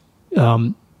athletics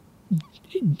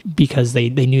because they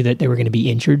knew that they were going to be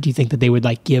injured? Do you think that they would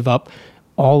like give up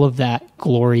all of that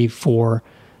glory for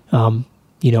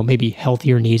maybe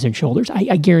healthier knees and shoulders,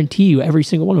 I guarantee you every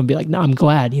single one would be like, no, I'm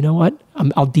glad, you know what?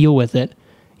 I'll deal with it.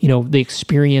 The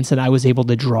experience that I was able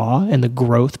to draw and the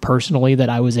growth personally that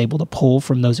I was able to pull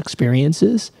from those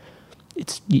experiences,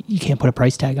 you can't put a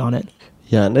price tag on it.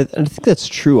 Yeah, and I think that's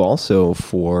true also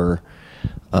for,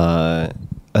 I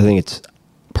think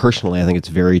it's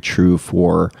very true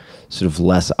for sort of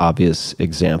less obvious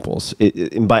examples.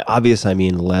 And by obvious, I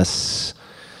mean less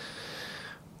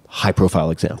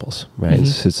high-profile examples, right? Mm-hmm.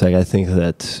 So it's like, I think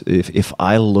that if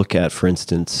I look at, for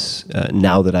instance,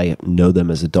 now that I know them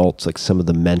as adults, like some of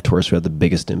the mentors who had the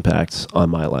biggest impacts on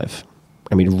my life,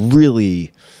 I mean,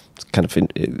 really kind of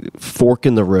fork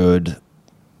in the road,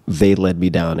 they led me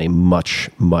down a much,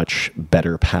 much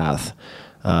better path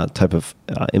type of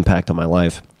impact on my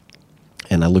life.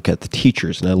 And I look at the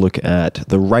teachers and I look at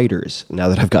the writers. Now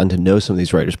that I've gotten to know some of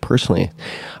these writers personally,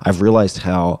 I've realized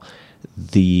how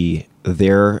their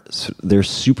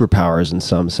superpowers in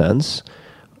some sense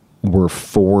were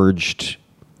forged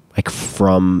like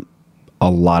from a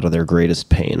lot of their greatest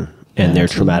pain and their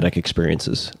traumatic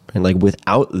experiences. And like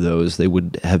without those, they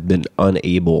would have been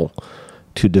unable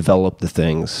to develop the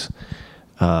things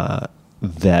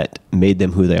that made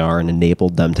them who they are and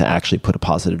enabled them to actually put a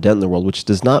positive dent in the world, which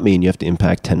does not mean you have to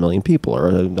impact 10 million people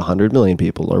or 100 million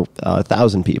people or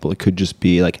 1,000 people. It could just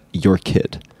be like your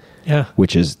kid. Yeah.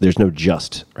 Which is, there's no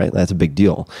just, right? That's a big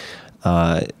deal.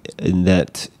 In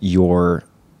that your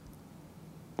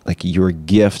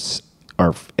gifts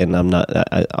are, and I'm not,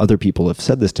 other people have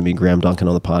said this to me, Graham Duncan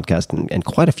on the podcast, and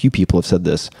quite a few people have said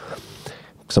this,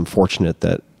 because I'm fortunate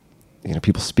that,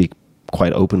 people speak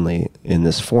quite openly in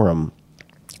this forum,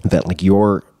 that like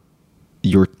your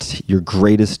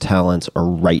greatest talents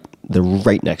they're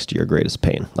right next to your greatest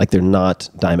pain. Like they're not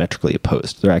diametrically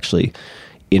opposed. They're actually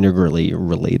integrally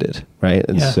related, right?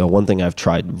 And so one thing I've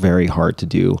tried very hard to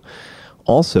do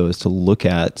also is to look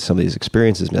at some of these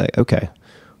experiences and be like, okay,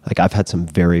 like I've had some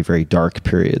very, very dark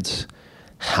periods.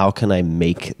 How can I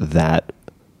make that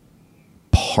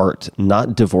part,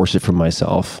 not divorce it from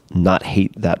myself, not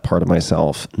hate that part of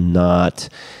myself, not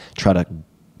try to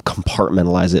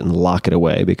compartmentalize it and lock it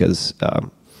away? Because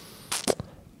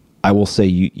I will say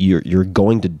you're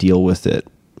going to deal with it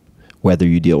whether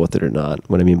you deal with it or not.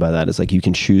 What I mean by that is like you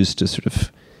can choose to sort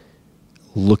of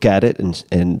look at it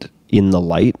and in the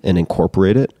light and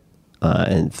incorporate it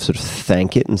and sort of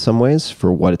thank it in some ways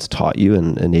for what it's taught you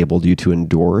and enabled you to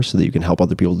endure so that you can help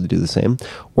other people to do the same.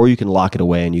 Or you can lock it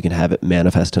away and you can have it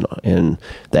manifest in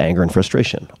the anger and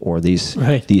frustration, or you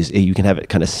can have it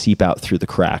kind of seep out through the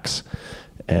cracks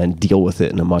and deal with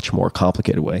it in a much more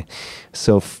complicated way.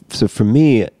 So for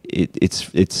me, it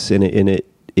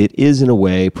is in a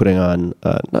way putting on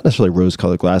not necessarily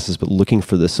rose-colored glasses, but looking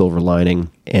for the silver lining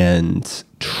and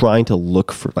trying to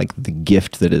look for like the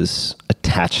gift that is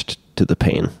attached to the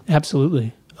pain.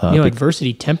 Absolutely.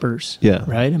 Adversity tempers. Yeah.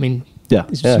 Right. I mean. Yeah.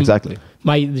 Exactly.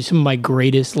 Some of my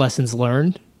greatest lessons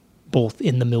learned, both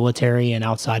in the military and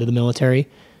outside of the military,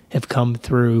 have come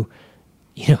through,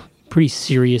 pretty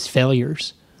serious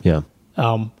failures. Yeah.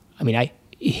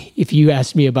 If you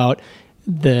asked me about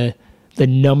the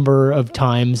number of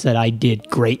times that I did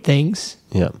great things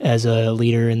as a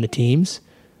leader in the teams,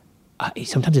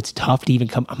 sometimes it's tough to even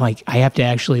come. I'm like, I have to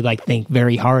actually like think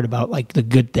very hard about like the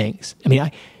good things. I mean,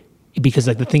 because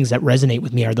like the things that resonate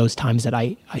with me are those times that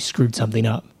I screwed something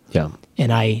up. Yeah.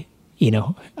 And I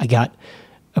got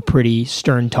a pretty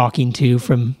stern talking to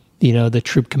from, the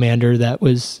troop commander that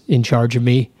was in charge of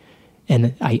me.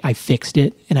 And I fixed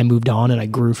it and I moved on and I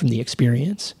grew from the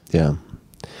experience. Yeah.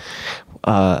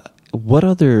 What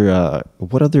other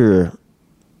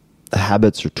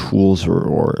habits or tools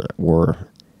or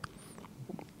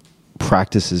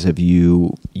practices have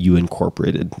you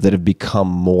incorporated that have become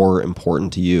more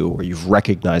important to you, or you've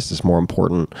recognized as more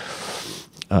important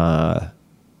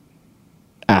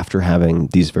after having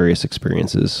these various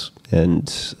experiences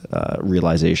and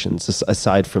realizations,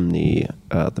 aside from the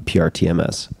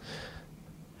PRTMS?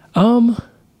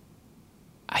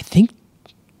 I think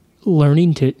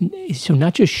learning to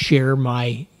not just share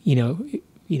my,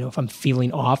 if I'm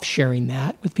feeling off, sharing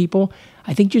that with people.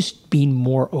 I think just being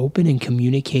more open and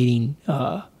communicating,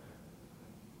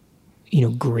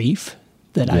 grief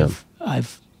that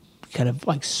I've kind of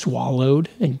like swallowed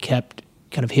and kept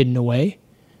kind of hidden away.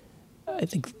 I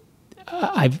think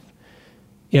I've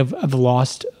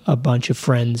lost a bunch of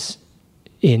friends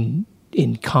in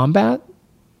combat,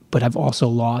 but I've also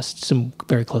lost some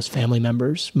very close family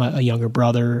members, a younger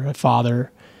brother, a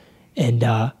father, and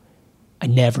I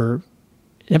never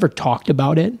talked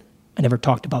about it. I never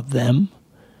talked about them.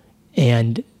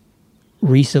 And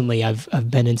recently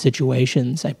I've been in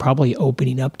situations, I probably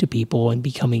opening up to people and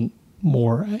becoming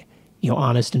more,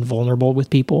 honest and vulnerable with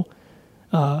people.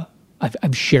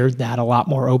 I've shared that a lot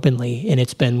more openly, and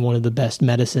it's been one of the best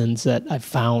medicines that I've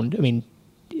found. I mean,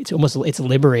 it's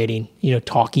liberating,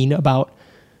 talking about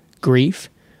grief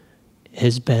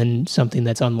has been something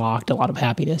that's unlocked a lot of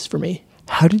happiness for me.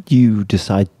 How did you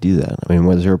decide to do that? I mean,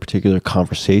 was there a particular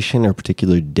conversation or a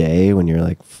particular day when you're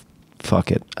like,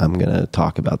 fuck it, I'm going to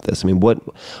talk about this? I mean, what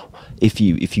if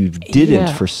you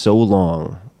didn't for so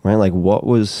long, right? Like what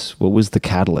was the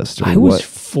catalyst? I was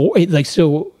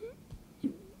so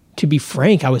to be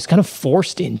frank, I was kind of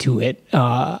forced into it.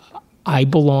 I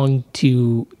belong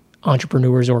to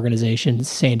Entrepreneurs Organization,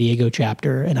 San Diego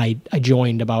chapter, and I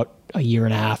joined about a year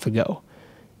and a half ago,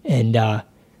 and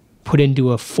put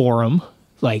into a forum,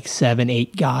 like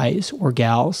 7-8 guys or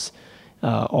gals,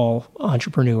 all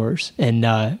entrepreneurs. And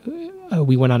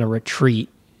we went on a retreat,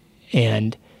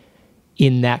 and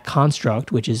in that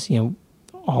construct, which is,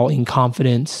 all in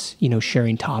confidence,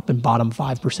 sharing top and bottom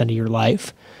 5% of your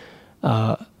life,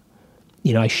 I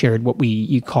shared what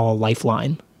you call a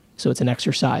lifeline. So it's an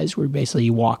exercise where basically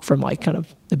you walk from like kind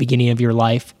of the beginning of your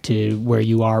life to where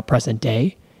you are present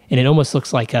day. And it almost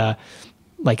looks like a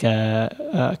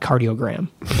cardiogram,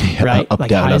 right? Up, like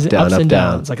down, highs, up, down, ups up, and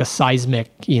down. downs, like a seismic,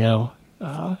 Chart,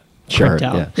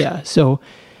 printout. yeah. So,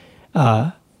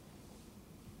 I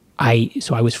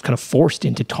was kind of forced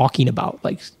into talking about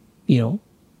like,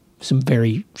 some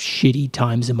very shitty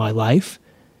times in my life,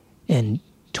 and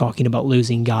talking about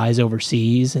losing guys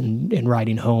overseas and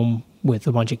riding home with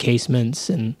a bunch of casements,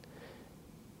 and,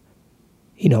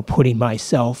 putting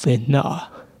myself in,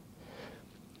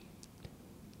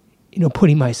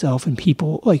 putting myself in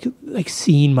people, like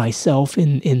seeing myself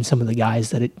in some of the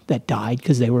guys that died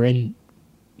because they were in,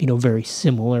 very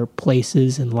similar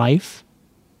places in life,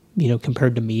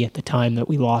 compared to me at the time that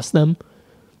we lost them.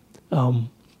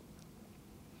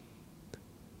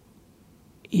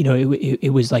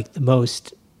 It was like the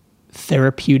most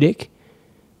therapeutic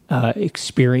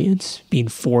experience, being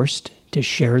forced to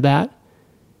share that,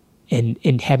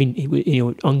 and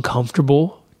having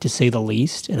uncomfortable to say the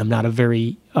least. And I'm not a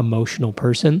very emotional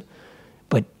person,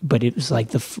 but it was like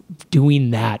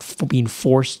doing that, being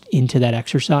forced into that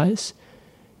exercise,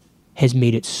 has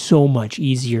made it so much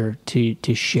easier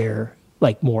to share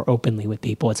like more openly with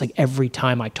people. It's like every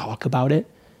time I talk about it,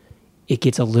 it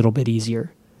gets a little bit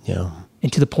easier. Yeah.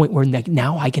 And to the point where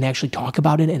now I can actually talk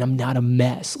about it and I'm not a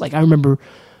mess. Like I remember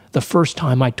the first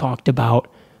time I talked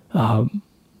about,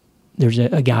 there's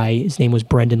a guy, his name was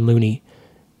Brendan Looney,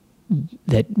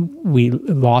 that we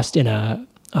lost in a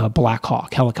Black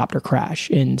Hawk helicopter crash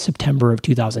in September of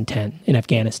 2010 in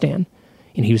Afghanistan.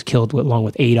 And he was killed along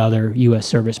with 8 other U.S.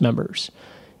 service members.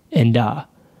 And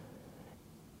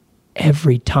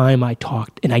every time I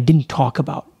talked, and I didn't talk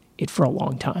about it for a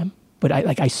long time, but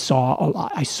I saw a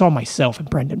lot. I saw myself in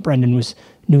Brendan. Brendan was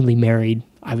newly married.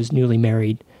 I was newly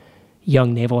married,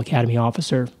 young Naval Academy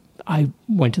officer. I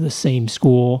went to the same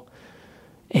school,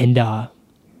 and I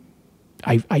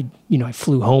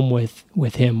flew home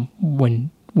with him when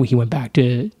he went back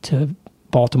to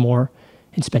Baltimore,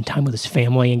 and spent time with his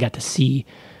family, and got to see,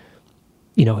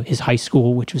 his high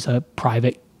school, which was a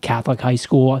private Catholic high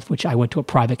school, which I went to a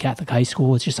private Catholic high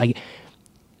school. It's just like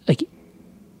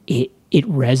it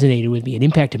resonated with me. It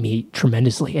impacted me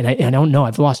tremendously. And I don't know,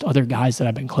 I've lost other guys that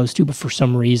I've been close to, but for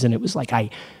some reason it was like it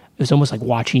was almost like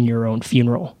watching your own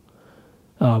funeral,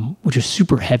 which was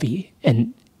super heavy.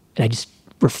 And I just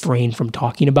refrained from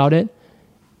talking about it.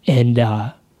 And,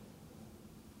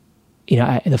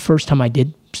 the first time I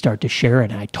did start to share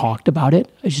it and I talked about it,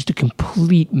 it was just a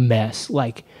complete mess,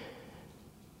 like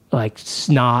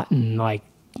snot, and like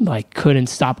couldn't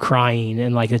stop crying.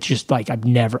 And like, it's just like, I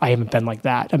haven't been like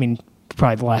that. I mean,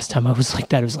 probably the last time I was like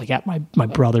that, it was like at my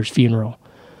brother's funeral.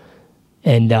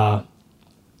 And,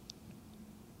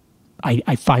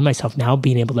 I find myself now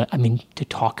being able to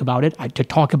talk about it, to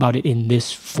talk about it in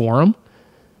this forum.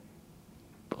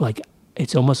 Like,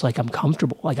 it's almost like I'm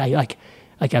comfortable.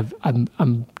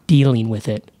 I'm dealing with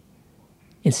it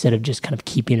instead of just kind of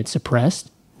keeping it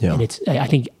suppressed. Yeah. And I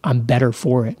think I'm better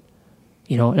for it,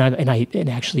 and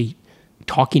actually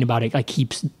talking about it,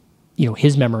 keeps,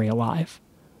 his memory alive.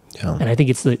 Yeah. And I think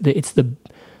it's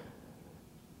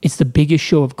the biggest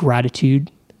show of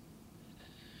gratitude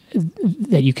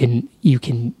that you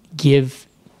can give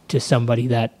to somebody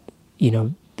that,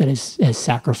 that has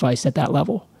sacrificed at that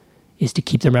level, is to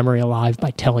keep their memory alive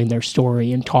by telling their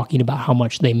story and talking about how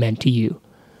much they meant to you.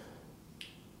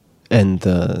 And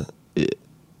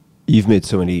you've made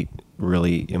so many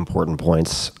really important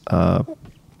points. I'd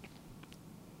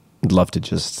love to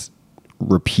just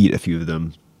repeat a few of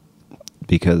them,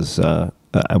 because I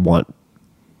want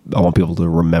want people to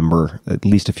remember at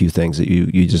least a few things that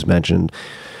you just mentioned.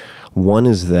 One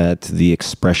is that the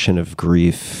expression of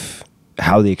grief,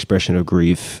 how the expression of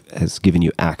grief has given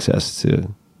you access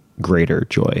to greater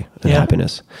joy and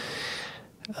happiness.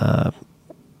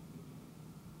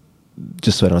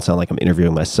 Just so I don't sound like I'm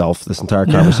interviewing myself this entire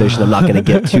conversation, I'm not going to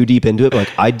get too deep into it. But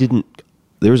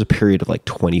there was a period of like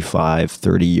 25,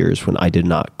 30 years when I did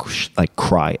not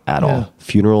cry at all.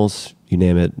 Funerals, you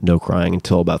name it, no crying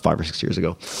until about 5 or 6 years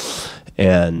ago.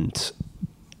 And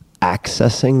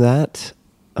accessing that,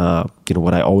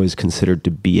 what I always considered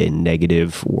to be a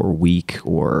negative or weak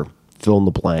or fill in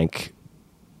the blank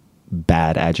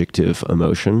bad adjective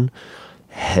emotion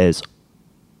has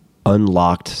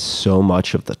unlocked so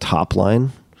much of the top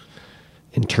line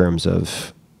in terms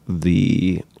of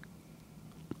the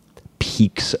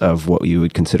peaks of what you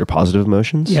would consider positive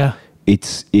emotions. Yeah.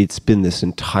 It's been this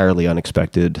entirely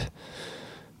unexpected,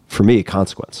 for me,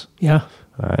 consequence. Yeah.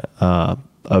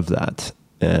 Of that.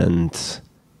 And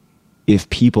if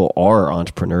people are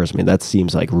entrepreneurs, I mean, that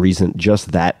seems like reason,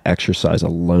 just that exercise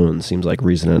alone seems like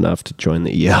reason enough to join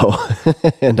the EO.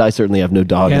 And I certainly have no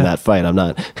dog in that fight. I'm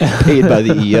not paid by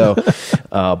the EO.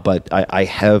 But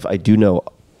I do know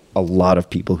a lot of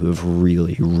people who have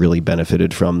really, really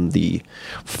benefited from the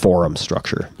forum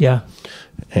structure. Yeah.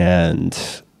 And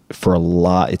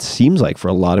it seems like for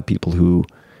a lot of people who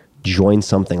join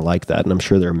something like that, and I'm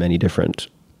sure there are many different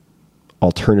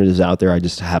alternatives out there. I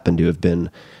just happen to have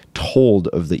been told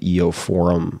of the EO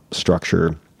forum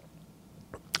structure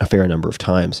a fair number of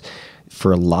times.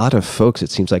 For a lot of folks, it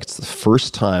seems like it's the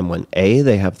first time when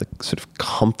they have the sort of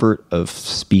comfort of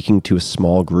speaking to a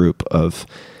small group of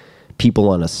people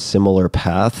on a similar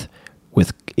path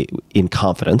in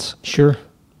confidence. Sure.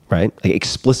 Right? Like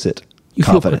explicit you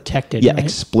confidence. Feel protected. Yeah, right?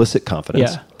 explicit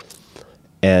confidence. Yeah.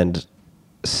 And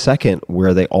second,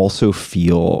 where they also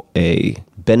feel a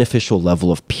beneficial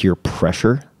level of peer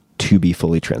pressure to be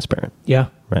fully transparent. Yeah.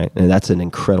 Right. And that's an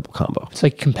incredible combo. It's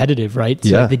like competitive, right?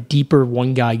 So the deeper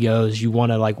one guy goes, you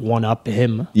want to like one up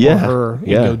him or her and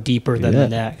go deeper than the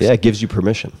next. Yeah. It gives you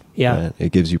permission. Yeah. Right?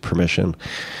 It gives you permission.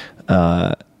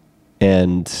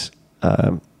 There's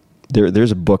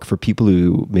a book for people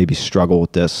who maybe struggle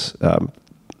with this.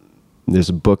 There's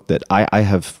a book that I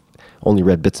have only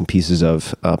read bits and pieces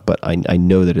of, but I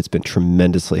know that it's been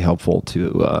tremendously helpful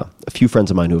to a few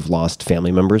friends of mine who have lost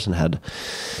family members and had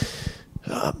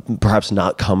perhaps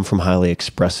not come from highly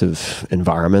expressive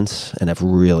environments and have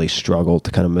really struggled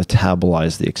to kind of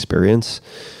metabolize the experience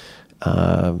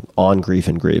on grief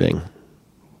and grieving.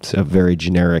 It's a very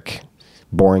generic,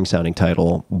 boring sounding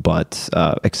title, but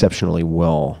exceptionally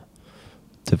well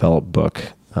developed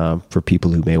book for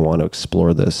people who may want to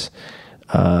explore this.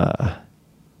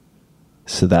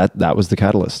 So that was the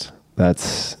catalyst.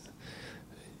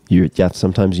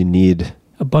 Sometimes you need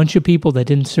a bunch of people that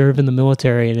didn't serve in the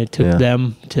military, and it took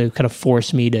them to kind of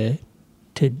force me to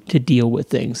deal with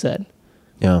things that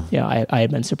I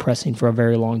had been suppressing for a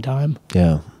very long time.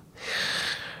 Yeah.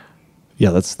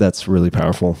 Yeah, that's really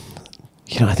powerful.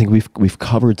 I think we've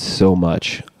covered so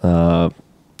much.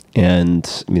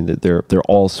 And I mean, there are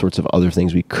all sorts of other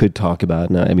things we could talk about.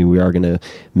 And I mean, we are going to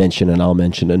mention, and I'll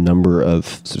mention a number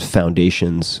of sort of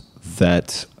foundations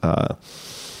that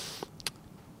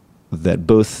that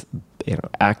both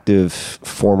active,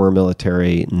 former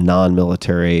military,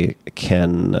 non-military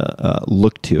can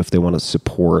look to if they want to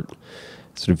support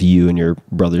sort of you and your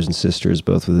brothers and sisters,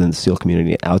 both within the SEAL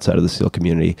community and outside of the SEAL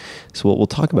community. So we'll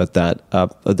talk about that. Are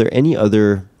there any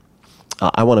other?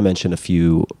 I want to mention a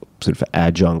few sort of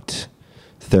adjunct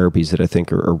therapies that I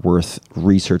think are worth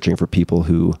researching for people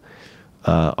who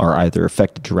are either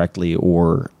affected directly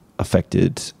or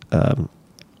affected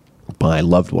by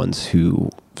loved ones who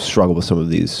struggle with some of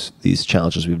these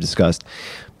challenges we've discussed.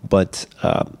 But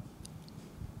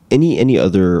any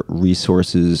other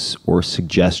resources or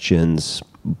suggestions,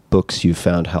 books you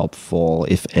found helpful,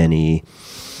 if any,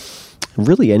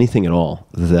 really anything at all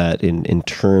that in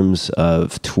terms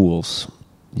of tools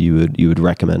you would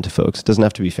recommend to folks? It doesn't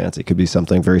have to be fancy. It could be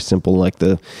something very simple, like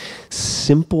the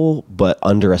simple but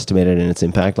underestimated in its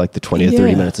impact, like the 20 to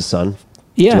 30 minutes of sun.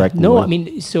 Yeah. Direct No, morning.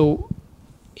 I mean, so,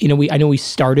 I know we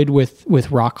started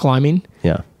with rock climbing.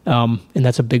 Yeah. And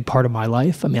that's a big part of my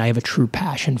life. I mean, I have a true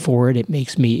passion for it. It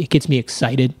gets me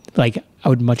excited. Like, I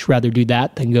would much rather do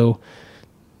that than go,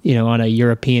 on a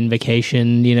European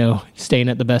vacation, staying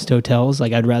at the best hotels.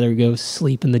 Like, I'd rather go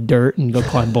sleep in the dirt and go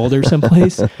climb boulders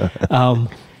someplace. I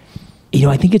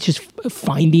think it's just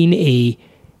finding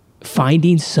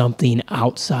something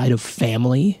outside of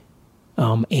family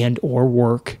and or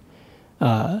work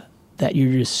that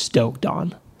you're just stoked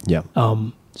on. Yeah.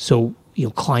 So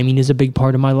climbing is a big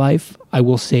part of my life. I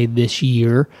will say this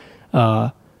year,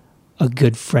 a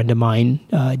good friend of mine,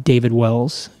 David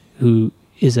Wells, who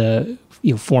is a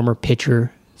former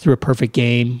pitcher, threw a perfect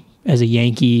game as a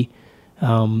Yankee,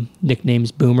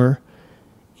 nickname's Boomer.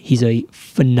 He's a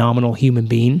phenomenal human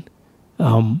being.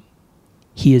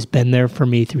 He has been there for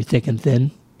me through thick and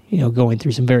thin, going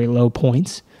through some very low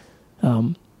points.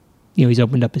 He's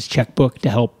opened up his checkbook to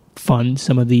help fund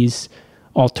some of these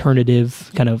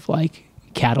alternative kind of like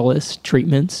catalyst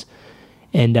treatments.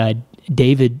 And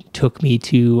David took me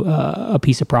to a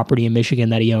piece of property in Michigan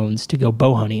that he owns to go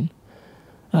bow hunting.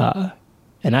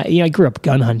 And I grew up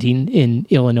gun hunting in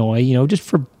Illinois, just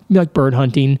for like bird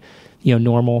hunting,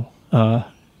 normal,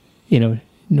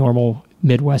 normal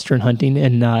Midwestern hunting,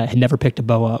 and had never picked a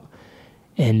bow up.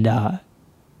 And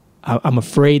I'm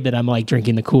afraid that I'm like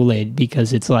drinking the Kool-Aid,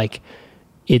 because it's like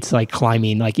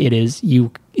climbing, like it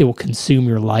will consume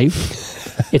your life.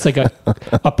 It's like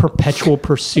a perpetual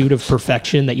pursuit of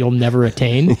perfection that you'll never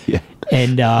attain. Yeah.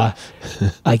 And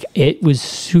like it was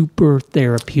super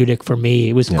therapeutic for me.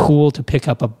 It was cool to pick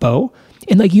up a bow,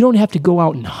 and like you don't have to go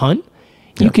out and hunt.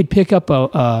 You could pick up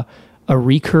a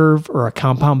recurve or a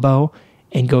compound bow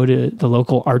and go to the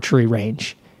local archery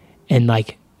range, and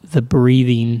like the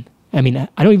breathing. I mean,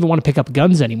 I don't even want to pick up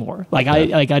guns anymore. Like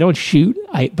I don't shoot.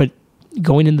 But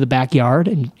going into the backyard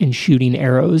and shooting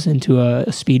arrows into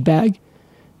a speed bag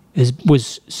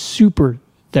was super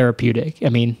therapeutic. I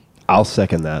mean, I'll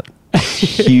second that.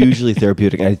 Hugely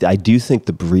therapeutic. I do think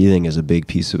the breathing is a big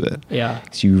piece of it. Yeah.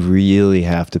 Because you really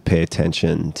have to pay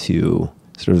attention to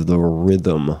sort of the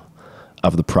rhythm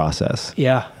of the process.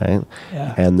 Yeah. Right?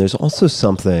 Yeah. And there's also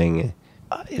something,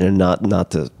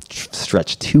 not to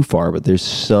stretch too far, but there's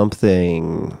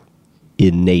something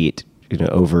innate,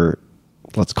 over,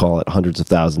 let's call it hundreds of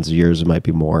thousands of years, it might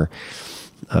be more,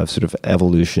 of sort of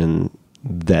evolution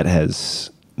that has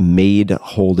made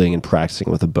holding and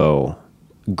practicing with a bow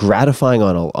gratifying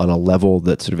on a level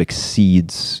that sort of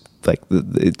exceeds, like,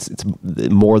 it's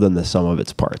more than the sum of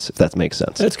its parts, if that makes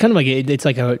sense. It's kind of like it's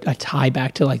like a tie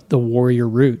back to like the warrior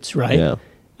roots, right? Yeah.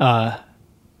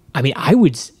 I mean,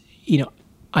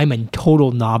 I'm a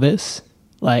total novice.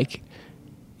 Like,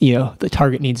 the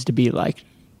target needs to be like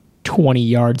 20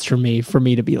 yards from me for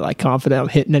me to be like confident I'm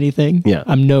hitting anything. Yeah.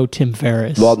 I'm no Tim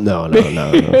Ferriss. Well, no.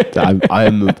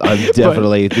 I'm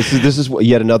definitely, this is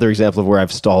yet another example of where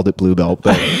I've stalled at blue belt.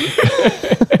 But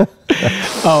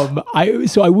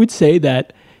so I would say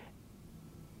that,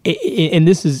 and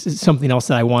this is something else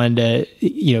that I wanted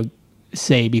to,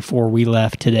 say before we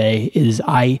left today, is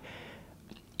I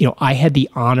had the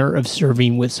honor of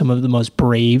serving with some of the most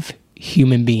brave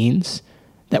human beings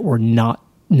that were not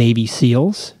Navy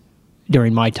SEALs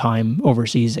during my time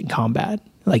overseas in combat.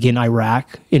 Like in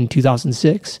Iraq in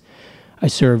 2006, I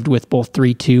served with both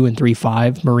 3-2 and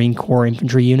 3-5 Marine Corps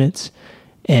infantry units.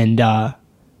 And,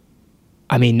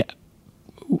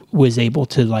 was able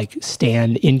to like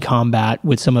stand in combat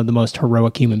with some of the most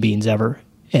heroic human beings ever.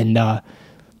 And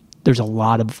there's a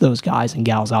lot of those guys and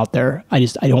gals out there. I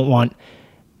don't want,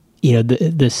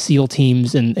 the SEAL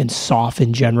teams and SOF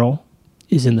in general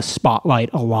is in the spotlight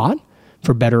a lot,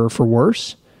 for better or for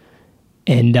worse.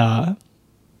 And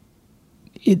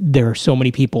there are so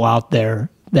many people out there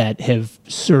that have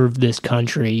served this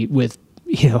country with,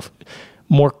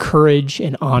 more courage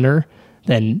and honor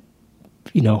than,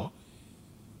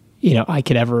 I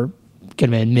could ever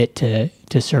kind of admit to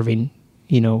serving,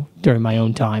 during my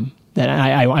own time. That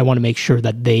I want to make sure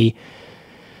that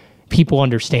people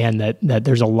understand that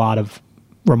there's a lot of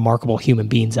remarkable human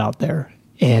beings out there.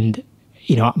 And,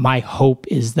 my hope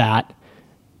is that,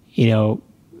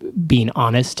 being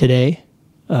honest today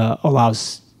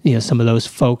allows, some of those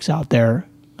folks out there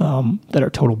that are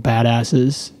total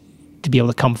badasses to be able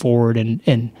to come forward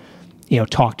and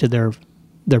talk to their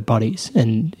buddies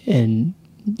and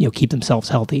keep themselves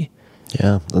healthy.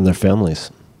 Yeah, and their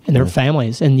families. And their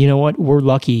families. And you know what? We're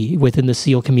lucky within the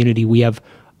SEAL community. We have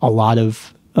a lot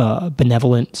of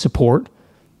benevolent support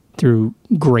through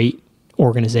great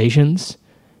organizations.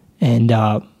 And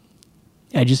I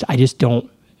just don't,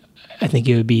 I think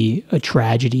it would be a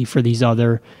tragedy for these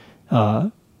other,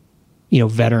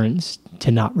 veterans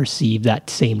to not receive that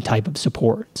same type of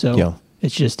support. So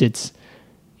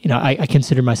I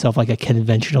consider myself like a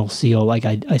conventional SEAL. Like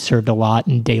I served a lot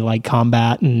in daylight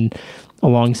combat and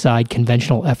alongside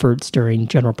conventional efforts during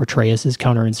General Petraeus's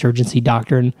counterinsurgency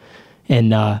doctrine.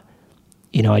 And,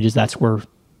 that's where,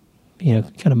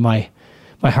 kind of my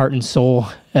heart and soul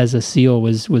as a SEAL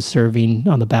was serving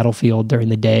on the battlefield during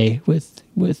the day with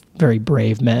very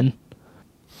brave men.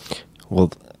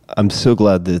 Well, I'm so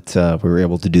glad that we were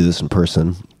able to do this in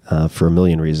person for a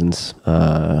million reasons.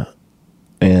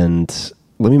 And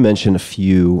let me mention a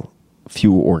few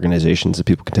organizations that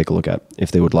people can take a look at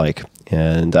if they would like.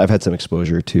 And I've had some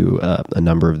exposure to a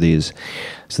number of these.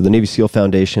 So the Navy SEAL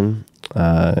Foundation,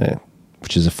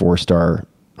 which is a 4-star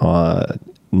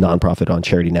nonprofit on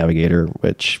Charity Navigator,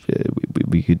 which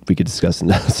we could discuss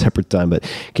in a separate time. But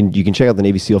you can check out the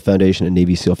Navy SEAL Foundation at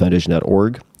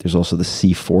NavySealFoundation.org. There's also the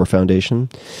C4 Foundation,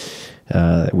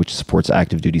 which supports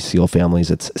active duty SEAL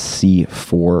families. It's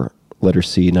C4, letter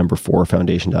C, number 4,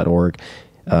 foundation.org.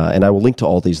 And I will link to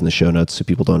all these in the show notes so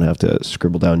people don't have to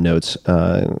scribble down notes.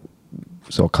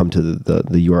 So I'll come to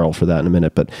the URL for that in a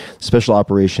minute. But Special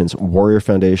Operations Warrior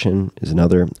Foundation is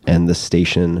another, and the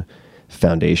Station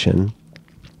Foundation.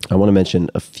 I want to mention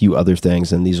a few other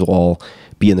things, and these will all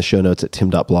be in the show notes at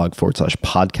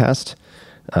tim.blog/podcast,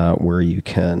 where you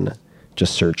can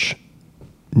just search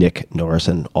Nick Norris,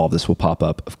 and all of this will pop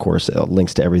up. Of course,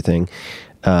 links to everything.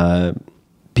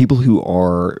 People who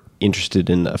are interested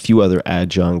in a few other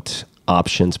adjunct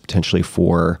options potentially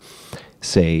for,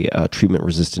 say,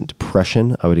 treatment-resistant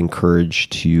depression, I would encourage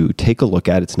to take a look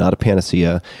at. It's not a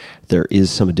panacea. There is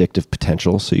some addictive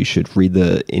potential, so you should read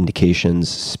the indications,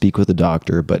 speak with a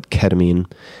doctor, but ketamine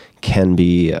can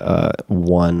be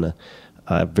one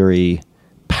very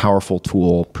powerful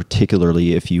tool,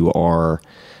 particularly if you are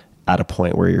at a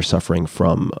point where you're suffering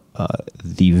from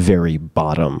the very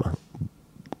bottom,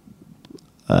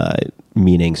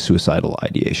 meaning suicidal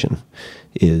ideation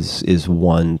is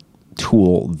one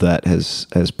tool that has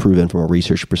proven from a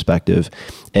research perspective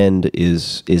and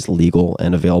is legal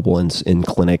and available in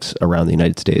clinics around the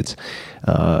United States,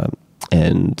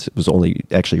 and was only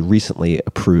actually recently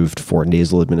approved for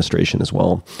nasal administration as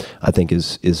well. I think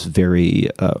is very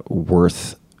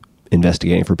worth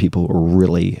investigating for people who are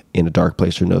really in a dark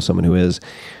place or know someone who is.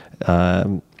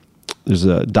 There's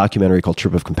a documentary called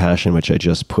Trip of Compassion, which I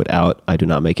just put out. I do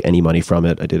not make any money from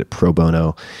it. I did it pro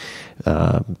bono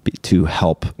to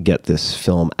help get this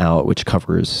film out, which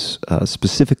covers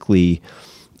specifically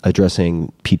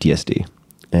addressing PTSD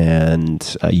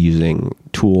and using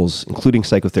tools, including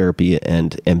psychotherapy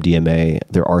and MDMA.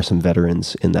 There are some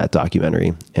veterans in that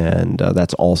documentary, and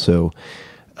that's also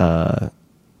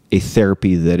a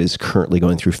therapy that is currently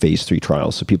going through phase 3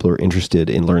 trials. So people who are interested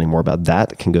in learning more about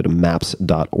that can go to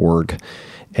maps.org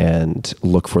and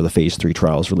look for the phase 3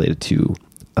 trials related to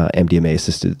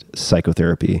MDMA-assisted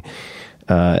psychotherapy.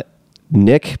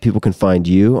 Nick, people can find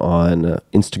you on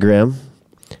Instagram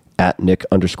at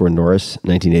Nick_Norris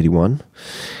 1981.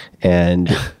 And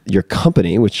your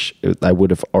company, which I would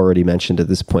have already mentioned at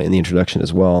this point in the introduction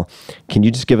as well. Can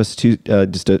you just give us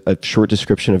just a short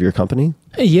description of your company?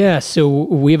 Yeah, so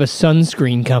we have a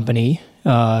sunscreen company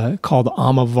called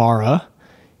Amavara,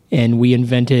 and we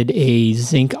invented a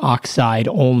zinc oxide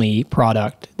only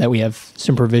product that we have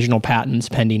some provisional patents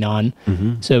pending on.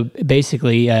 Mm-hmm. So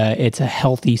basically, it's a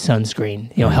healthy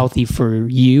sunscreen, healthy for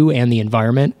you and the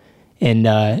environment. And,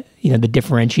 the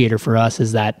differentiator for us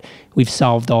is that we've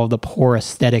solved all the poor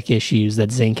aesthetic issues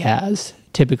that zinc has.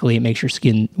 Typically, it makes your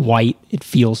skin white. It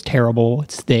feels terrible.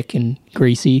 It's thick and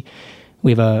greasy.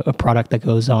 We have a product that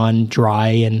goes on dry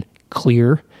and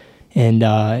clear and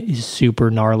is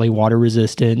super gnarly, water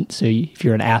resistant. So if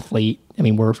you're an athlete,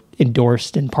 we're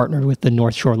endorsed and partnered with the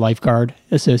North Shore Lifeguard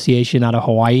Association out of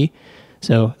Hawaii.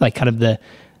 So like kind of the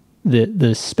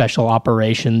special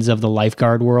operations of the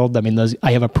lifeguard world.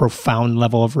 I have a profound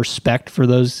level of respect for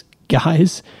those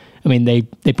guys. They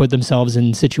put themselves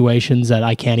in situations that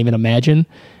I can't even imagine.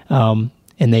 And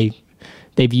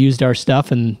they've used our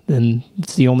stuff and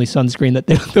it's the only sunscreen that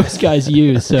those guys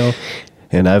use. So,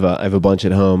 and I have a bunch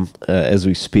at home as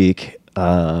we speak.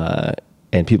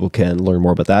 And people can learn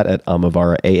more about that at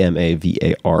Amavara,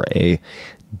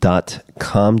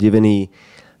 AMAVARA.com. Do you have any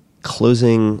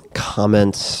closing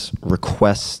comments,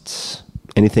 requests,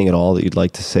 anything at all that you'd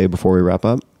like to say before we wrap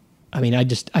up?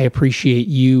 I appreciate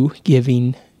you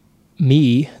giving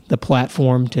me the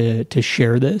platform to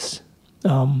share this.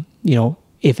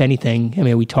 If anything,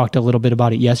 we talked a little bit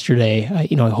about it yesterday.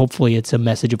 Hopefully it's a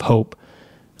message of hope.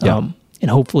 And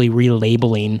hopefully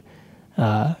relabeling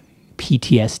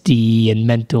PTSD and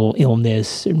mental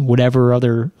illness and whatever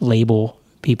other label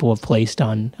people have placed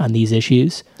on these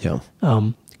issues. Yeah.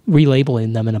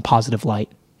 Relabeling them in a positive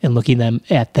light and looking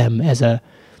at them as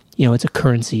it's a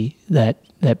currency that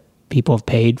people have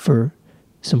paid for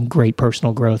some great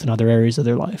personal growth in other areas of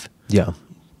their life. Yeah.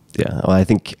 Yeah. Well, I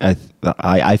think I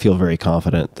feel very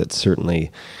confident that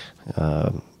certainly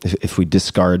if we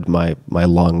discard my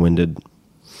long-winded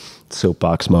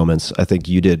soapbox moments. I think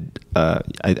you did.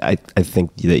 I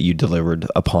think that you delivered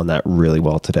upon that really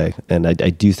well today, and I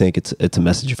do think it's a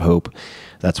message of hope.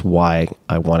 That's why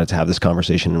I wanted to have this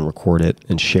conversation and record it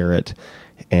and share it.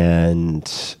 And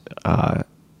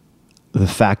the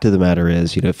fact of the matter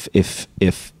is,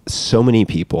 if so many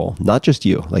people, not just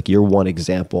you, like you're one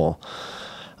example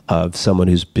of someone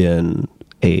who's been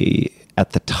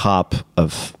at the top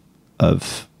of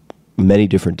many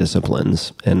different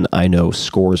disciplines, and I know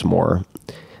scores more,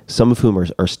 some of whom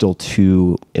are still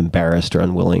too embarrassed or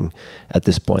unwilling at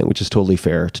this point, which is totally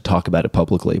fair to talk about it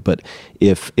publicly. But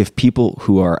if people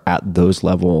who are at those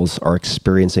levels are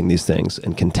experiencing these things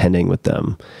and contending with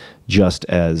them, just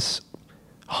as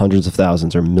hundreds of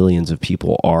thousands or millions of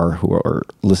people are who are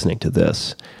listening to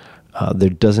this, there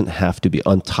doesn't have to be,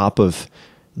 on top of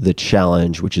the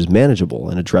challenge, which is manageable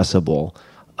and addressable,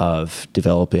 of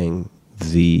developing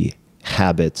the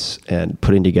habits and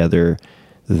putting together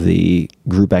the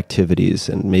group activities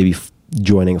and maybe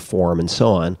joining a forum and so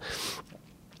on,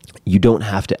 you don't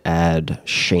have to add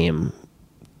shame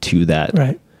to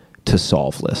that to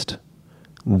solve list.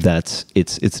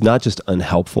 It's not just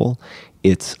unhelpful,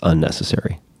 it's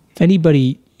unnecessary. If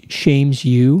anybody shames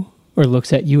you or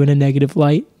looks at you in a negative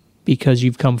light because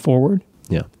you've come forward,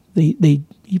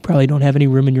 you probably don't have any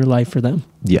room in your life for them.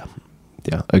 Yeah,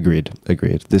 agreed.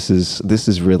 This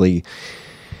is really,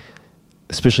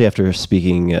 especially after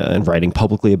speaking and writing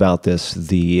publicly about this,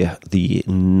 the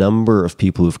number of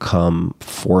people who've come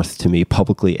forth to me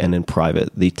publicly and in private,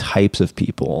 the types of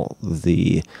people,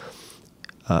 the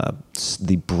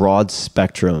broad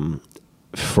spectrum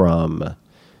from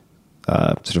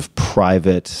sort of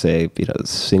private, say,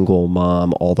 single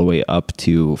mom all the way up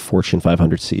to Fortune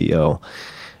 500 CEO,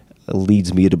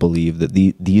 leads me to believe that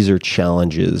these are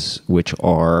challenges which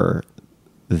are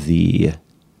the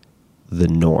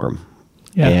norm.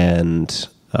 Yeah. And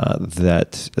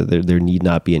that there need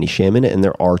not be any shame in it, and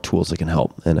there are tools that can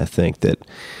help. And I think that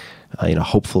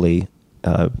hopefully,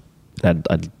 there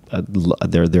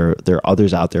are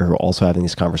others out there who are also having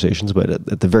these conversations. But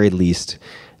at the very least,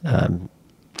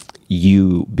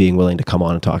 you being willing to come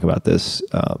on and talk about this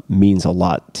means a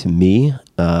lot to me.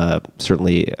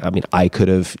 Certainly, I mean, I could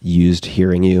have used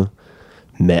hearing you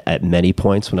at many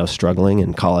points when I was struggling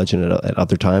in college and at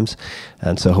other times,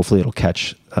 and so hopefully it'll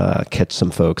catch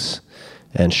some folks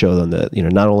and show them that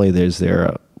not only is there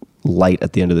a light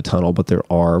at the end of the tunnel, but there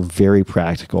are very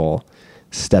practical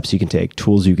steps you can take,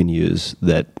 tools you can use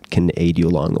that can aid you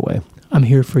along the way. I'm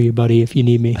here for you, buddy, if you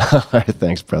need me. All right,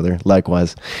 thanks, brother.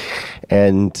 Likewise.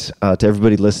 And to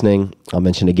everybody listening, I'll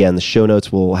mention again, the show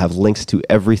notes will have links to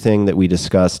everything that we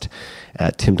discussed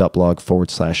at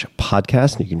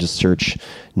tim.blog/podcast. You can just search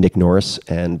Nick Norris,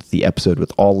 and the episode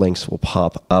with all links will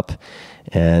pop up.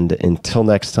 And until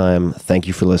next time, thank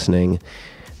you for listening.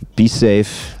 Be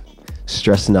safe,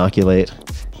 stress inoculate,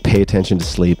 pay attention to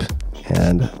sleep,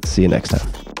 and see you next time.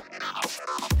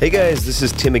 Hey guys, this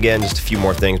is Tim again. Just a few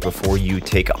more things before you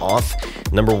take off.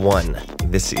 Number one,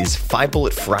 this is 5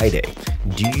 Bullet Friday.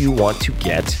 Do you want to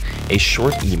get a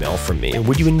short email from me?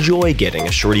 Would you enjoy getting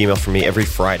a short email from me every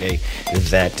Friday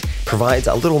that provides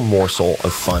a little morsel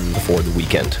of fun before the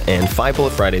weekend? And 5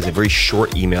 Bullet Friday is a very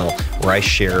short email where I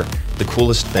share the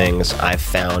coolest things I've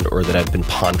found or that I've been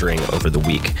pondering over the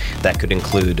week. That could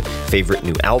include favorite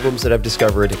new albums that I've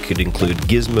discovered. It could include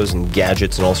gizmos and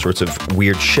gadgets and all sorts of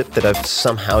weird shit that I've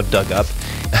somehow dug up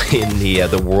in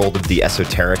the world of the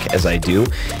esoteric as I do.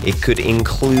 It could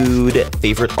include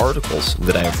favorite articles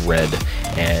that I've read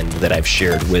and that I've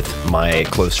shared with my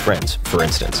close friends, for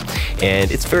instance.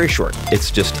 And it's very short. It's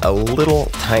just a little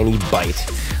tiny bite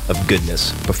of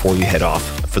goodness before you head off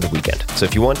for the weekend. So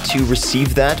if you want to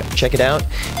receive that, check it out.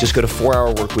 Just go to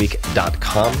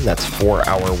 4hourworkweek.com. That's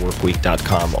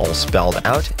 4hourworkweek.com, all spelled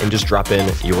out, and just drop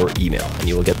in your email and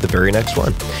you will get the very next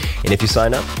one. And if you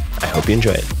sign up, I hope you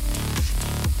enjoy it.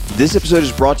 This episode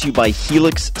is brought to you by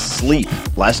Helix Sleep.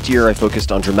 Last year, I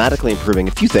focused on dramatically improving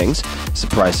a few things.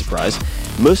 Surprise, surprise.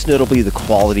 Most notably, the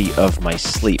quality of my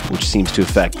sleep, which seems to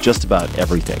affect just about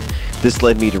everything. This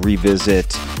led me to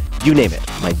revisit, you name it,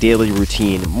 my daily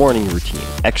routine, morning routine,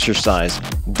 exercise,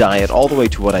 diet, all the way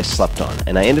to what I slept on.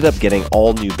 And I ended up getting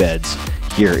all new beds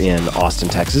here in Austin,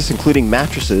 Texas, including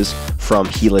mattresses from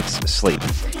Helix Sleep.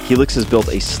 Helix has built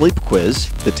a sleep quiz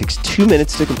that takes 2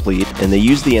 minutes to complete, and they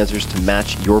use the answers to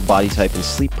match your body type and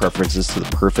sleep preferences to the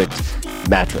perfect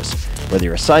mattress. Whether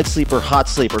you're a side sleeper, hot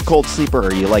sleeper, cold sleeper,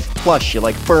 or you like plush, you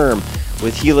like firm,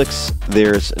 with Helix,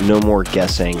 there's no more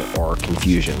guessing or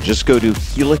confusion. Just go to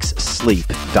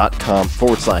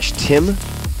helixsleep.com/Tim,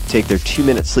 take their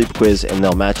 2-minute sleep quiz, and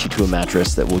they'll match you to a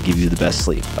mattress that will give you the best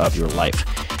sleep of your life.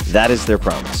 That is their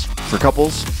promise. For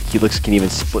couples, Helix can even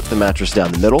split the mattress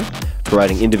down the middle,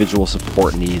 providing individual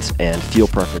support needs and feel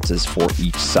preferences for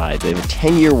each side. They have a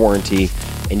 10-year warranty,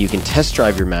 and you can test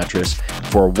drive your mattress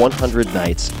for 100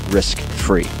 nights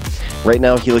risk-free. Right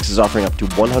now, Helix is offering up to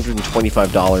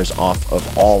 $125 off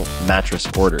of all mattress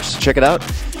orders. Check it out.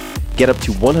 Get up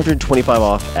to $125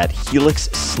 off at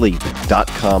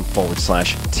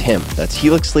helixsleep.com/Tim. That's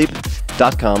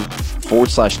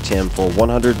helixsleep.com/Tim for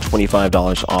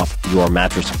 $125 off your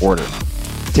mattress order.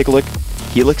 Take a look,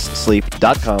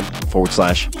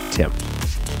 helixsleep.com/Tim.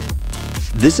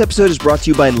 This episode is brought to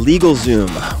you by LegalZoom,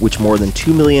 which more than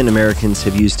 2 million Americans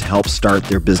have used to help start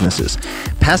their businesses.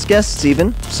 Past guests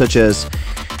even, such as,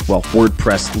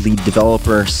 WordPress lead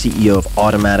developer, CEO of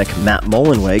Automatic, Matt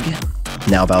Mullenweg,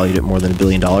 now valued at more than $1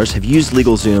 billion, have used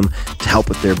LegalZoom to help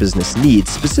with their business needs,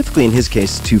 specifically in his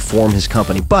case to form his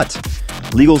company. But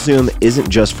LegalZoom isn't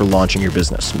just for launching your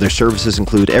business. Their services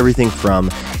include everything from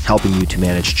helping you to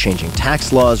manage changing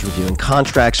tax laws, reviewing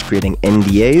contracts, creating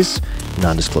NDAs,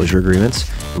 non-disclosure agreements,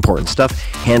 important stuff,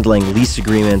 handling lease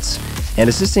agreements, and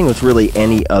assisting with really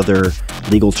any other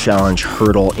legal challenge,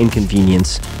 hurdle,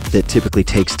 inconvenience that typically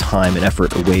takes time and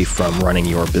effort away from running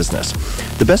your business.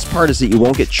 The best part is that you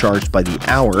won't get charged by the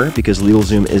hour because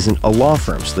LegalZoom isn't a law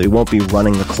firm, so they won't be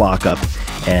running the clock up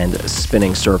and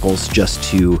spinning circles just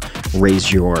to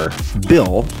raise your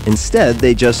bill. Instead,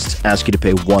 they just ask you to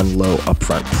pay one low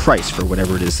upfront price for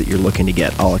whatever it is that you're looking to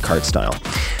get, a la carte style.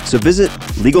 So visit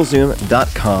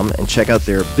LegalZoom.com and check out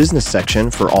their business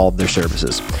section for all of their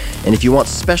services. And if you want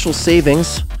special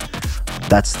savings,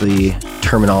 that's the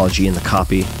terminology in the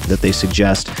copy that they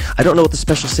suggest. I don't know what the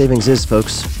special savings is,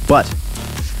 folks, but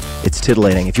it's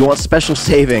titillating. If you want special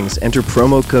savings, enter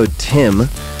promo code TIM,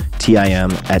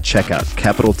 T-I-M, at checkout.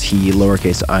 Capital T,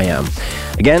 lowercase I-M.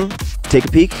 Again, take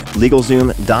a peek,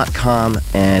 LegalZoom.com,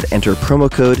 and enter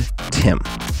promo code TIM.